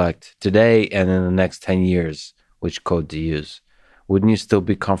select today and in the next 10 years which code to use? Wouldn't you still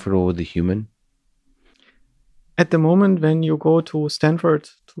be comfortable with the human? At the moment, when you go to Stanford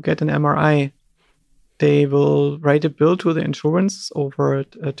to get an MRI, they will write a bill to the insurance over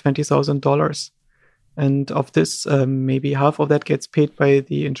 $20,000. And of this, maybe half of that gets paid by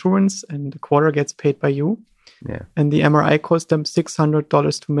the insurance and a quarter gets paid by you. Yeah. And the MRI costs them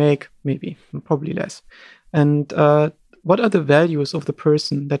 $600 to make, maybe, probably less. And what are the values of the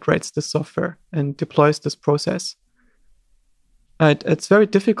person that writes the software and deploys this process? It's very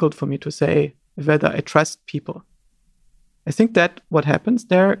difficult for me to say whether I trust people. I think that what happens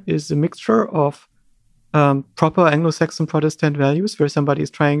there is a mixture of proper Anglo-Saxon Protestant values where somebody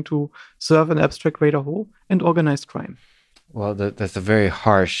is trying to serve an abstract greater whole and organized crime. Well, that's a very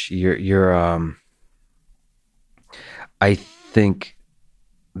harsh. I think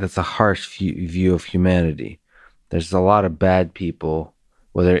that's a harsh view of humanity. There's a lot of bad people,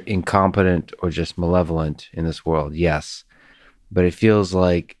 whether incompetent or just malevolent in this world. Yes, but it feels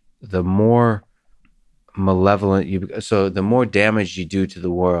like the more malevolent the more damage you do to the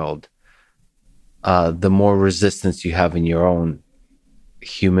world, the more resistance you have in your own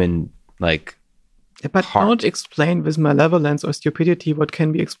human But heart. Don't explain with malevolence or stupidity what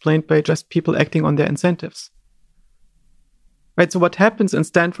can be explained by just people acting on their incentives. Right, so what happens in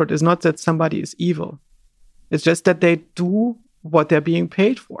Stanford is not that somebody is evil. It's just that they do what they're being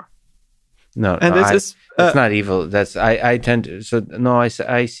paid for. It's not evil. I tend to.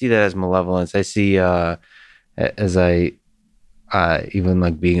 I see that as malevolence. I see even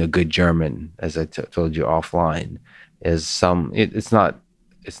like being a good German, as I told you offline, is it's not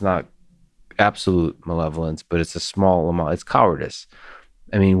absolute malevolence, but it's a small amount. It's cowardice.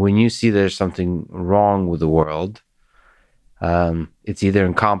 I mean, when you see there's something wrong with the world, it's either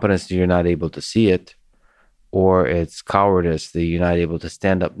incompetence that you're not able to see it, or it's cowardice that you're not able to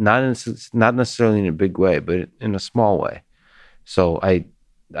stand up, not necessarily in a big way, but in a small way. So I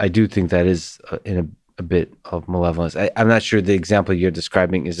do think that is in a bit of malevolence. I'm not sure the example you're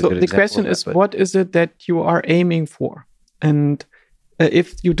describing is a good example. So the question is, what is it that you are aiming for? And if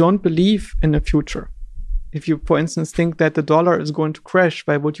you don't believe in a future, if you, for instance, think that the dollar is going to crash,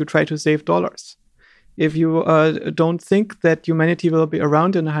 why would you try to save dollars? If you don't think that humanity will be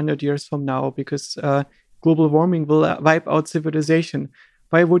around in 100 years from now because global warming will wipe out civilization,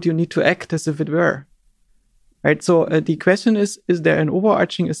 why would you need to act as if it were? Right. So the question is there an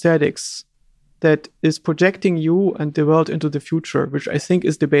overarching aesthetics that is projecting you and the world into the future, which I think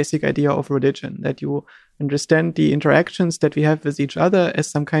is the basic idea of religion, that you understand the interactions that we have with each other as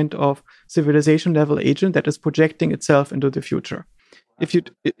some kind of civilization level agent that is projecting itself into the future. If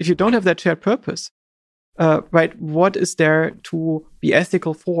you don't have that shared purpose, right, what is there to be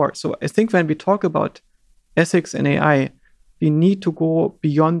ethical for? So I think when we talk about ethics and AI, we need to go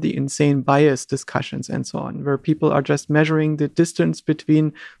beyond the insane bias discussions and so on, where people are just measuring the distance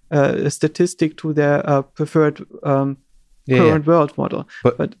between a statistic to their preferred current world model.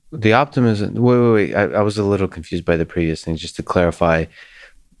 But the optimism, wait. I was a little confused by the previous thing. Just to clarify,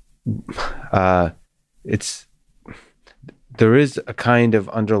 there is a kind of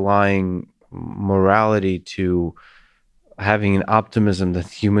underlying morality to having an optimism that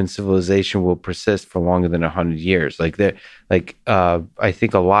human civilization will persist for longer than 100 years. I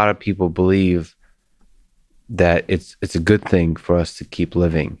think a lot of people believe that it's a good thing for us to keep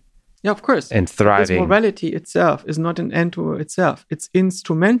living. Yeah, of course. And thriving. This morality itself is not an end to itself. It's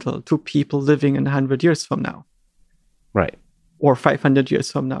instrumental to people living in 100 years from now. Right. Or 500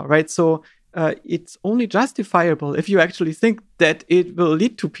 years from now, right? So it's only justifiable if you actually think that it will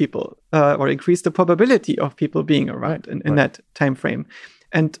lead to people or increase the probability of people being around in that time frame.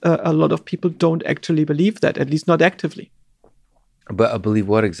 And a lot of people don't actually believe that, at least not actively. But I believe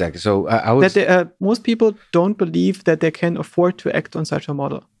what exactly? So most people don't believe that they can afford to act on such a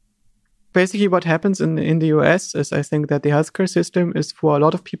model. Basically, what happens in the US is I think that the healthcare system is for a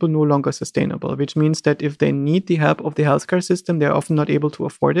lot of people no longer sustainable, which means that if they need the help of the healthcare system, they're often not able to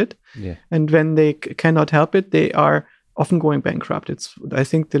afford it. Yeah. And when they cannot help it, they are often going bankrupt. It's, I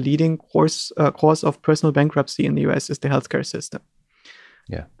think, the leading cause of personal bankruptcy in the US is the healthcare system.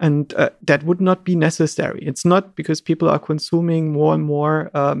 Yeah. And that would not be necessary. It's not because people are consuming more and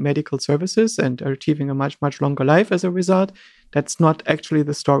more medical services and are achieving a much, much longer life as a result. That's not actually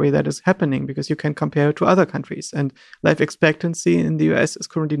the story that is happening, because you can compare it to other countries. And life expectancy in the US is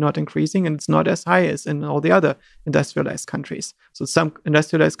currently not increasing, and it's not as high as in all the other industrialized countries. So some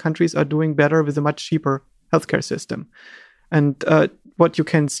industrialized countries are doing better with a much cheaper healthcare system. And what you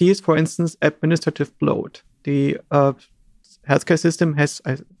can see is, for instance, administrative bloat. The healthcare system has,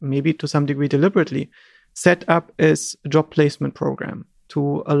 maybe to some degree deliberately, set up as a job placement program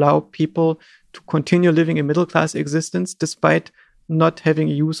to allow people to continue living a middle-class existence despite not having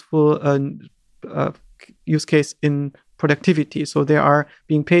a useful use case in productivity. So they are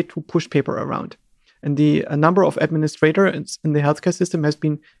being paid to push paper around. And the number of administrators in the healthcare system has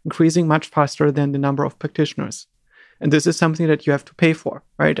been increasing much faster than the number of practitioners. And this is something that you have to pay for,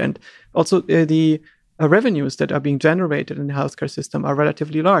 right? And also the revenues that are being generated in the healthcare system are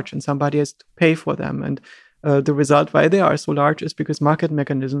relatively large, and somebody has to pay for them. And the result why they are so large is because market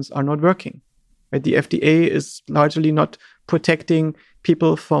mechanisms are not working. Right? The FDA is largely not protecting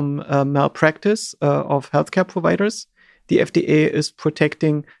people from malpractice of healthcare providers. The FDA is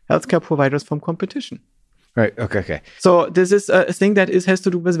protecting healthcare providers from competition. Right. Okay. So this is a thing that has to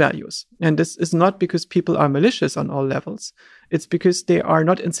do with values. And this is not because people are malicious on all levels. It's because they are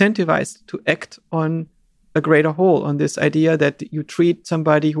not incentivized to act on a greater whole, on this idea that you treat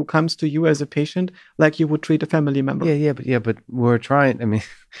somebody who comes to you as a patient like you would treat a family member. But we're trying, I mean,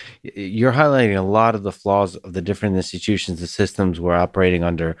 you're highlighting a lot of the flaws of the different institutions, the systems we're operating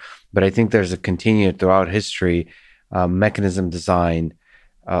under. But I think there's a continued throughout history mechanism design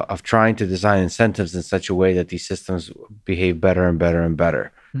of trying to design incentives in such a way that these systems behave better and better and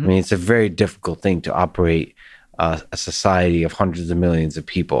better. Mm-hmm. I mean, it's a very difficult thing to operate a society of hundreds of millions of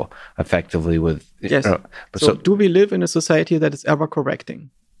people effectively with. Yes. So do we live in a society that is ever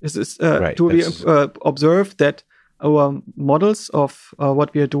correcting? Do we observe that our models of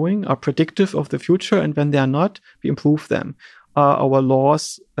what we are doing are predictive of the future, and when they are not, we improve them? Our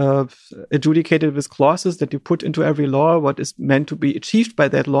laws adjudicated with clauses that you put into every law what is meant to be achieved by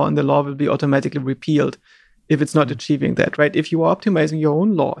that law, and the law will be automatically repealed if it's not achieving that, right? If you are optimizing your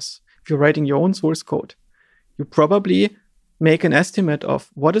own laws, if you're writing your own source code, you probably make an estimate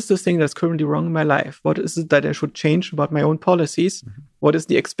of what is the thing that's currently wrong in my life? What is it that I should change about my own policies? Mm-hmm. What is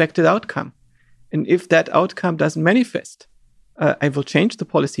the expected outcome? And if that outcome doesn't manifest, I will change the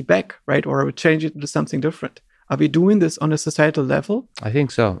policy back, right? Or I will change it to something different. Are we doing this on a societal level? I think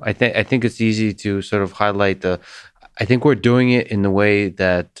so. I think it's easy to sort of highlight I think we're doing it in the way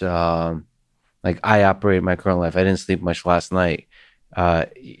that like I operate my current life. I didn't sleep much last night.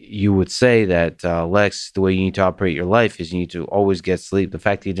 You would say that, Lex, the way you need to operate your life is you need to always get sleep. The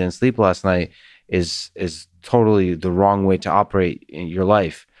fact that you didn't sleep last night is totally the wrong way to operate in your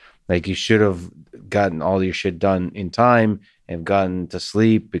life. Like, you should have gotten all your shit done in time and gotten to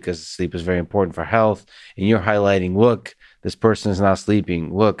sleep, because sleep is very important for health. And you're highlighting, look, this person is not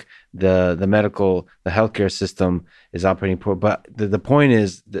sleeping. Look, the healthcare system is operating poor. But the point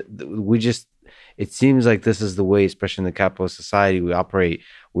is that it seems like this is the way, especially in the capitalist society, we operate.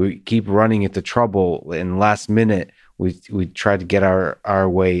 We keep running into trouble, and last minute we try to get our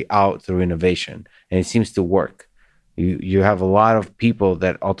way out through innovation, and it seems to work. You have a lot of people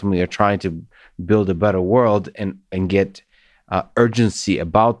that ultimately are trying to build a better world and get urgency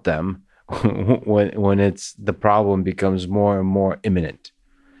about them when the problem becomes more and more imminent,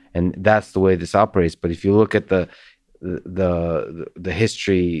 and that's the way this operates. But if you look at the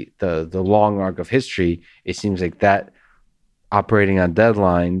history, the long arc of history, it seems like that operating on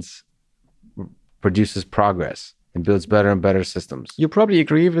deadlines produces progress and builds better and better systems. You probably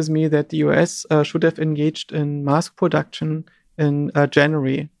agree with me that the US should have engaged in mask production in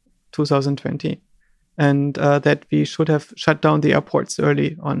January 2020, and that we should have shut down the airports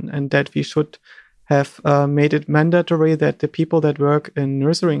early on, and that we should have made it mandatory that the people that work in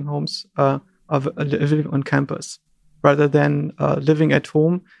nursing homes are living on campus, rather than living at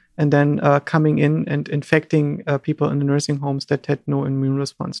home and then coming in and infecting people in the nursing homes that had no immune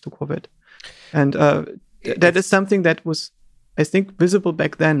response to COVID. And that is something that was, I think, visible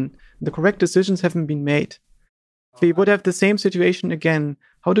back then. The correct decisions haven't been made. If we would have the same situation again,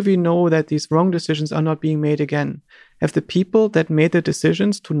 how do we know that these wrong decisions are not being made again? Have the people that made the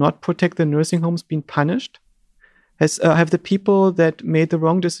decisions to not protect the nursing homes been punished? Have the people that made the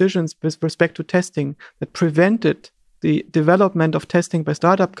wrong decisions with respect to testing, that prevented the development of testing by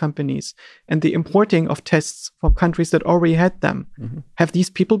startup companies and the importing of tests from countries that already had them, have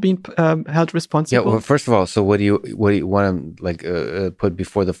these people been held responsible? Yeah. Well, first of all, so what do you want to put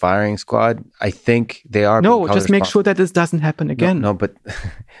before the firing squad? I think they are. No, just make sure that this doesn't happen again. No, but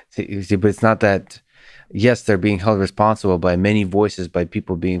see, but it's not that. Yes, they're being held responsible by many voices, by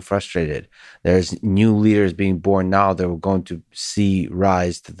people being frustrated. There's new leaders being born now that we're going to see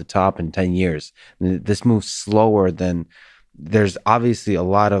rise to the top in 10 years. This moves slower than, there's obviously a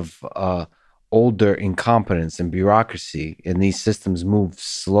lot of older incompetence and bureaucracy, and these systems move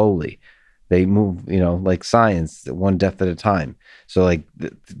slowly. They move, like science, one death at a time. So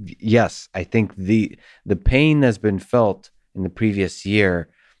yes, I think the pain that's been felt in the previous year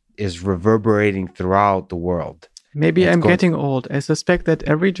is reverberating throughout the world. Maybe I'm getting old. I suspect that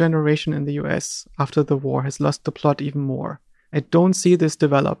every generation in the US after the war has lost the plot even more. I don't see this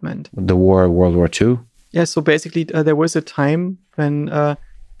development. The war, World War II? Yeah, so basically there was a time when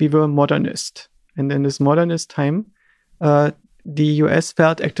we were modernist. And in this modernist time, the US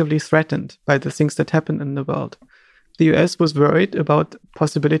felt actively threatened by the things that happened in the world. The US was worried about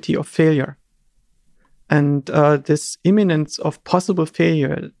possibility of failure. And this imminence of possible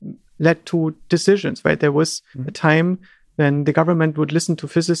failure led to decisions, right? There was a time when the government would listen to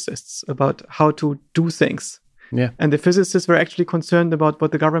physicists about how to do things. Yeah. And the physicists were actually concerned about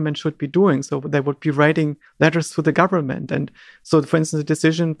what the government should be doing. So they would be writing letters to the government. And so, for instance, the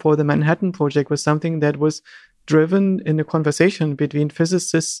decision for the Manhattan Project was something that was driven in a conversation between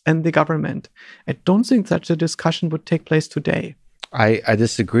physicists and the government. I don't think such a discussion would take place today. I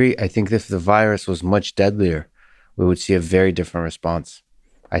disagree. I think if the virus was much deadlier, we would see a very different response.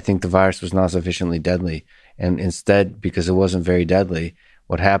 I think the virus was not sufficiently deadly. And instead, because it wasn't very deadly,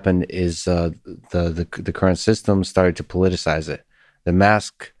 what happened is the current system started to politicize it. The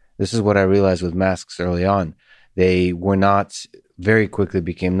mask, this is what I realized with masks early on. They were not, very quickly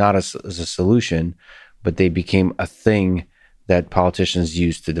became not as a solution, but they became a thing that politicians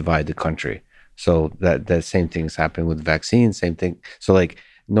used to divide the country. So that same thing is happening with vaccines, same thing. So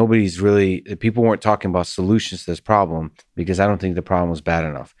people weren't talking about solutions to this problem, because I don't think the problem was bad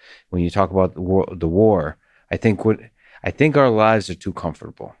enough. When you talk about the war, I think our lives are too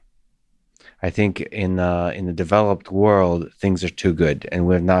comfortable. I think in the developed world, things are too good, and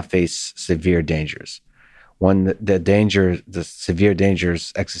we have not faced severe dangers. When the severe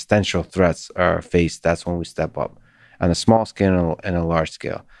dangers, existential threats are faced, that's when we step up on a small scale and a large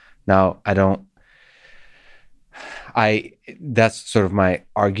scale. Now, that's sort of my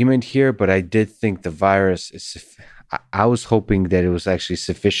argument here, but I did think the virus I was hoping that it was actually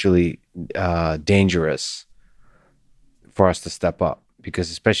sufficiently dangerous for us to step up.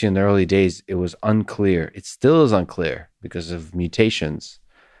 because especially in the early days, it was unclear. It still is unclear because of mutations,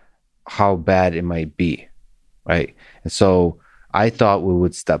 how bad it might be, right? And so I thought we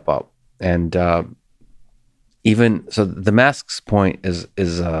would step up. And even so, the masks point is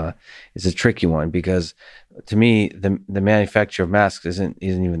a tricky one, because to me, the manufacture of masks isn't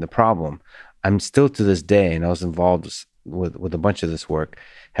even the problem. I'm still to this day, and I was involved with a bunch of this work,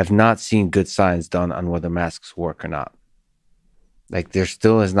 have not seen good science done on whether masks work or not. Like, there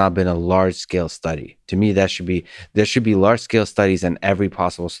still has not been a large scale study. To me, there should be large scale studies on every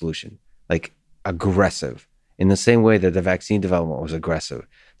possible solution, like aggressive, in the same way that the vaccine development was aggressive.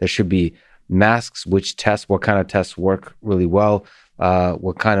 There should be masks which test what kind of tests work really well,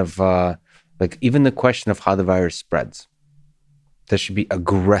 what kind of like even the question of how the virus spreads. There should be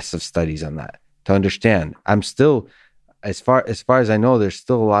aggressive studies on that to understand. I'm still, as far as I know, there's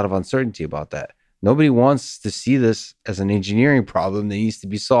still a lot of uncertainty about that. Nobody wants to see this as an engineering problem that needs to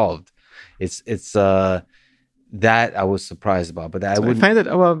be solved. It's that I was surprised about, but I find that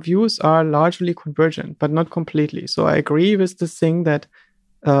our views are largely convergent, but not completely. So I agree with this thing that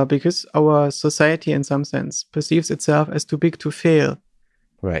because our society, in some sense, perceives itself as too big to fail,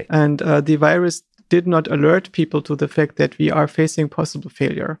 right? And the virus did not alert people to the fact that we are facing possible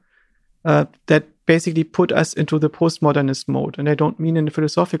failure. That basically put us into the postmodernist mode. And I don't mean in a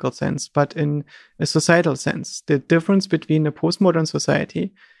philosophical sense, but in a societal sense. The difference between a postmodern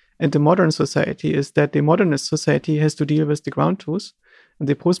society and the modern society is that the modernist society has to deal with the ground truth, and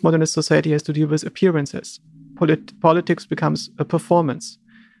the postmodernist society has to deal with appearances. Politics becomes a performance,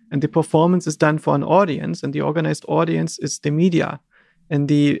 and the performance is done for an audience, and the organized audience is the media. And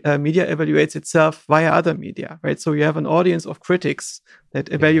the media evaluates itself via other media, right? So you have an audience of critics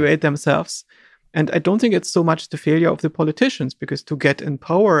that evaluate themselves. And I don't think it's so much the failure of the politicians, because to get in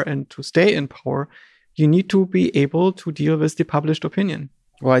power and to stay in power, you need to be able to deal with the published opinion.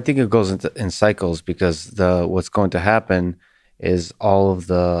 Well, I think it goes in cycles, because what's going to happen is all of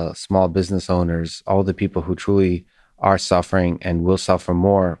the small business owners, all the people who truly are suffering and will suffer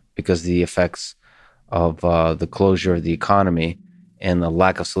more because of the effects of the closure of the economy and the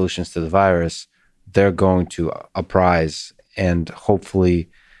lack of solutions to the virus, they're going to uprise. And hopefully,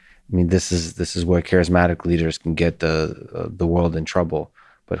 I mean, this is where charismatic leaders can get the world in trouble.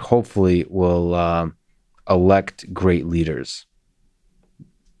 But hopefully we'll elect great leaders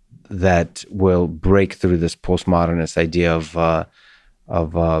that will break through this postmodernist idea of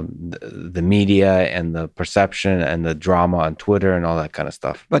the media and the perception and the drama on Twitter and all that kind of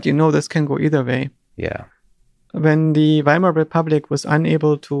stuff. But this can go either way. Yeah. When the Weimar Republic was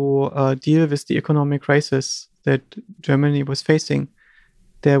unable to deal with the economic crisis that Germany was facing,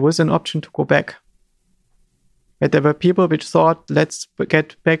 there was an option to go back. But there were people which thought, let's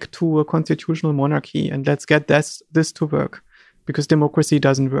get back to a constitutional monarchy and let's get this to work, because democracy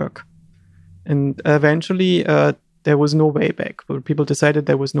doesn't work. And eventually, there was no way back. People decided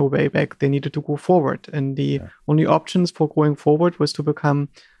there was no way back. They needed to go forward. And the only options for going forward was to become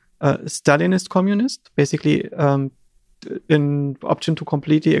Stalinist communist, basically an option to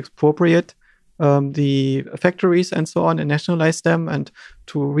completely expropriate the factories and so on and nationalize them, and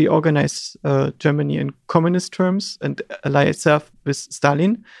to reorganize Germany in communist terms and ally itself with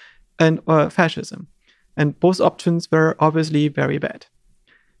Stalin, and fascism. And both options were obviously very bad.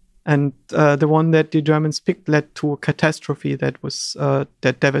 And the one that the Germans picked led to a catastrophe that was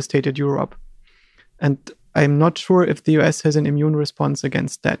that devastated Europe. And I'm not sure if the US has an immune response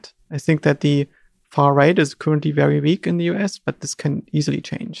against that. I think that the far right is currently very weak in the US, but this can easily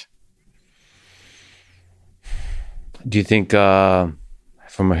change. Do you think,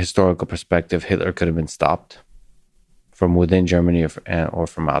 from a historical perspective, Hitler could have been stopped from within Germany or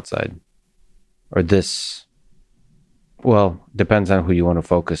from outside? Or this, well, depends on who you want to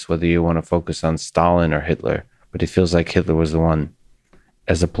focus, whether you want to focus on Stalin or Hitler. But it feels like Hitler was the one,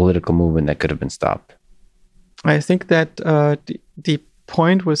 as a political movement, that could have been stopped. I think that the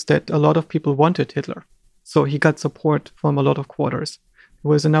point was that a lot of people wanted Hitler. So he got support from a lot of quarters. There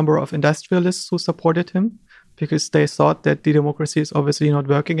was a number of industrialists who supported him because they thought that the democracy is obviously not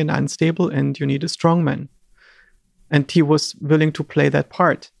working and unstable and you need a strong man. And he was willing to play that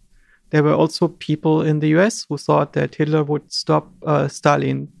part. There were also people in the US who thought that Hitler would stop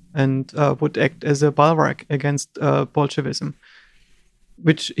Stalin and would act as a bulwark against Bolshevism,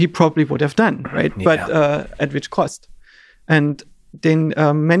 which he probably would have done, right? Yeah. But at which cost? And then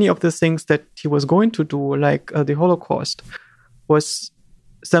many of the things that he was going to do, like the Holocaust, was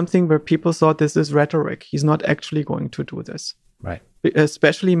something where people thought this is rhetoric. He's not actually going to do this. Right.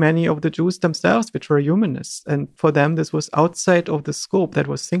 Especially many of the Jews themselves, which were humanists. And for them, this was outside of the scope that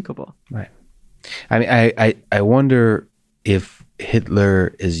was thinkable. Right. I mean, I wonder if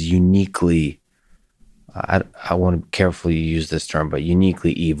Hitler is uniquely, I want to carefully use this term, but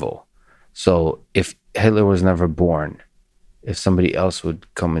uniquely evil. So if Hitler was never born, if somebody else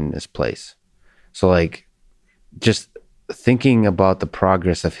would come in his place. So like, just thinking about the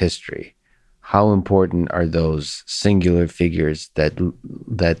progress of history, how important are those singular figures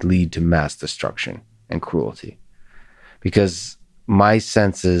that lead to mass destruction and cruelty? Because my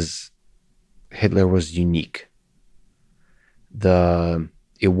sense is Hitler was unique.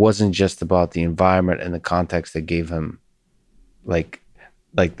 It wasn't just about the environment and the context that gave him, like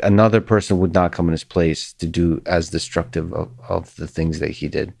another person would not come in his place to do as destructive of the things that he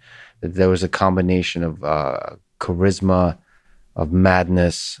did. There was a combination of charisma, of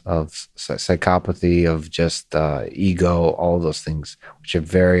madness, of psychopathy, of just ego, all those things, which are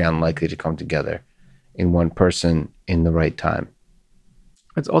very unlikely to come together in one person in the right time.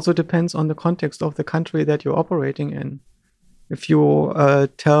 It also depends on the context of the country that you're operating in. If you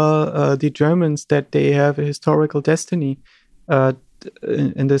tell the Germans that they have a historical destiny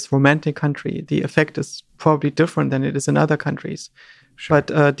in this romantic country, the effect is probably different than it is in other countries. Sure.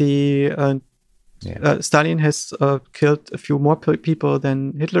 But Stalin has killed a few more people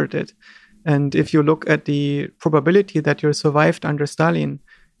than Hitler did. And if you look at the probability that you survived under Stalin,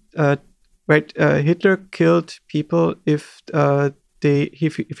 Hitler killed people if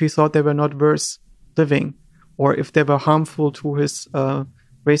he thought they were not worth living, or if they were harmful to his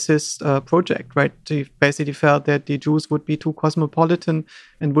racist project, right? He basically felt that the Jews would be too cosmopolitan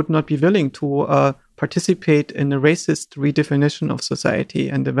and would not be willing to participate in a racist redefinition of society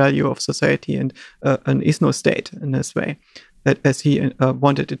and the value of society and an ethno-state in this way, that as he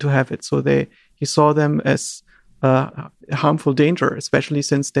wanted it to have it. So he saw them as a harmful danger, especially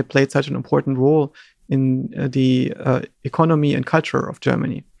since they played such an important role in the economy and culture of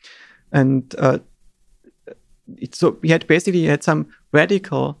Germany. And so he had some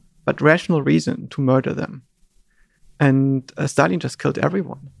radical but rational reason to murder them. And Stalin just killed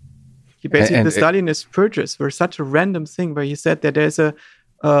everyone. He basically, the Stalinist purges were such a random thing where he said that there's a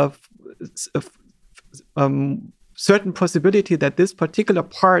certain possibility that this particular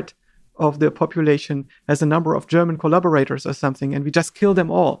part of the population has a number of German collaborators or something, and we just kill them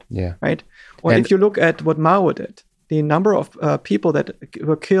all. Yeah. Right? Or if you look at what Mao did, the number of people that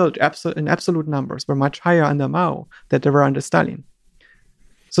were killed in absolute numbers were much higher under Mao than they were under Stalin.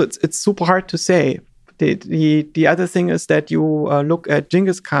 So it's super hard to say. The other thing is that you look at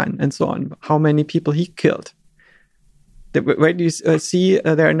Genghis Khan and so on, how many people he killed. When you see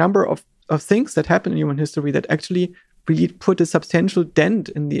there are a number of things that happen in human history that actually really put a substantial dent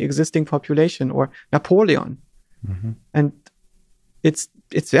in the existing population, or Napoleon. Mm-hmm. And it's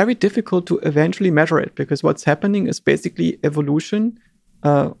very difficult to eventually measure it, because what's happening is basically evolution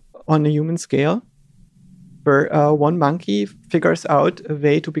on a human scale, where one monkey figures out a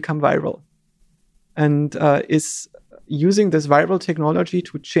way to become viral and is using this viral technology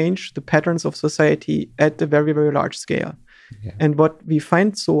to change the patterns of society at a very, very large scale. Yeah. And what we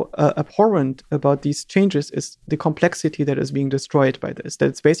find so abhorrent about these changes is the complexity that is being destroyed by this. That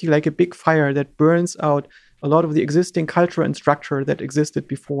it's basically like a big fire that burns out a lot of the existing culture and structure that existed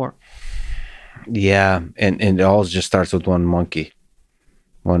before. Yeah, and it all just starts with one monkey,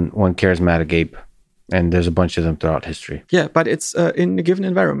 one charismatic ape. And there's a bunch of them throughout history. Yeah, but it's in a given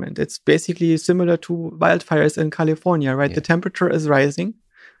environment. It's basically similar to wildfires in California, right? Yeah. The temperature is rising.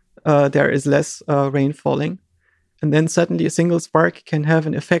 There is less rain falling. And then suddenly a single spark can have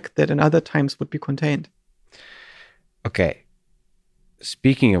an effect that in other times would be contained. Okay.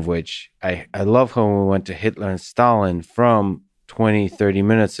 Speaking of which, I love how when we went to Hitler and Stalin from 20, 30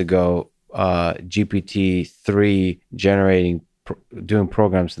 minutes ago, GPT-3 doing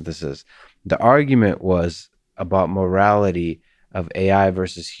program synthesis. The argument was about morality of AI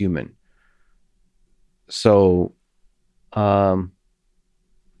versus human. So,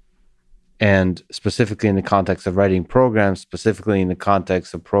 and specifically in the context of writing programs, specifically in the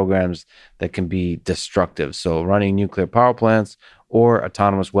context of programs that can be destructive. So running nuclear power plants or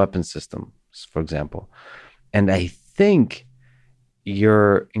autonomous weapon systems, for example. And I think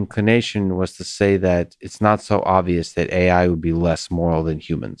your inclination was to say that it's not so obvious that AI would be less moral than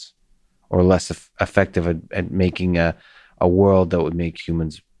humans, or less effective at making a world that would make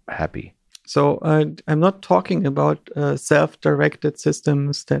humans happy. So I'm not talking about self-directed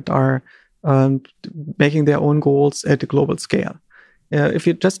systems that are making their own goals at a global scale. If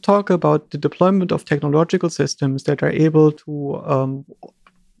you just talk about the deployment of technological systems that are able to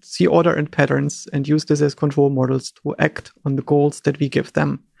see order and patterns and use this as control models to act on the goals that we give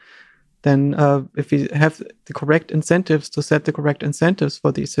them, then if we have the correct incentives to set the correct incentives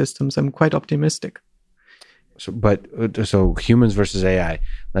for these systems, I'm quite optimistic. So humans versus AI.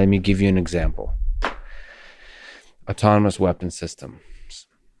 Let me give you an example. Autonomous weapon systems.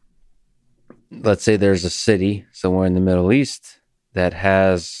 Let's say there's a city somewhere in the Middle East that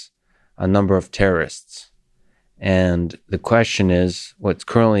has a number of terrorists. And the question is, what's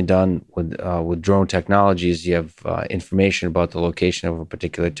currently done with drone technologies, you have information about the location of a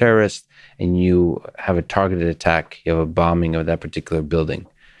particular terrorist, and you have a targeted attack. You have a bombing of that particular building.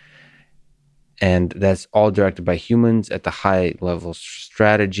 And that's all directed by humans at the high level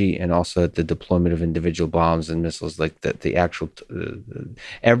strategy and also at the deployment of individual bombs and missiles. Like the actual,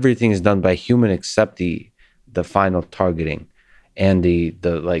 everything is done by human except the final targeting. And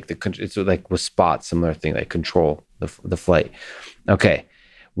it's like with SPOT, similar thing, like control the flight. Okay,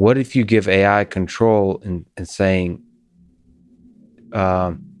 what if you give AI control and saying,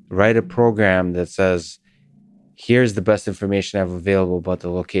 write a program that says, here's the best information I have available about the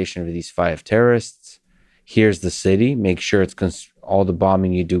location of these 5 terrorists. Here's the city. Make sure it's all the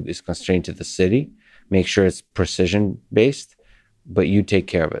bombing you do is constrained to the city. Make sure it's precision based, but you take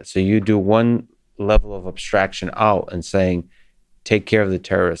care of it. So you do one level of abstraction out and saying, take care of the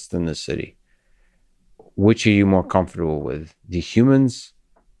terrorists in the city. Which are you more comfortable with, the humans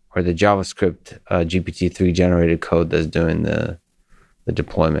or the JavaScript GPT-3 generated code that's doing the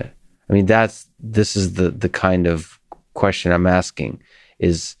deployment? I mean, this is the kind of question I'm asking,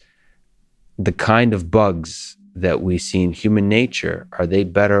 is the kind of bugs that we see in human nature, are they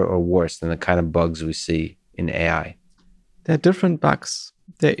better or worse than the kind of bugs we see in AI? There are different bugs.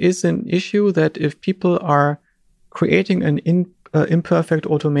 There is an issue that if people are creating an imperfect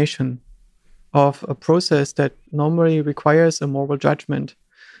automation of a process that normally requires a moral judgment,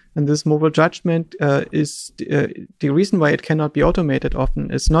 and this moral judgment is the reason why it cannot be automated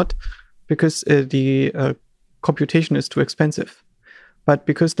often is not because the computation is too expensive, but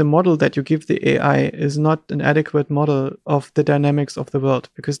because the model that you give the AI is not an adequate model of the dynamics of the world,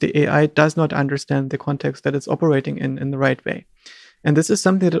 because the AI does not understand the context that it's operating in the right way. And this is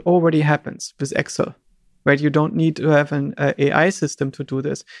something that already happens with Excel, right? You don't need to have an AI system to do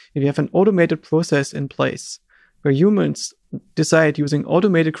this. If you have an automated process in place where humans decide using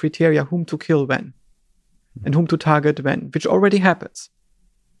automated criteria whom to kill when and whom to target when, which already happens,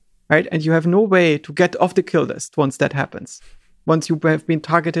 right? And you have no way to get off the kill list once that happens. Once you have been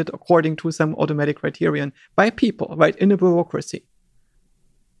targeted according to some automatic criterion by people, right, in a bureaucracy.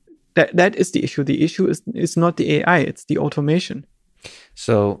 That is the issue. The issue is not the AI, it's the automation.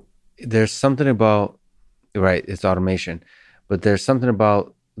 So there's something about, right, it's automation, but there's something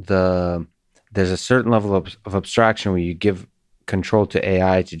about there's a certain level of abstraction where you give control to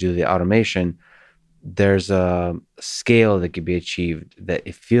AI to do the automation. There's a scale that could be achieved that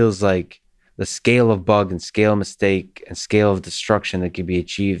it feels like the scale of bug and scale of mistake and scale of destruction that can be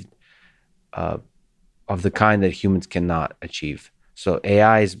achieved of the kind that humans cannot achieve. So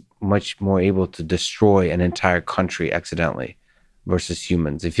AI is much more able to destroy an entire country accidentally versus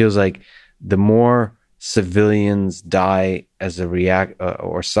humans. It feels like the more civilians die as a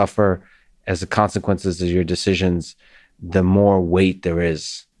or suffer as the consequences of your decisions, the more weight there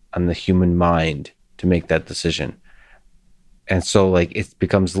is on the human mind to make that decision. And so like it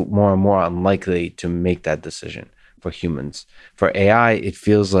becomes more and more unlikely to make that decision for humans. For AI, it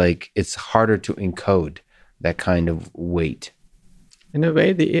feels like it's harder to encode that kind of weight. In a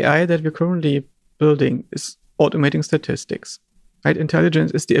way, the AI that we're currently building is automating statistics, right?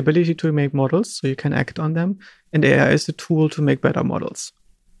 Intelligence is the ability to make models so you can act on them, and AI is a tool to make better models.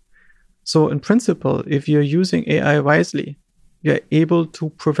 So in principle, if you're using AI wisely, you're able to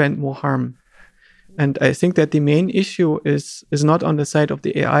prevent more harm. And I think that the main issue is not on the side of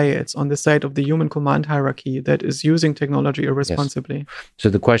the AI, it's on the side of the human command hierarchy that is using technology irresponsibly. Yes. So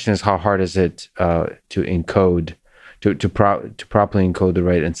the question is, how hard is it to encode, to properly encode the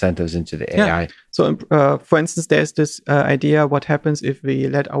right incentives into the AI? So for instance, there's this idea, what happens if we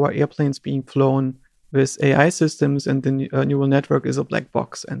let our airplanes being flown with AI systems and the neural network is a black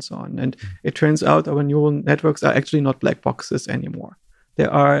box and so on. And it turns out our neural networks are actually not black boxes anymore.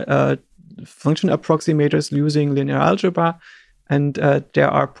 There are function approximators using linear algebra, and there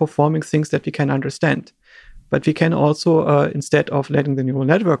are performing things that we can understand. But we can also, instead of letting the neural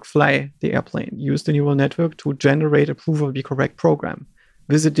network fly the airplane, use the neural network to generate a provably correct program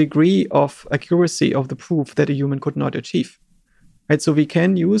with a degree of accuracy of the proof that a human could not achieve. Right? So we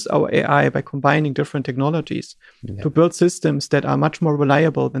can use our AI by combining different technologies to build systems that are much more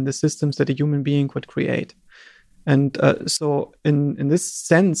reliable than the systems that a human being could create. And so in this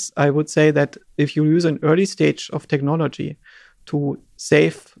sense, I would say that if you use an early stage of technology to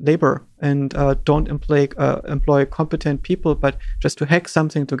save labor and don't employ competent people, but just to hack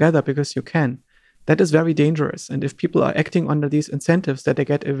something together because you can, That is very dangerous. And if people are acting under these incentives that they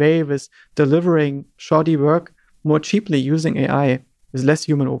get away with delivering shoddy work more cheaply using AI with less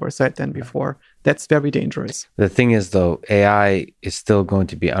human oversight than before, that's very dangerous. The thing is, though, AI is still going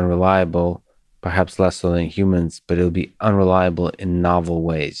to be unreliable, perhaps less so than humans, but it'll be unreliable in novel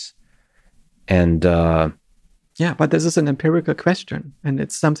ways. And yeah, but this is an empirical question, and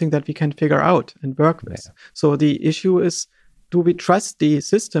it's something that we can figure out and work with. Yeah. So the issue is, do we trust the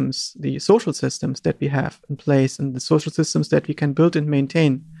systems, the social systems that we have in place and the social systems that we can build and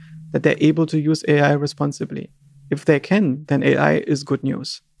maintain, that they're able to use AI responsibly? If they can, then AI is good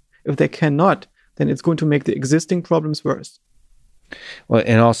news. If they cannot, then it's going to make the existing problems worse. Well,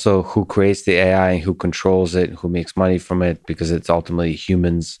 and also who creates the AI, who controls it, who makes money from it, because it's ultimately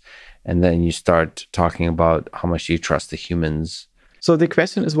humans. And then you start talking about how much you trust the humans. So the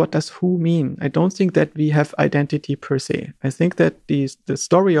question is, what does who mean? I don't think that we have identity per se. I think that the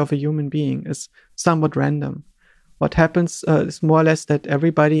story of a human being is somewhat random. What happens is more or less that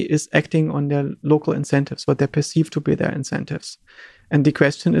everybody is acting on their local incentives, what they perceive to be their incentives. And the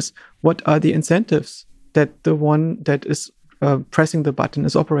question is, what are the incentives that the one that is pressing the button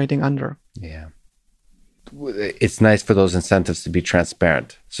is operating under? Yeah. It's nice for those incentives to be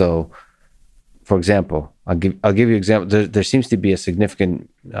transparent. So, for example, I'll give you an example. There seems to be a significant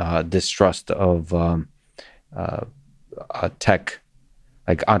distrust of tech,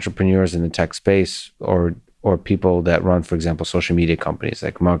 like entrepreneurs in the tech space, or people that run, for example, social media companies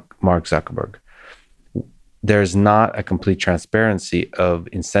like Mark Zuckerberg. There's not a complete transparency of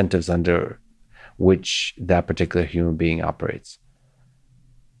incentives under which that particular human being operates.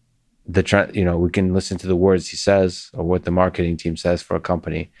 We can listen to the words he says or what the marketing team says for a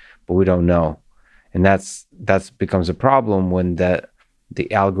company, but we don't know. And that's becomes a problem when the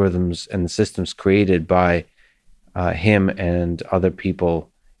algorithms and the systems created by him and other people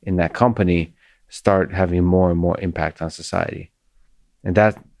in that company start having more and more impact on society. And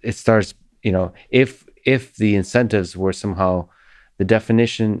that it starts, if the incentives were somehow, the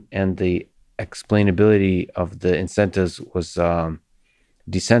definition and the explainability of the incentives was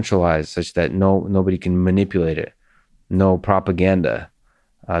decentralized, such that nobody can manipulate it, no propaganda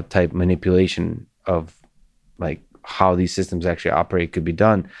type manipulation of like how these systems actually operate could be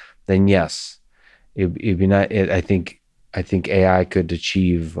done, then yes, it'd be not. I think AI could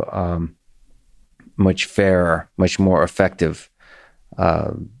achieve much fairer, much more effective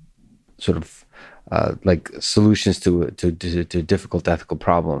like solutions to difficult ethical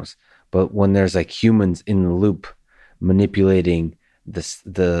problems. But when there's like humans in the loop manipulating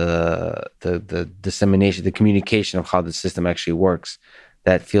the dissemination, the communication of how the system actually works,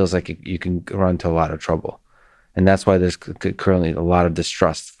 that feels like you can run into a lot of trouble. And that's why there's currently a lot of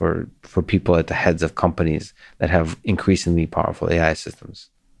distrust for people at the heads of companies that have increasingly powerful AI systems.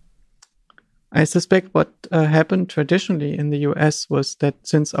 I suspect what happened traditionally in the US was that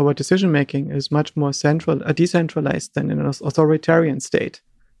since our decision-making is much more decentralized than in an authoritarian state,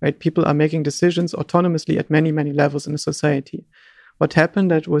 right? People are making decisions autonomously at many, many levels in a society. What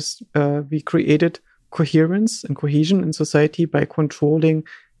happened that was we created coherence and cohesion in society by controlling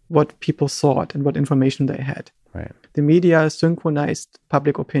what people thought and what information they had. Right. The media synchronized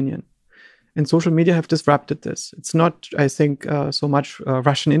public opinion. And social media have disrupted this. It's not, I think, so much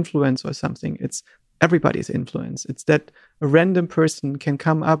Russian influence or something. It's everybody's influence. It's that a random person can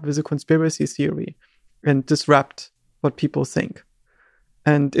come up with a conspiracy theory and disrupt what people think.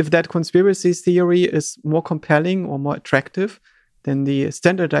 And if that conspiracy theory is more compelling or more attractive than the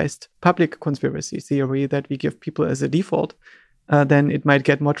standardized public conspiracy theory that we give people as a default, then it might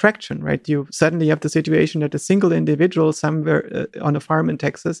get more traction, right? You suddenly have the situation that a single individual somewhere on a farm in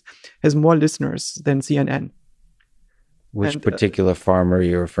Texas has more listeners than CNN. Which particular farm are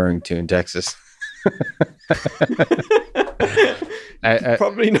you referring to in Texas? I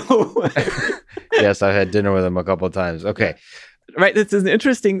probably know. Yes, I've had dinner with him a couple of times. Okay. Right, it's an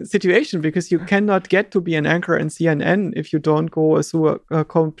interesting situation because you cannot get to be an anchor in CNN if you don't go through a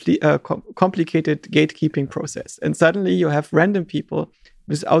complicated gatekeeping process. And suddenly you have random people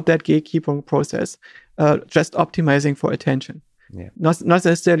without that gatekeeping process just optimizing for attention. Yeah. Not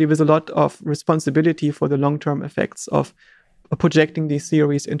necessarily with a lot of responsibility for the long-term effects of projecting these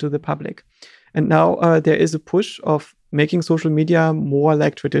theories into the public. And now there is a push of making social media more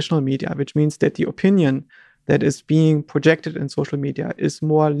like traditional media, which means that the opinion that is being projected in social media is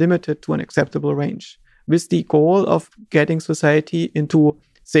more limited to an acceptable range, with the goal of getting society into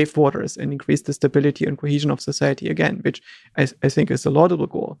safe waters and increase the stability and cohesion of society again, which I think is a laudable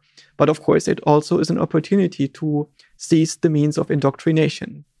goal. But of course, it also is an opportunity to seize the means of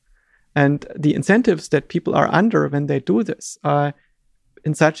indoctrination. And the incentives that people are under when they do this are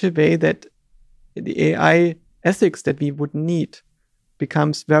in such a way that the AI ethics that we would need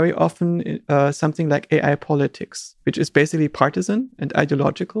becomes very often something like AI politics, which is basically partisan and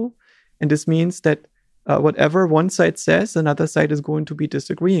ideological. And this means that whatever one side says, another side is going to be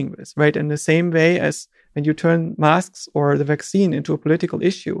disagreeing with, right? In the same way as when you turn masks or the vaccine into a political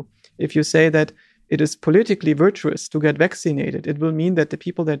issue, if you say that it is politically virtuous to get vaccinated, it will mean that the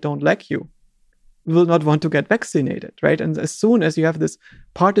people that don't like you will not want to get vaccinated, right? And as soon as you have this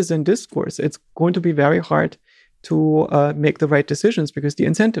partisan discourse, it's going to be very hard to make the right decisions because the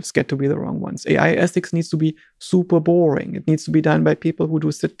incentives get to be the wrong ones. AI ethics needs to be super boring. It needs to be done by people who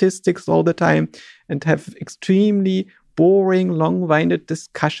do statistics all the time and have extremely boring, long-winded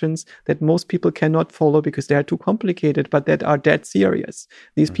discussions that most people cannot follow because they are too complicated, but that are dead serious.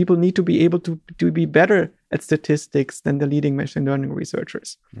 These people need to be able to be better at statistics than the leading machine learning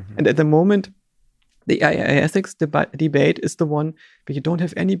researchers. And at the moment, the AI ethics debate is the one where you don't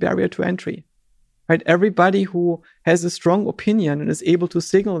have any barrier to entry. Right? Everybody who has a strong opinion and is able to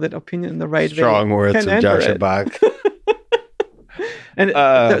signal that opinion in the right strong way. Words of Joshua Bach. And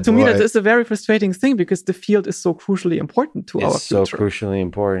to me, that is a very frustrating thing because the field is so crucially important to our future. It's so crucially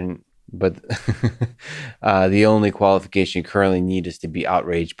important. But the only qualification you currently need is to be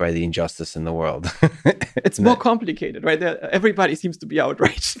outraged by the injustice in the world. It's more complicated, right? Everybody seems to be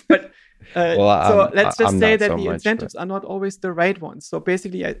outraged. But so let's just say that the incentives are not always the right ones. So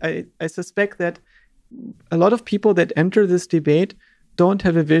basically, I suspect that a lot of people that enter this debate don't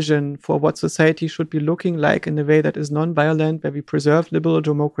have a vision for what society should be looking like in a way that is non-violent, where we preserve liberal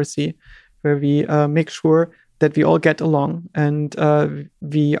democracy, where we make sure that we all get along and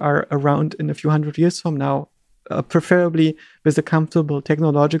we are around in a few hundred years from now, preferably with a comfortable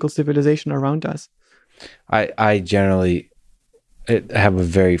technological civilization around us. I generally have a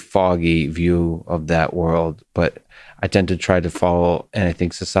very foggy view of that world, but I tend to try to follow, and I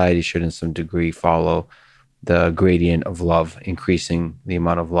think society should in some degree follow the gradient of love, increasing the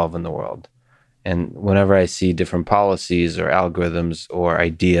amount of love in the world. And whenever I see different policies or algorithms or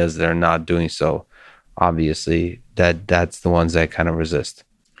ideas that are not doing so, obviously that's the ones that I kind of resist.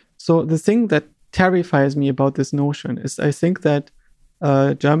 So the thing that terrifies me about this notion is I think that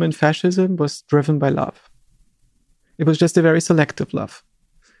German fascism was driven by love. It was just a very selective love.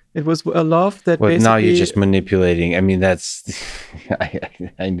 It was a love that basically... now you're just manipulating. I mean, that's...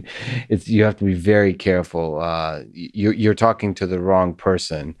 you have to be very careful. You're talking to the wrong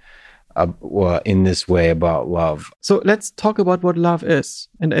person in this way about love. So let's talk about what love is.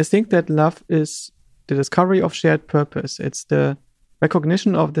 And I think that love is the discovery of shared purpose. It's the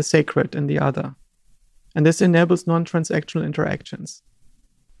recognition of the sacred in the other. And this enables non-transactional interactions.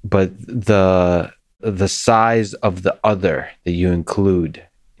 But the size of the other that you include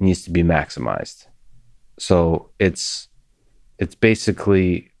needs to be maximized. So it's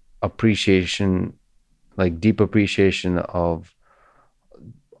basically appreciation, like deep appreciation of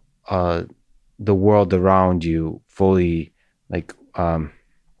the world around you, fully, like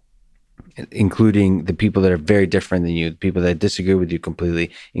including the people that are very different than you, the people that disagree with you completely,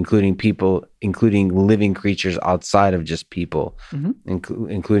 including living creatures outside of just people,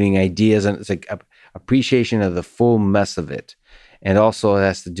 including ideas, and it's like appreciation of the full mess of it. And also it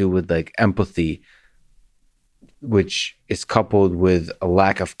has to do with like empathy, which is coupled with a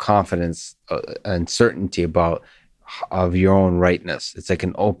lack of confidence and certainty of your own rightness. It's like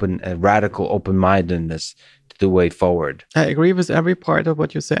a radical open-mindedness to the way forward. I agree with every part of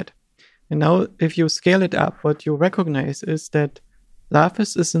what you said. And now if you scale it up, what you recognize is that love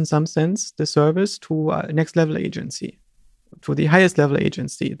is in some sense the service to next level agency, to the highest level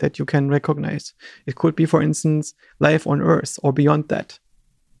agency that you can recognize. It could be, for instance, life on Earth or beyond that,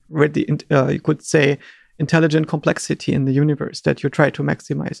 where you could say intelligent complexity in the universe that you try to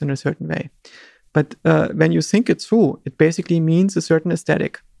maximize in a certain way. But when you think it through, it basically means a certain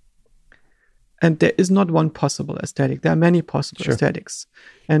aesthetic. And there is not one possible aesthetic. There are many possible aesthetics.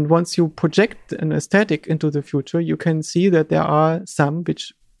 And once you project an aesthetic into the future, you can see that there are some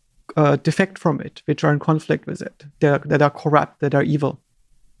which defect from it, which are in conflict with it, that are corrupt, that are evil.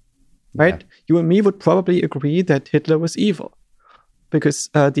 Right? Yeah. You and me would probably agree that Hitler was evil because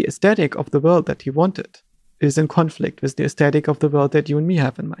the aesthetic of the world that he wanted is in conflict with the aesthetic of the world that you and me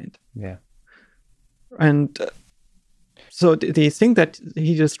have in mind. Yeah. And so the thing that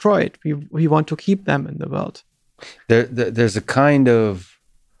he destroyed, we want to keep them in the world. There's kind of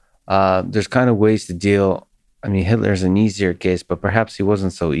ways to deal. I mean, Hitler's an easier case, but perhaps he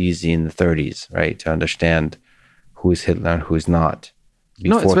wasn't so easy in the 30s, right? To understand who is Hitler and who is not.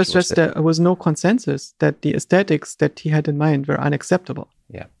 No, it was just there was no consensus that the aesthetics that he had in mind were unacceptable.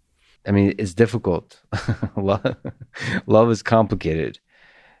 Yeah. I mean, it's difficult. Love is complicated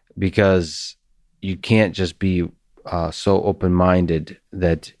because you can't just be so open-minded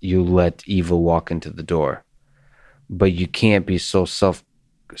that you let evil walk into the door, but you can't be so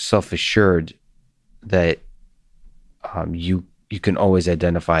self-assured that you can always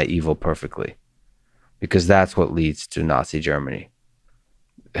identify evil perfectly, because that's what leads to Nazi Germany.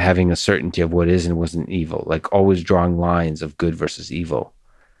 Having a certainty of what is and wasn't evil, like always drawing lines of good versus evil.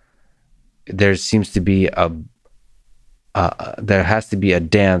 There seems to be there has to be a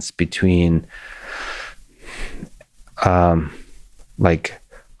dance between like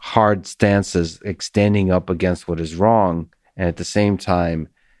hard stances, like standing up against what is wrong, and at the same time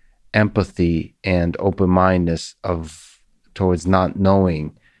empathy and open-mindedness towards not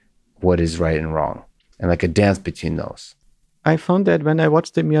knowing what is right and wrong, and like a dance between those. I found that when I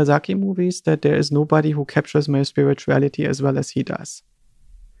watch the Miyazaki movies, that there is nobody who captures my spirituality as well as he does.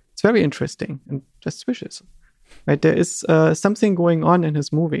 It's very interesting and just vicious. Right? There is something going on in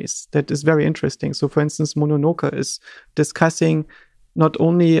his movies that is very interesting. So, for instance, Mononoke is discussing not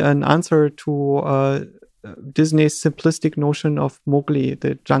only an answer to Disney's simplistic notion of Mowgli,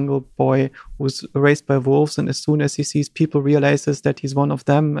 the jungle boy who's raised by wolves, and as soon as he sees people, realizes that he's one of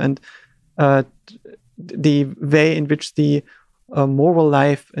them, and the way in which the moral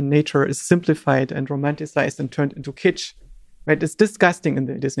life in nature is simplified and romanticized and turned into kitsch. Right, it's disgusting in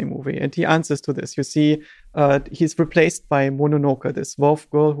the Disney movie, and he answers to this. You see, he's replaced by Mononoke, this wolf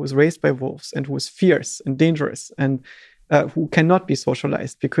girl who is raised by wolves and who is fierce and dangerous, and who cannot be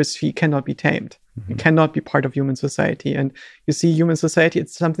socialized because she cannot be tamed. He cannot be part of human society. And you see, human society,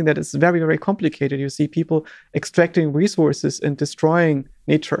 it's something that is very, very complicated. You see people extracting resources and destroying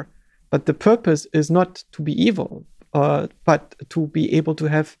nature. But the purpose is not to be evil, but to be able to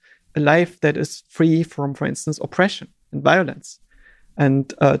have a life that is free from, for instance, oppression and violence,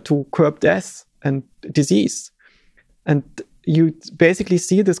 and to curb death and disease. And you basically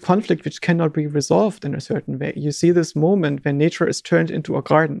see this conflict which cannot be resolved in a certain way. You see this moment when nature is turned into a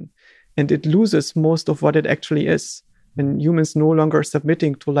garden and it loses most of what it actually is, when humans no longer are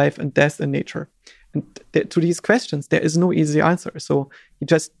submitting to life and death in nature. And to these questions, there is no easy answer. So he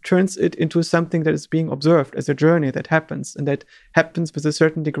just turns it into something that is being observed as a journey that happens, and that happens with a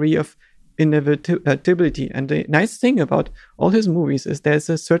certain degree of inevitability. And the nice thing about all his movies is there's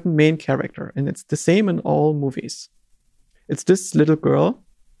a certain main character, and it's the same in all movies. It's this little girl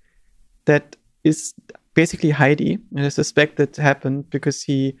that is basically Heidi, and I suspect that happened because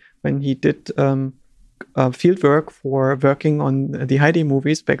when he did field work for working on the Heidi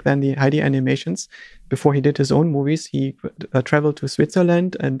movies, back then the Heidi animations, before he did his own movies, he traveled to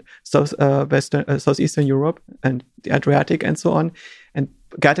Switzerland and Southeastern Europe and the Adriatic and so on, and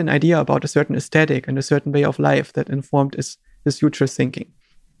got an idea about a certain aesthetic and a certain way of life that informed his future thinking.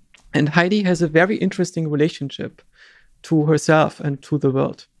 And Heidi has a very interesting relationship to herself and to the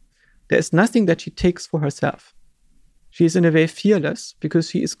world. There is nothing that she takes for herself. She is in a way fearless because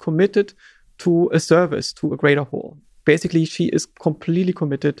she is committed to a service, to a greater whole. Basically, she is completely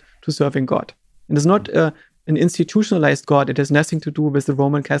committed to serving God. And it's not an institutionalized God. It has nothing to do with the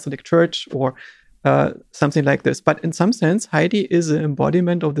Roman Catholic Church or something like this. But in some sense, Heidi is an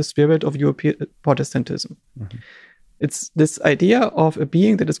embodiment of the spirit of European Protestantism. Mm-hmm. It's this idea of a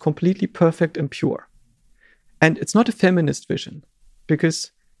being that is completely perfect and pure. And it's not a feminist vision,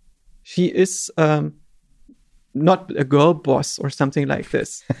 because she is not a girl boss or something like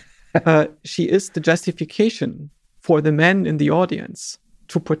this. She is the justification for the men in the audience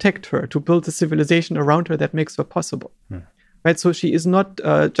to protect her, to build a civilization around her that makes her possible. Right? So she is not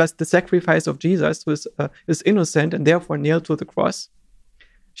just the sacrifice of Jesus, who is innocent and therefore nailed to the cross.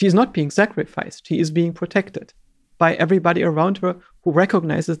 She is not being sacrificed. She is being protected by everybody around her who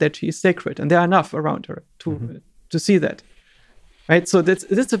recognizes that she is sacred, and there are enough around her to see that. Right? So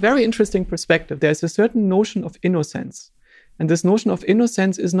that's a very interesting perspective. There's a certain notion of innocence. And this notion of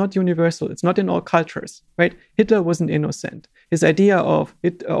innocence is not universal. It's not in all cultures, right? Hitler wasn't innocent. His idea of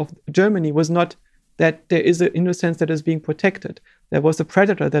Germany was not that there is an innocence that is being protected. There was a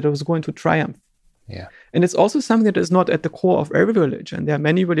predator that was going to triumph. Yeah. And it's also something that is not at the core of every religion. There are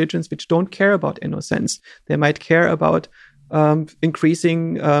many religions which don't care about innocence. They might care about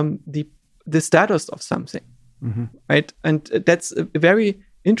increasing the status of something, right? And that's a very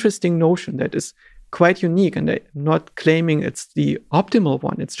interesting notion that is quite unique, and I'm not claiming it's the optimal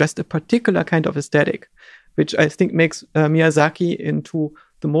one. It's just a particular kind of aesthetic, which I think makes Miyazaki into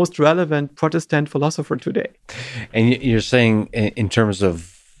the most relevant Protestant philosopher today. And you're saying, in terms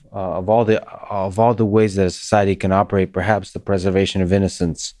of all the ways that a society can operate, perhaps the preservation of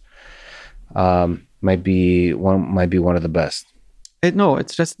innocence might be one of the best. No,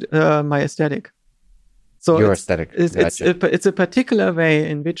 it's just my aesthetic. So your aesthetic. It's a particular way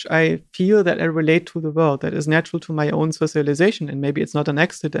in which I feel that I relate to the world that is natural to my own socialization. And maybe it's not an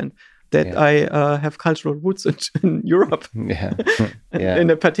accident that I have cultural roots in Europe in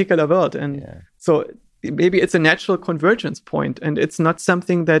a particular world. And so maybe it's a natural convergence point, and it's not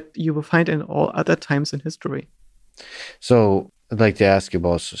something that you will find in all other times in history. So I'd like to ask you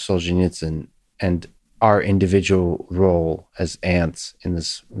about Solzhenitsyn and our individual role as ants in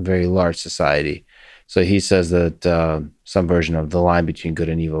this very large society. So he says that some version of the line between good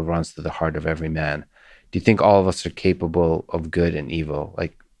and evil runs through the heart of every man. Do you think all of us are capable of good and evil?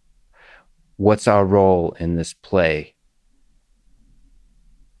 Like, what's our role in this play,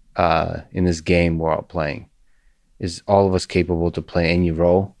 in this game we're all playing? Is all of us capable to play any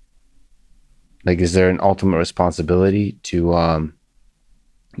role? Like, is there an ultimate responsibility to,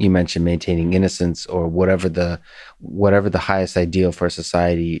 you mentioned maintaining innocence or whatever the highest ideal for a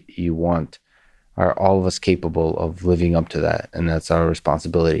society you want? Are all of us capable of living up to that, and that's our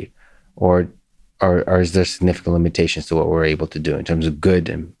responsibility? Or is there significant limitations to what we're able to do in terms of good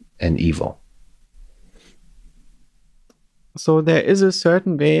and evil? So there is a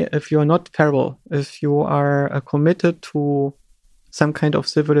certain way, if you're not feral, if you are committed to some kind of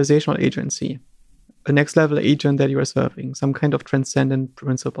civilizational agency, a next level agent that you are serving, some kind of transcendent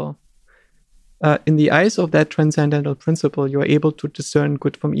principle. In the eyes of that transcendental principle, you are able to discern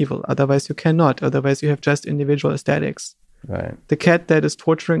good from evil. Otherwise, you cannot. Otherwise, you have just individual aesthetics. Right. The cat that is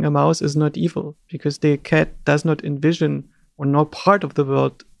torturing a mouse is not evil because the cat does not envision, or no part of the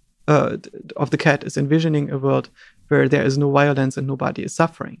world of the cat is envisioning a world where there is no violence and nobody is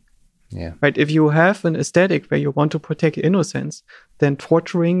suffering. Yeah. Right. If you have an aesthetic where you want to protect innocence, then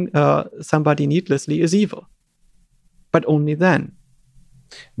torturing somebody needlessly is evil. But only then.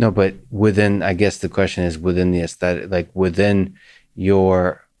 No, but within, I guess the question is within the aesthetic, like within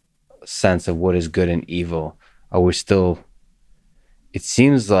your sense of what is good and evil, are we still, it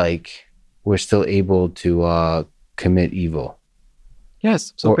seems like we're still able to commit evil.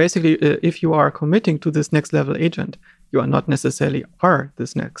 Yes. So basically, if you are committing to this next level agent, you are not necessarily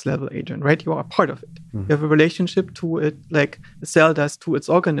this next level agent, right? You are part of it. Mm-hmm. You have a relationship to it like a cell does to its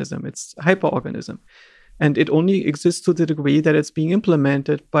organism, its hyperorganism. And it only exists to the degree that it's being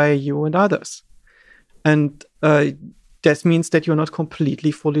implemented by you and others. And that means that you're not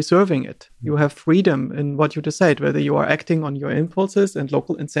completely fully serving it. You have freedom in what you decide, whether you are acting on your impulses and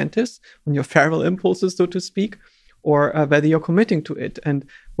local incentives, on your feral impulses, so to speak, or whether you're committing to it. And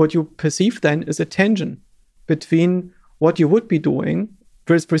what you perceive then is a tension between what you would be doing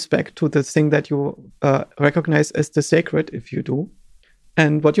with respect to the thing that you recognize as the sacred, if you do,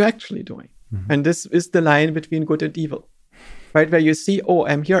 and what you're actually doing. Mm-hmm. And this is the line between good and evil, right? Where you see, oh,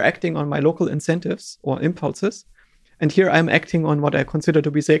 I'm here acting on my local incentives or impulses, and here I'm acting on what I consider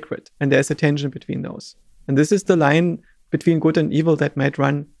to be sacred. And there's a tension between those. And this is the line between good and evil that might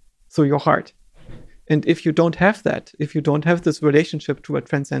run through your heart. And if you don't have that, if you don't have this relationship to a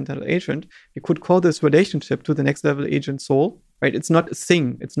transcendental agent, you could call this relationship to the next level agent soul, right? It's not a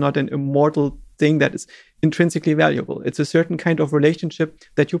thing. It's not an immortal thing that is intrinsically valuable. It's a certain kind of relationship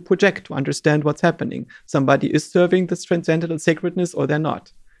that you project to understand what's happening. Somebody is serving this transcendental sacredness or they're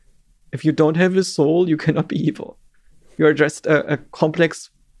not. If you don't have a soul, you cannot be evil. You're just a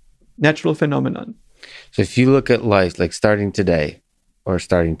complex natural phenomenon. So if you look at life, like starting today or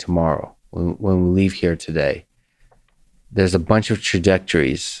starting tomorrow, when we leave here today, there's a bunch of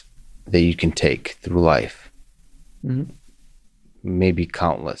trajectories that you can take through life. Mm-hmm. Maybe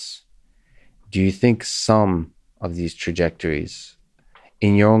countless. Do you think some of these trajectories,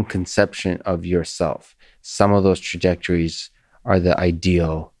 in your own conception of yourself, some of those trajectories are the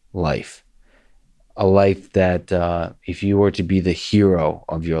ideal life? A life that if you were to be the hero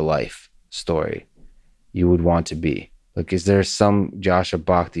of your life story, you would want to be? Like, is there some Joshua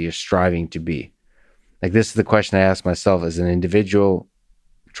Bach that you're striving to be? Like, this is the question I ask myself as an individual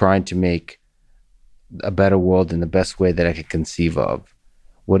trying to make a better world in the best way that I can conceive of.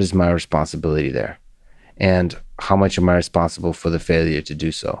 What is my responsibility there? And how much am I responsible for the failure to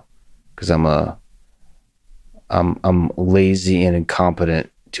do so? Because I'm lazy and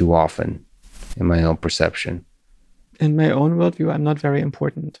incompetent too often in my own perception. In my own worldview, I'm not very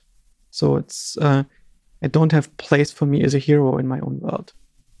important. So it's... I don't have place for me as a hero in my own world.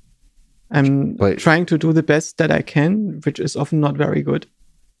 I'm trying to do the best that I can, which is often not very good.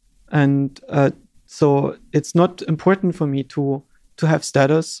 And so it's not important for me to have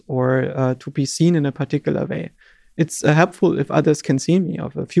status or to be seen in a particular way. It's helpful if others can see me, or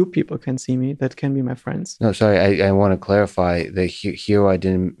if a few people can see me that can be my friends. No, sorry, I want to clarify. The hero, I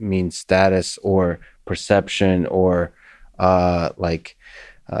didn't mean status or perception or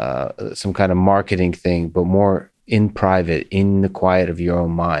some kind of marketing thing, but more in private, in the quiet of your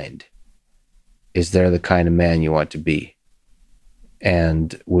own mind, is there the kind of man you want to be,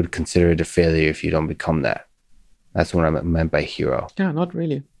 and would consider it a failure if you don't become that? That's what I meant by hero. Yeah, not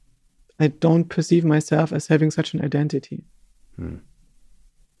really. I don't perceive myself as having such an identity. And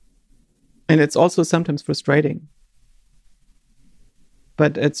it's also sometimes frustrating.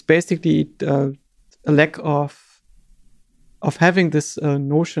 But it's basically a lack of having this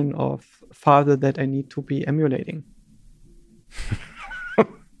notion of father that I need to be emulating.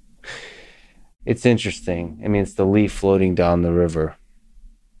 It's interesting. I mean, it's the leaf floating down the river.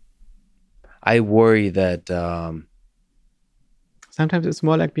 I worry that sometimes it's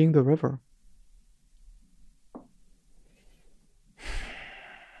more like being the river.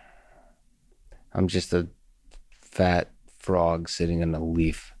 I'm just a fat frog sitting in a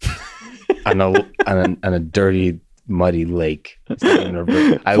leaf on a dirty, muddy lake.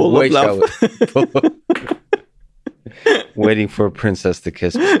 I wish I was waiting for a princess to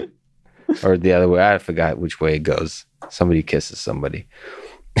kiss me. Or the other way. I forgot which way it goes. Somebody kisses somebody.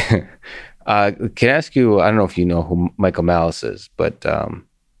 Can I ask you, I don't know if you know who Michael Malice is, but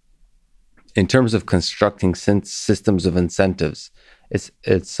in terms of constructing systems of incentives,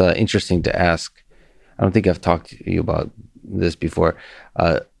 it's interesting to ask. I don't think I've talked to you about this before.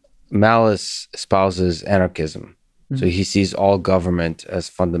 Malice espouses anarchism. Mm-hmm. So he sees all government as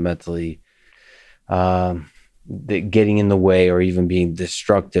fundamentally getting in the way or even being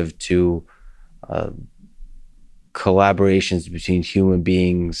destructive to collaborations between human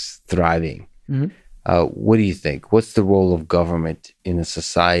beings thriving. Mm-hmm. What do you think? What's the role of government in a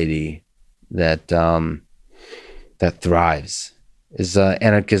society that thrives? Is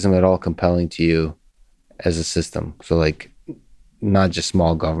anarchism at all compelling to you as a system? So like not just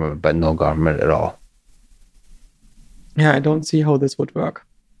small government, but no government at all. Yeah, I don't see how this would work.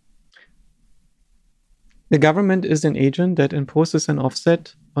 The government is an agent that imposes an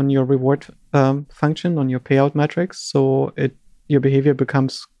offset on your reward function, on your payout metrics, so your behavior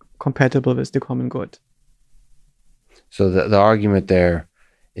becomes compatible with the common good. So the argument there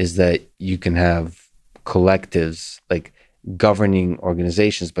is that you can have collectives, like governing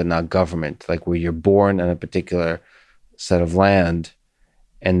organizations, but not government, like where you're born on a particular set of land,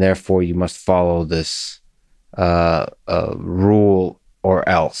 and therefore you must follow this rule or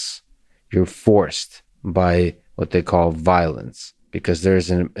else. You're forced by what they call violence, because there's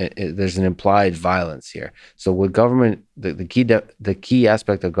an implied violence here. So with government, the key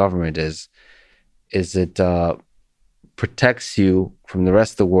aspect of government is it protects you from the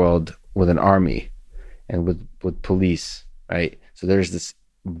rest of the world with an army and with police, right? So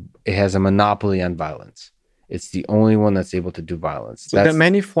it has a monopoly on violence. It's the only one that's able to do violence. So there are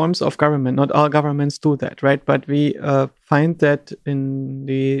many forms of government. Not all governments do that, right? But we find that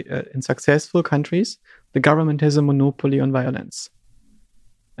in successful countries, the government has a monopoly on violence.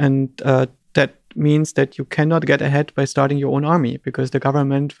 And that means that you cannot get ahead by starting your own army, because the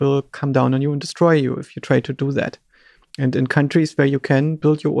government will come down on you and destroy you if you try to do that. And in countries where you can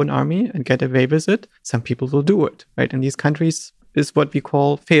build your own army and get away with it, some people will do it, right? And these countries is what we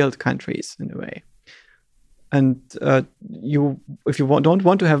call failed countries in a way. And if you don't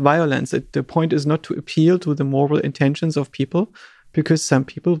want to have violence, the point is not to appeal to the moral intentions of people, because some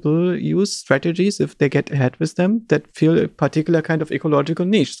people will use strategies, if they get ahead with them, that fill a particular kind of ecological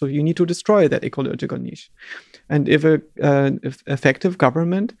niche. So you need to destroy that ecological niche. And if effective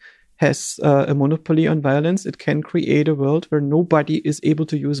government has a monopoly on violence, it can create a world where nobody is able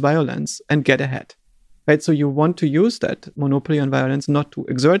to use violence and get ahead. Right? So you want to use that monopoly on violence not to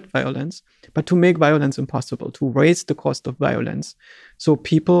exert violence, but to make violence impossible, to raise the cost of violence. So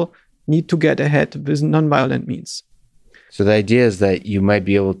people need to get ahead with non-violent means. So the idea is that you might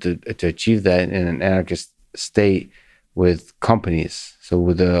be able to achieve that in an anarchist state with companies. So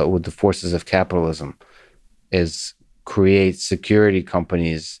with the forces of capitalism, is create security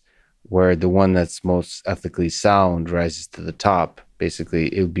companies where the one that's most ethically sound rises to the top. Basically,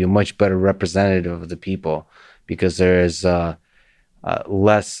 it would be a much better representative of the people, because there is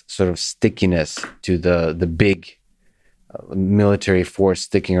less sort of stickiness to the big military force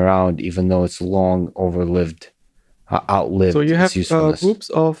sticking around, even though it's long outlived. So you have groups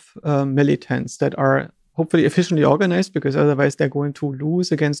of militants that are hopefully efficiently organized, because otherwise they're going to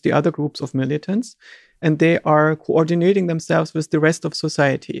lose against the other groups of militants, and they are coordinating themselves with the rest of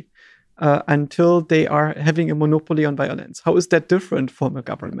society. Until they are having a monopoly on violence. How is that different from a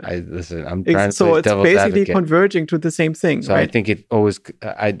government? I'm trying so it's basically advocate. Converging to the same thing. So right? I think it always,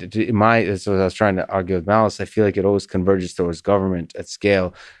 as I was trying to argue with Malice, I feel like it always converges towards government at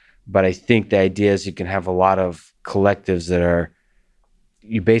scale. But I think the idea is you can have a lot of collectives that are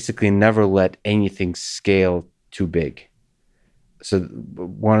you basically never let anything scale too big. So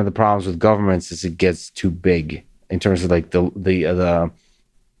one of the problems with governments is it gets too big in terms of like the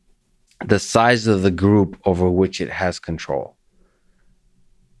size of the group over which it has control.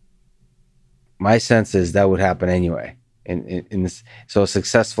 My sense is that would happen anyway. In this, so a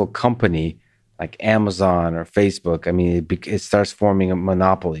successful company like Amazon or Facebook, I mean, it starts forming a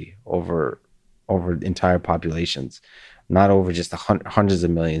monopoly over entire populations, not over just hundreds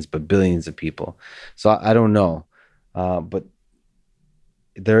of millions, but billions of people. So I don't know, but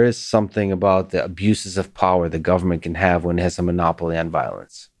there is something about the abuses of power the government can have when it has a monopoly on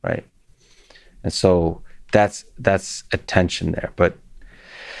violence, right? And so that's a tension there. But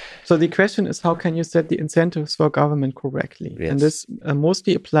so the question is, how can you set the incentives for government correctly? Yes. And this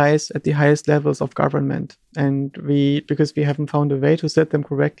mostly applies at the highest levels of government. And because we haven't found a way to set them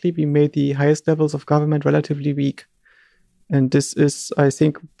correctly, we made the highest levels of government relatively weak. And this is, I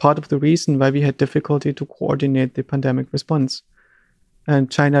think, part of the reason why we had difficulty to coordinate the pandemic response.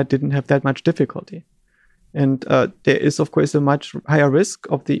 And China didn't have that much difficulty. And there is, of course, a much higher risk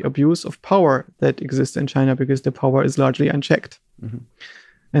of the abuse of power that exists in China because the power is largely unchecked. Mm-hmm.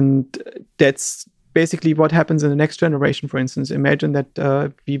 And that's basically what happens in the next generation, for instance. Imagine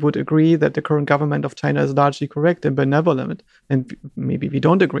that we would agree that the current government of China is largely correct and benevolent, and maybe we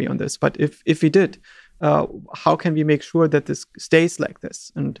don't agree on this. But if we did, how can we make sure that this stays like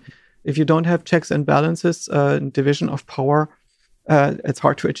this? And if you don't have checks and balances, division of power, it's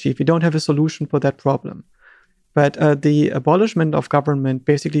hard to achieve. We don't have a solution for that problem. But the abolishment of government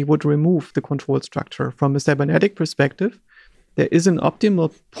basically would remove the control structure. From a cybernetic perspective, there is an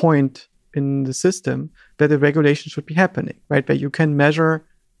optimal point in the system where the regulation should be happening, right? Where you can measure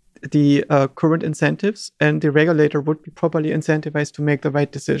the current incentives and the regulator would be properly incentivized to make the right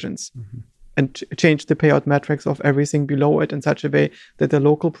decisions and change the payout metrics of everything below it in such a way that the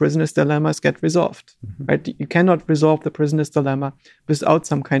local prisoner's dilemmas get resolved, right? You cannot resolve the prisoner's dilemma without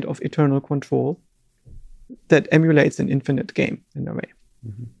some kind of eternal control that emulates an infinite game in a way.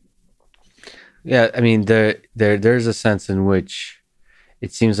 Yeah, I mean, there's a sense in which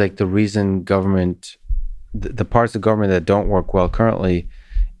it seems like the reason government, the parts of government that don't work well currently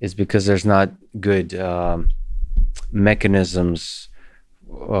is because there's not good mechanisms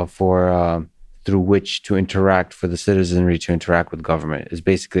for through which to interact for the citizenry to interact with government. Is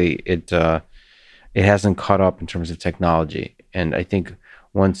basically it hasn't caught up in terms of technology. And I think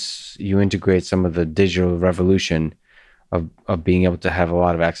once you integrate some of the digital revolution of being able to have a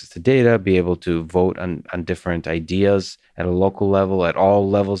lot of access to data, be able to vote on different ideas at a local level, at all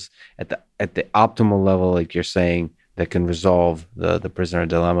levels, at the optimal level, like you're saying, that can resolve the prisoner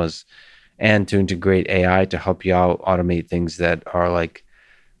dilemmas, and to integrate AI to help you out, automate things that are like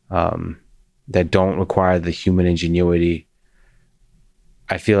that don't require the human ingenuity.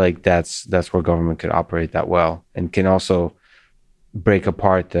 I feel like that's where government could operate that well, and can also break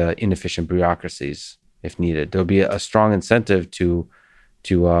apart the inefficient bureaucracies if needed. There'll be a strong incentive to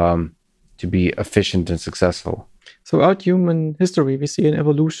be efficient and successful. Throughout human history, we see an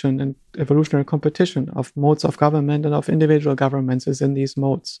evolution and evolutionary competition of modes of government and of individual governments within these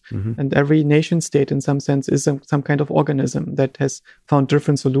modes. And every nation state, in some sense, is some kind of organism that has found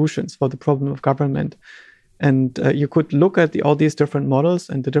different solutions for the problem of government. And you could look at all these different models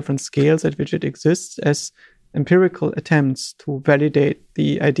and the different scales at which it exists as empirical attempts to validate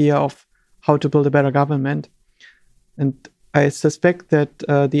the idea of how to build a better government. And I suspect that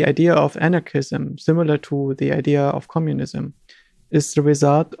the idea of anarchism, similar to the idea of communism, is the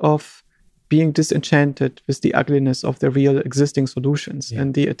result of being disenchanted with the ugliness of the real existing solutions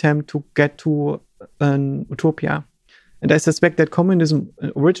and the attempt to get to an utopia. And I suspect that communism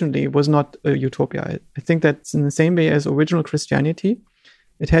originally was not a utopia. I think that's in the same way as original Christianity.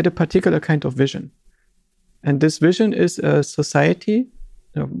 It had a particular kind of vision. And this vision is a society,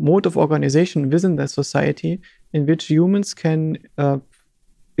 a mode of organization within the society in which humans can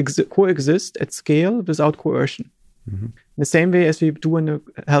coexist at scale without coercion. In the same way as we do in a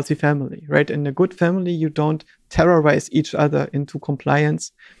healthy family, right? In a good family, you don't terrorize each other into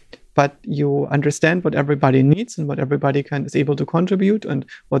compliance, but you understand what everybody needs and what everybody is able to contribute and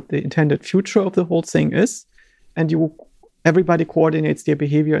what the intended future of the whole thing is. And everybody coordinates their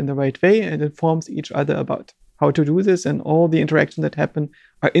behavior in the right way and informs each other about how to do this, and all the interactions that happen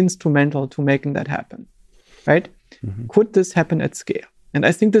are instrumental to making that happen, right? Could this happen at scale? And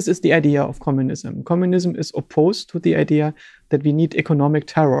I think this is the idea of communism. Communism is opposed to the idea that we need economic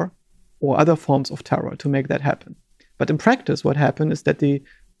terror or other forms of terror to make that happen. But in practice, what happened is that the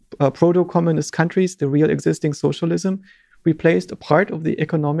proto-communist countries, the real existing socialism, replaced a part of the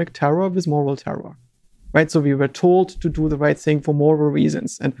economic terror with moral terror. right? So we were told to do the right thing for moral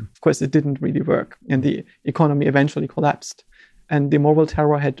reasons. And of course, it didn't really work. And the economy eventually collapsed. And the moral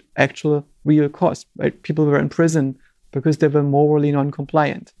terror had actual real cost, right? People were in prison because they were morally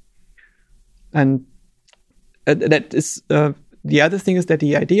non-compliant. And that is the other thing is that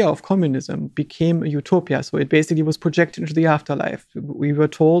the idea of communism became a utopia. So it basically was projected into the afterlife. We were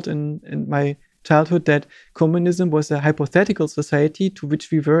told in my childhood that communism was a hypothetical society to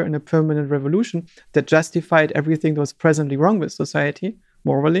which we were in a permanent revolution that justified everything that was presently wrong with society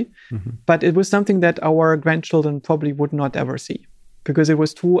morally. Mm-hmm. But it was something that our grandchildren probably would not ever see because it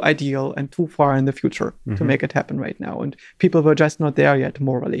was too ideal and too far in the future to make it happen right now. And people were just not there yet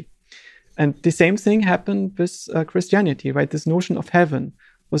morally. And the same thing happened with Christianity, right? This notion of heaven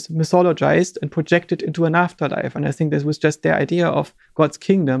was mythologized and projected into an afterlife. And I think this was just the idea of God's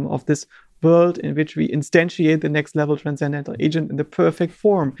kingdom, of this world in which we instantiate the next level transcendental agent in the perfect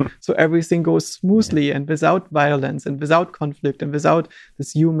form. So everything goes smoothly and without violence and without conflict and without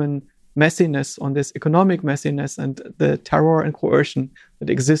this human messiness on this economic messiness and the terror and coercion that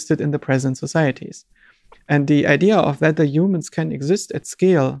existed in the present societies. And the idea of whether humans can exist at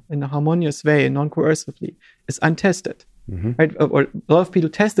scale in a harmonious way, non-coercively, is untested. Right? Or a lot of people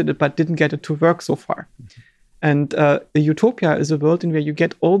tested it, but didn't get it to work so far. And a utopia is a world in where you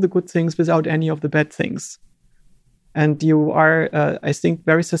get all the good things without any of the bad things. And you are, I think,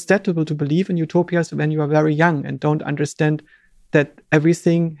 very susceptible to believe in utopias when you are very young and don't understand that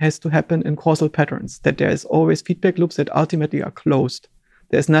everything has to happen in causal patterns, that there is always feedback loops that ultimately are closed.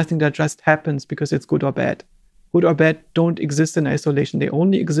 There's nothing that just happens because it's good or bad. Good or bad don't exist in isolation. They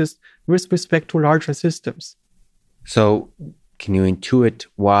only exist with respect to larger systems. So can you intuit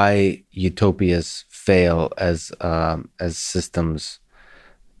why utopias fail as systems?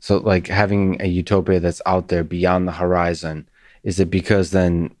 So like having a utopia that's out there beyond the horizon, is it because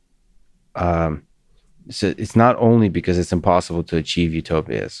then so it's not only because it's impossible to achieve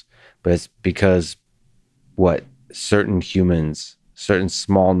utopias, but it's because certain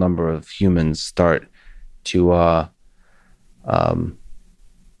small number of humans start to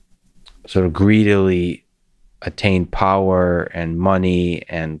sort of greedily attain power and money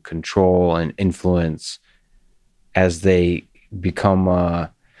and control and influence as they become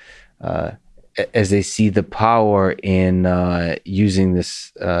as they see the power in using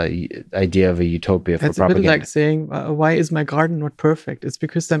this idea of a utopia for propaganda. It's a bit like saying, why is my garden not perfect? It's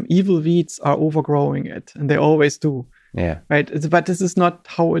because some evil weeds are overgrowing it, and they always do. Yeah. Right. But this is not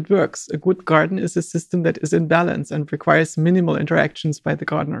how it works. A good garden is a system that is in balance and requires minimal interactions by the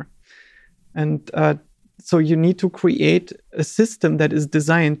gardener. And so you need to create a system that is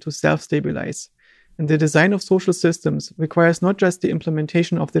designed to self-stabilize. And the design of social systems requires not just the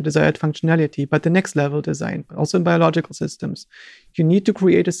implementation of the desired functionality, but the next level design, but also in biological systems. You need to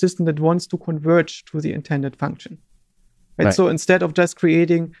create a system that wants to converge to the intended function. Right? So instead of just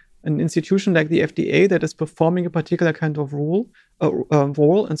creating an institution like the FDA that is performing a particular kind of role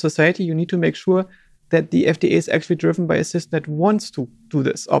in society, you need to make sure that the FDA is actually driven by a system that wants to do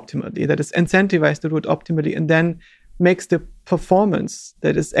this optimally, that is incentivized to do it optimally, and then makes the performance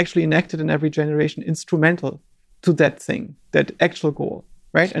that is actually enacted in every generation instrumental to that thing, that actual goal,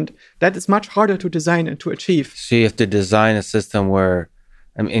 right? And that is much harder to design and to achieve. So you have to design a system where,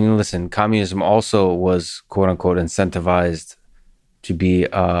 I mean, listen, communism also was quote unquote incentivized to be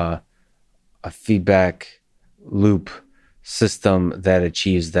a feedback loop system that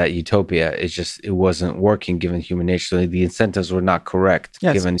achieves that utopia. It wasn't working given human nature. So the incentives were not correct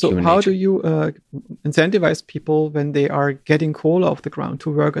given human nature. So how do you incentivize people when they are getting coal off the ground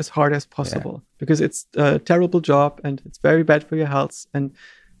to work as hard as possible? Yeah. Because it's a terrible job and it's very bad for your health. And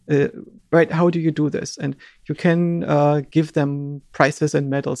right, how do you do this? And you can give them prizes and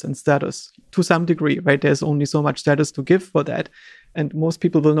medals and status to some degree, right? There's only so much status to give for that. And most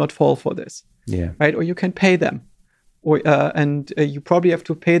people will not fall for this. Yeah. Right? Or you can pay them. And you probably have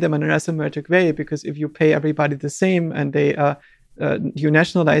to pay them in an asymmetric way, because if you pay everybody the same and you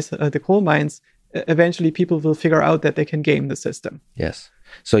nationalize the coal mines, eventually people will figure out that they can game the system. Yes.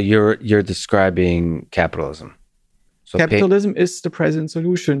 So you're describing capitalism. So capitalism is the present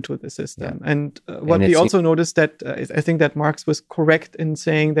solution to the system. Yeah. And what we also noticed that I think that Marx was correct in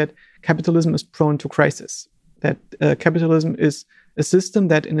saying that capitalism is prone to crisis. That capitalism is a system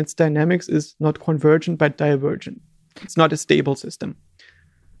that in its dynamics is not convergent but divergent. It's not a stable system.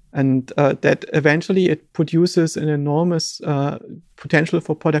 And that eventually it produces an enormous potential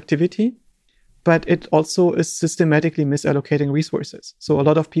for productivity, but it also is systematically misallocating resources. So a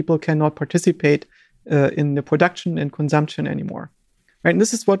lot of people cannot participate in the production and consumption anymore. Right? And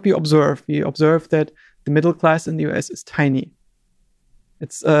this is what we observe. We observe that the middle class in the US is tiny.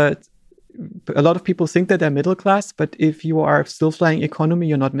 It's a lot of people think that they're middle class, but if you are still flying economy,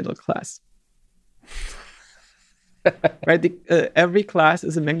 you're not middle class. Right? Every class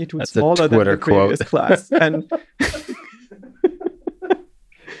is a magnitude That's smaller than the previous class. And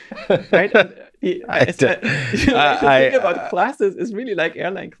right? The thing about classes is really like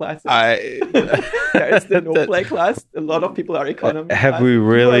airline classes. There's the no-fly class. A lot of people are economy have class, we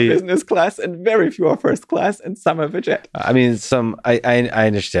really business class, and very few are first class, and some have a jet. I mean, I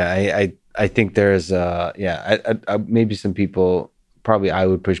understand. I think there's maybe some people, probably I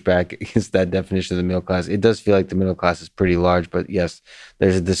would push back against that definition of the middle class. It does feel like the middle class is pretty large, but yes,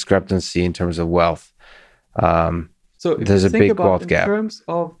 there's a discrepancy in terms of wealth. So if there's you a think big about wealth in gap. terms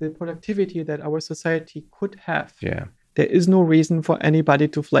of the productivity that our society could have, Yeah, there is no reason for anybody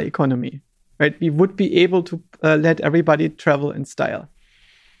to fly economy, right? We would be able to let everybody travel in style.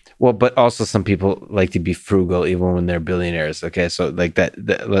 Well, but also some people like to be frugal even when they're billionaires. Okay, so like that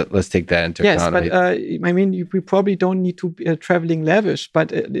let's take that into account. Yes, but I mean, we probably don't need to be traveling lavish,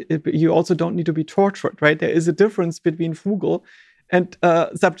 but you also don't need to be tortured, right? There is a difference between frugal and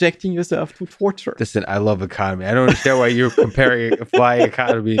subjecting yourself to torture. Listen, I love economy. I don't understand why you're comparing flying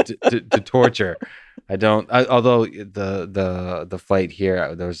economy to torture. I don't. Although the flight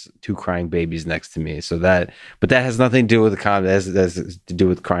here, there was 2 crying babies next to me. So that has nothing to do with economy. That has to do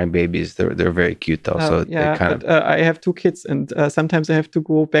with crying babies. They're very cute though. So yeah, I have 2 kids, and sometimes I have to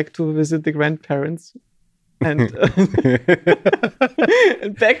go back to visit the grandparents. And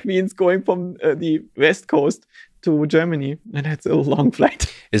and back means going from the West Coast to Germany, and that's a long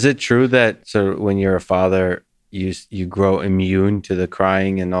flight. Is it true that when you're a father, you grow immune to the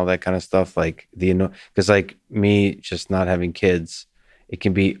crying and all that kind of stuff? Like because like me, just not having kids, it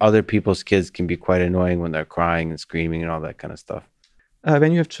can be other people's kids can be quite annoying when they're crying and screaming and all that kind of stuff.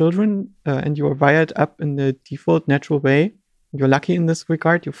 When you have children and you are wired up in the default natural way, you're lucky in this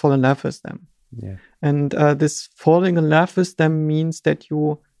regard. You fall in love with them. Yeah. And this falling in love with them means that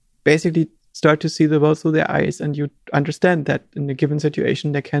you basically start to see the world through their eyes, and you understand that in a given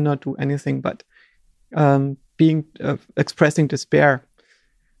situation they cannot do anything but expressing despair.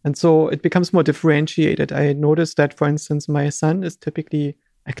 And so it becomes more differentiated. I noticed that, for instance, my son is typically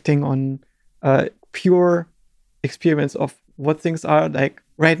acting on pure experience of what things are like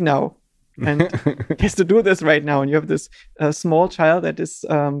right now. And he has to do this right now. And you have this small child that is,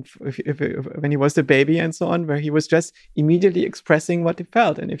 when he was a baby and so on, where he was just immediately expressing what he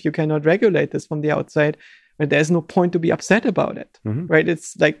felt. And if you cannot regulate this from the outside, well, there's no point to be upset about it, right?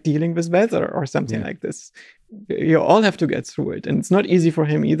 It's like dealing with weather or something like this. You all have to get through it. And it's not easy for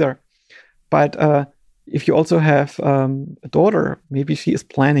him either. But if you also have a daughter, maybe she is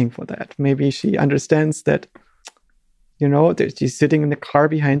planning for that. Maybe she understands that, that she's sitting in the car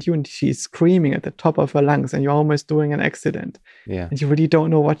behind you and she's screaming at the top of her lungs and you're almost doing an accident. Yeah. And you really don't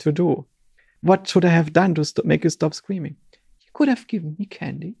know what to do. What should I have done to make you stop screaming? You could have given me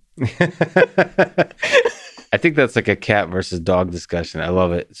candy. I think that's like a cat versus dog discussion. I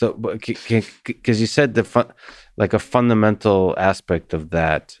love it. So, because you said a fundamental aspect of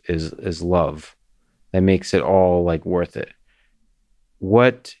that is love that makes it all like worth it.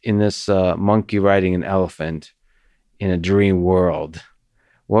 What in this monkey riding an elephant in a dream world,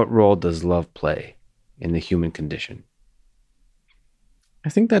 what role does love play in the human condition? I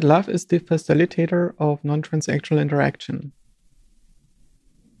think that love is the facilitator of non-transactional interaction.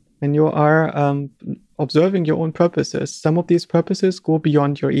 When you are observing your own purposes, some of these purposes go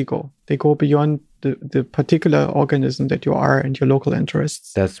beyond your ego. They go beyond the particular organism that you are and your local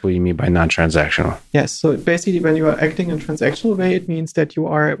interests. That's what you mean by non-transactional. Yes. So basically, when you are acting in a transactional way, it means that you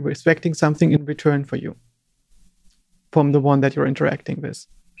are expecting something in return for you from the one that you're interacting with.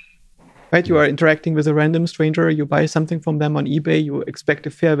 Right? You are interacting with a random stranger, you buy something from them on eBay, you expect a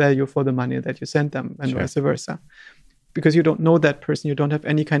fair value for the money that you sent them, and vice versa. Because you don't know that person, you don't have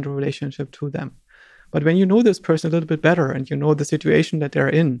any kind of relationship to them. But when you know this person a little bit better and you know the situation that they're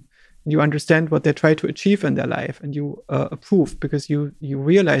in, you understand what they try to achieve in their life, and you approve because you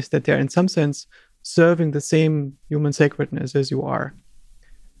realize that they're in some sense serving the same human sacredness as you are.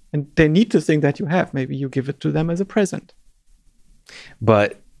 And they need the thing that you have. Maybe you give it to them as a present.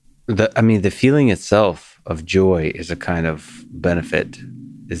 But the feeling itself of joy is a kind of benefit,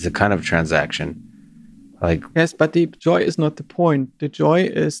 is a kind of transaction. Yes, but the joy is not the point. The joy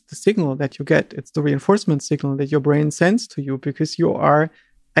is the signal that you get. It's the reinforcement signal that your brain sends to you because you are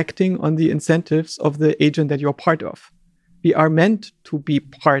acting on the incentives of the agent that you're part of. We are meant to be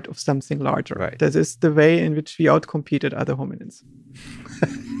part of something larger. Right. That is the way in which we outcompeted other hominins.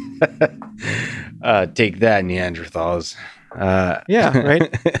 Take that, Neanderthals. Yeah,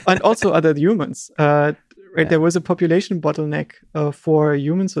 right. And also other humans. right? There was a population bottleneck for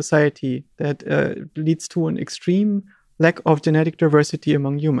human society that leads to an extreme lack of genetic diversity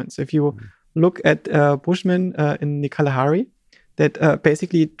among humans. If you look at Bushmen in the Kalahari, that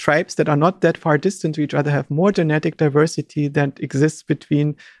basically tribes that are not that far distant to each other have more genetic diversity than exists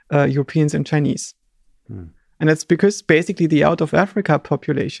between Europeans and Chinese. And that's because basically the out of Africa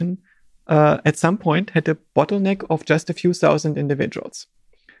population at some point had a bottleneck of just a few thousand individuals.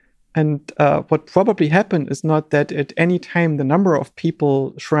 And what probably happened is not that at any time the number of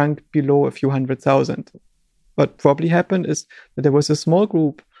people shrunk below a few 100,000. What probably happened is that there was a small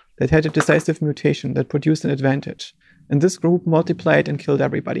group that had a decisive mutation that produced an advantage. And this group multiplied and killed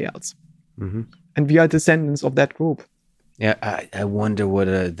everybody else. Mm-hmm. And we are descendants of that group. Yeah, I wonder what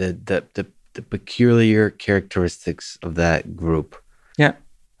the peculiar characteristics of that group. Yeah.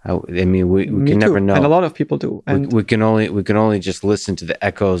 I mean, we can never know, and a lot of people do. And we can only just listen to the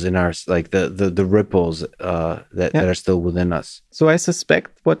echoes in our, like the ripples that are still within us. So I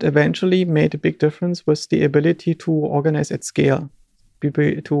suspect what eventually made a big difference was the ability to organize at scale,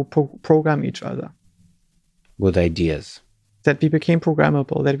 to program each other with ideas. That we became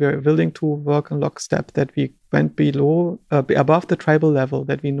programmable, that we were willing to work in lockstep, that we went below, above the tribal level,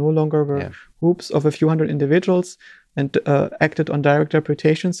 that we no longer were groups of a few hundred individuals and acted on direct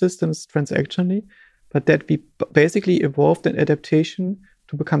reputation systems transactionally, but that we basically evolved an adaptation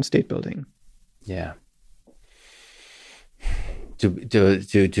to become state building. Yeah.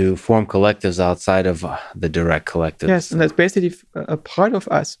 To form collectives outside of the direct collectives. Yes, and that's basically a part of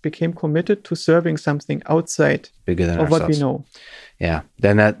us became committed to serving something outside bigger than of ourselves. What we know. Yeah,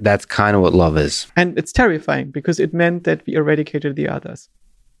 then that's kind of what love is. And it's terrifying because it meant that we eradicated the others.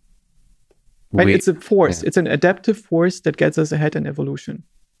 Right? It's a force. Yeah. It's an adaptive force that gets us ahead in evolution,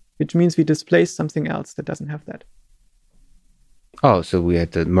 which means we displace something else that doesn't have that. Oh, so we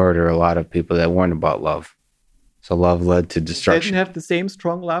had to murder a lot of people that weren't about love. So love led to destruction. They didn't have the same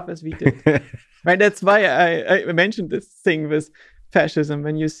strong love as we did. Right? That's why I mentioned this thing with fascism.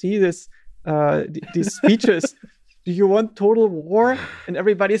 When you see this, these speeches, do you want total war? And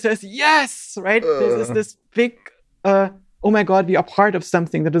everybody says, yes, right? This is this big, oh my God, we are part of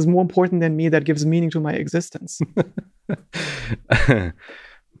something that is more important than me, that gives meaning to my existence.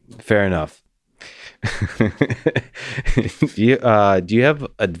 Fair enough. Do you have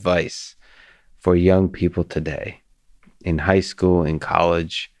advice for young people today in high school, in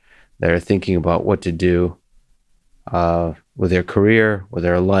college, that are thinking about what to do with their career, with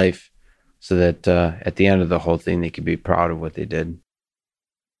their life, so that at the end of the whole thing, they can be proud of what they did?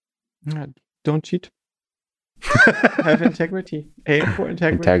 Don't cheat. Have integrity. Aim for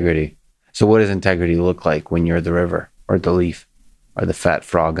integrity. Integrity. So what does integrity look like when you're the river or the leaf or the fat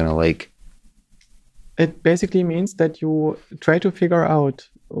frog in a lake? It basically means that you try to figure out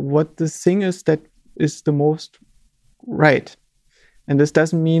what the thing is that is the most right. And this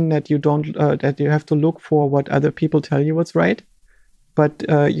doesn't mean that you don't that you have to look for what other people tell you what's right, but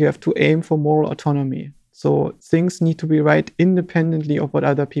you have to aim for moral autonomy. So things need to be right independently of what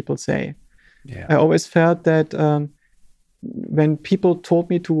other people say. Yeah. I always felt that when people told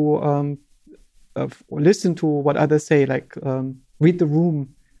me to listen to what others say, like read the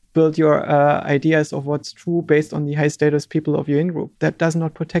room, build your ideas of what's true based on the high status people of your in-group, that does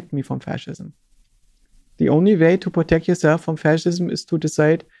not protect me from fascism. The only way to protect yourself from fascism is to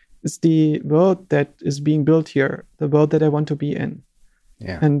decide, is the world that is being built here the world that I want to be in?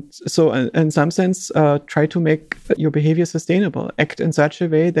 Yeah. And so in some sense, try to make your behavior sustainable. Act in such a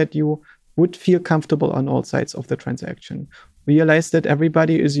way that you would feel comfortable on all sides of the transaction. Realize that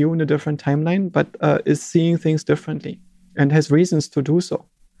everybody is you in a different timeline, but is seeing things differently and has reasons to do so.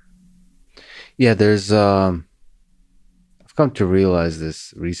 Yeah, there's I've come to realize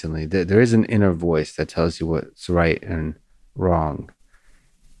this recently, that there is an inner voice that tells you what's right and wrong.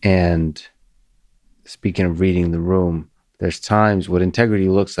 And speaking of reading the room, there's times what integrity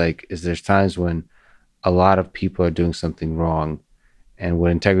looks like is there's times when a lot of people are doing something wrong. And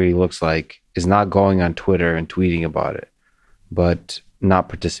what integrity looks like is not going on Twitter and tweeting about it, but not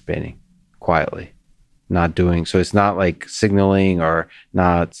participating quietly. Not doing so. It's not like signaling or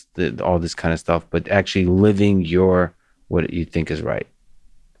not all this kind of stuff, but actually living what you think is right,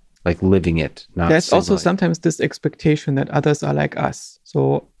 like living it. Not There's signaling. Also sometimes this expectation that others are like us.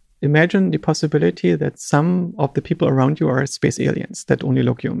 So imagine the possibility that some of the people around you are space aliens that only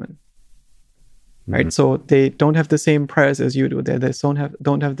look human, right? Mm-hmm. So they don't have the same prayers as you do. They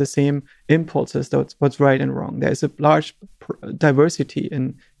don't have the same impulses. That's what's right and wrong. There's a large diversity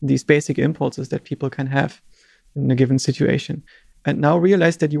in these basic impulses that people can have in a given situation. And now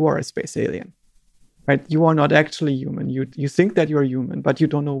realize that you are a space alien, right? You are not actually human. You think that you're human, but you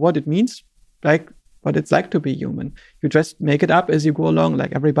don't know what it means. Like what it's like to be human. You just make it up as you go along,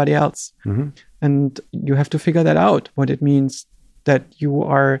 like everybody else. Mm-hmm. And you have to figure that out, what it means that you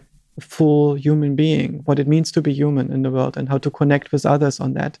are a full human being, what it means to be human in the world, and how to connect with others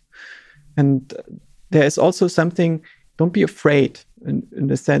on that. And there is also something, don't be afraid in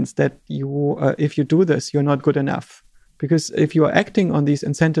the sense that you, if you do this, you're not good enough. Because if you are acting on these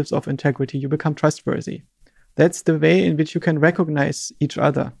incentives of integrity, you become trustworthy. That's the way in which you can recognize each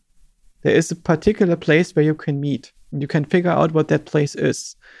other. There is a particular place where you can meet. You can figure out what that place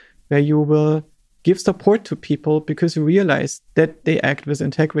is, where you will give support to people because you realize that they act with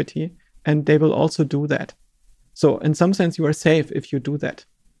integrity and they will also do that. So in some sense, you are safe if you do that.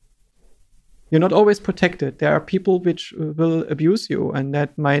 You're not always protected. There are people which will abuse you and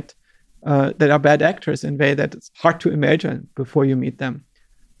that might, that are bad actors in a way that it's hard to imagine before you meet them.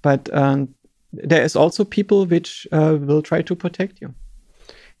 But there is also people which will try to protect you.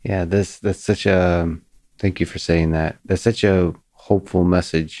 Yeah, that's such a, thank you for saying that. That's such a hopeful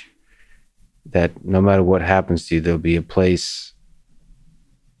message that no matter what happens to you, there'll be a place,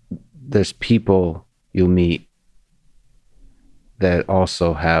 there's people you'll meet that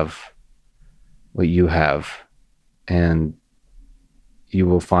also have what you have, and you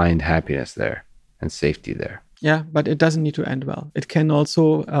will find happiness there and safety there. Yeah, but it doesn't need to end well. It can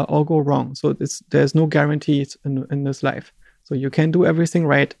also all go wrong. So there's no guarantees in this life. So you can do everything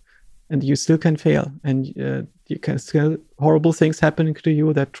right, and you still can fail, and you can still horrible things happening to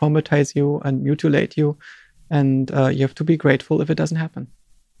you that traumatize you and mutilate you, and you have to be grateful if it doesn't happen.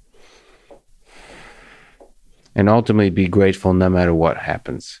 And ultimately be grateful no matter what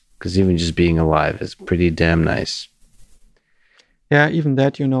happens, because even just being alive is pretty damn nice. Yeah, even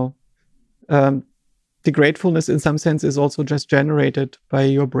that, the gratefulness in some sense is also just generated by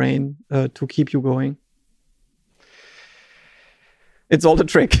your brain to keep you going. It's all the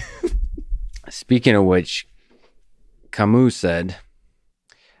trick. Speaking of which, Camus said,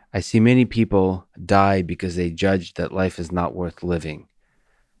 "I see many people die because they judge that life is not worth living.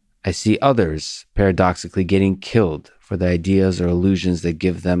 I see others, paradoxically, getting killed for the ideas or illusions that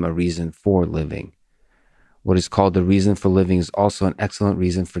give them a reason for living. What is called the reason for living is also an excellent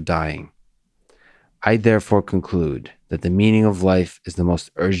reason for dying. I therefore conclude that the meaning of life is the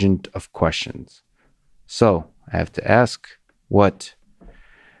most urgent of questions. So, I have to ask, what,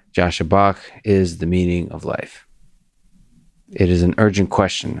 Joshua Bach, is the meaning of life?" It is an urgent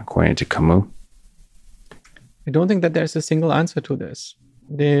question, according to Camus. I don't think that there's a single answer to this.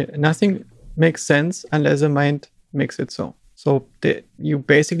 Nothing makes sense unless the mind makes it so. So you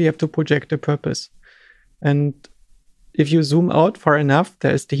basically have to project a purpose. And if you zoom out far enough,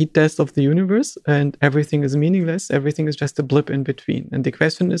 there's the heat death of the universe and everything is meaningless. Everything is just a blip in between. And the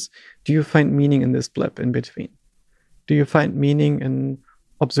question is, do you find meaning in this blip in between? Do you find meaning in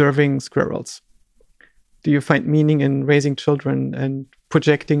observing squirrels? Do you find meaning in raising children and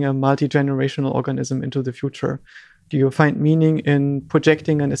projecting a multi-generational organism into the future? Do you find meaning in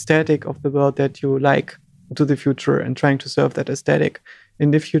projecting an aesthetic of the world that you like to the future and trying to serve that aesthetic?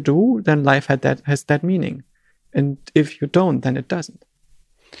 And if you do, then life has that meaning. And if you don't, then it doesn't.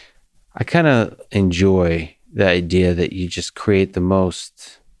 I kind of enjoy the idea that you just create the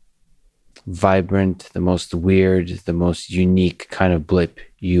most vibrant, the most weird, the most unique kind of blip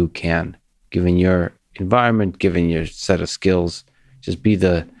you can, given your environment, given your set of skills. Just be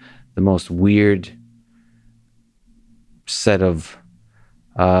the most weird set of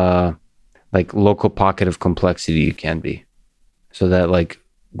like local pocket of complexity you can be, so that like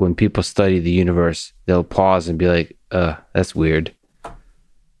when people study the universe, they'll pause and be like, that's weird.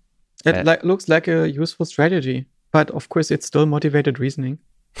 It looks like a useful strategy, but of course it's still motivated reasoning.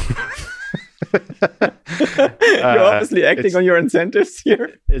 You're obviously acting on your incentives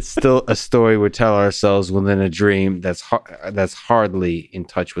here. It's still a story we tell ourselves within a dream that's hardly in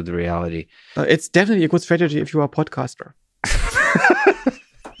touch with the reality. It's definitely a good strategy if you are a podcaster.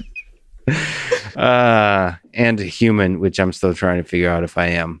 And a human, which I'm still trying to figure out if I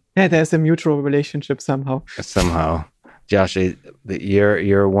am. Yeah, there's a mutual relationship somehow. Josh,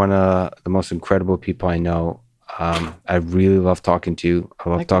 you're one of the most incredible people I know. I really love talking to you. I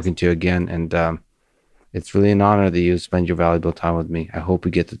love talking to you again, and it's really an honor that you spend your valuable time with me. I hope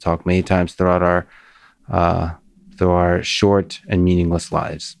we get to talk many times throughout our short and meaningless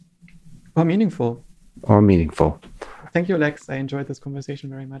lives. Or meaningful. Thank you, Lex. I enjoyed this conversation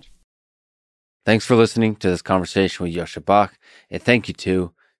very much. Thanks for listening to this conversation with Joshua Bach, and thank you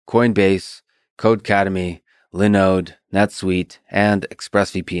to Coinbase, Codecademy, Linode, NetSuite, and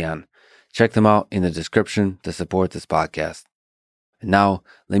ExpressVPN. Check them out in the description to support this podcast. And now,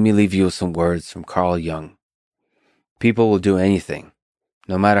 let me leave you with some words from Carl Jung. People will do anything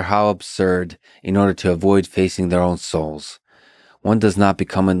no matter how absurd, in order to avoid facing their own souls. One does not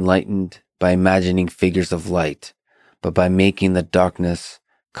become enlightened by imagining figures of light, but by making the darkness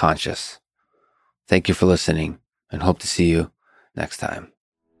conscious. Thank you for listening, and hope to see you next time.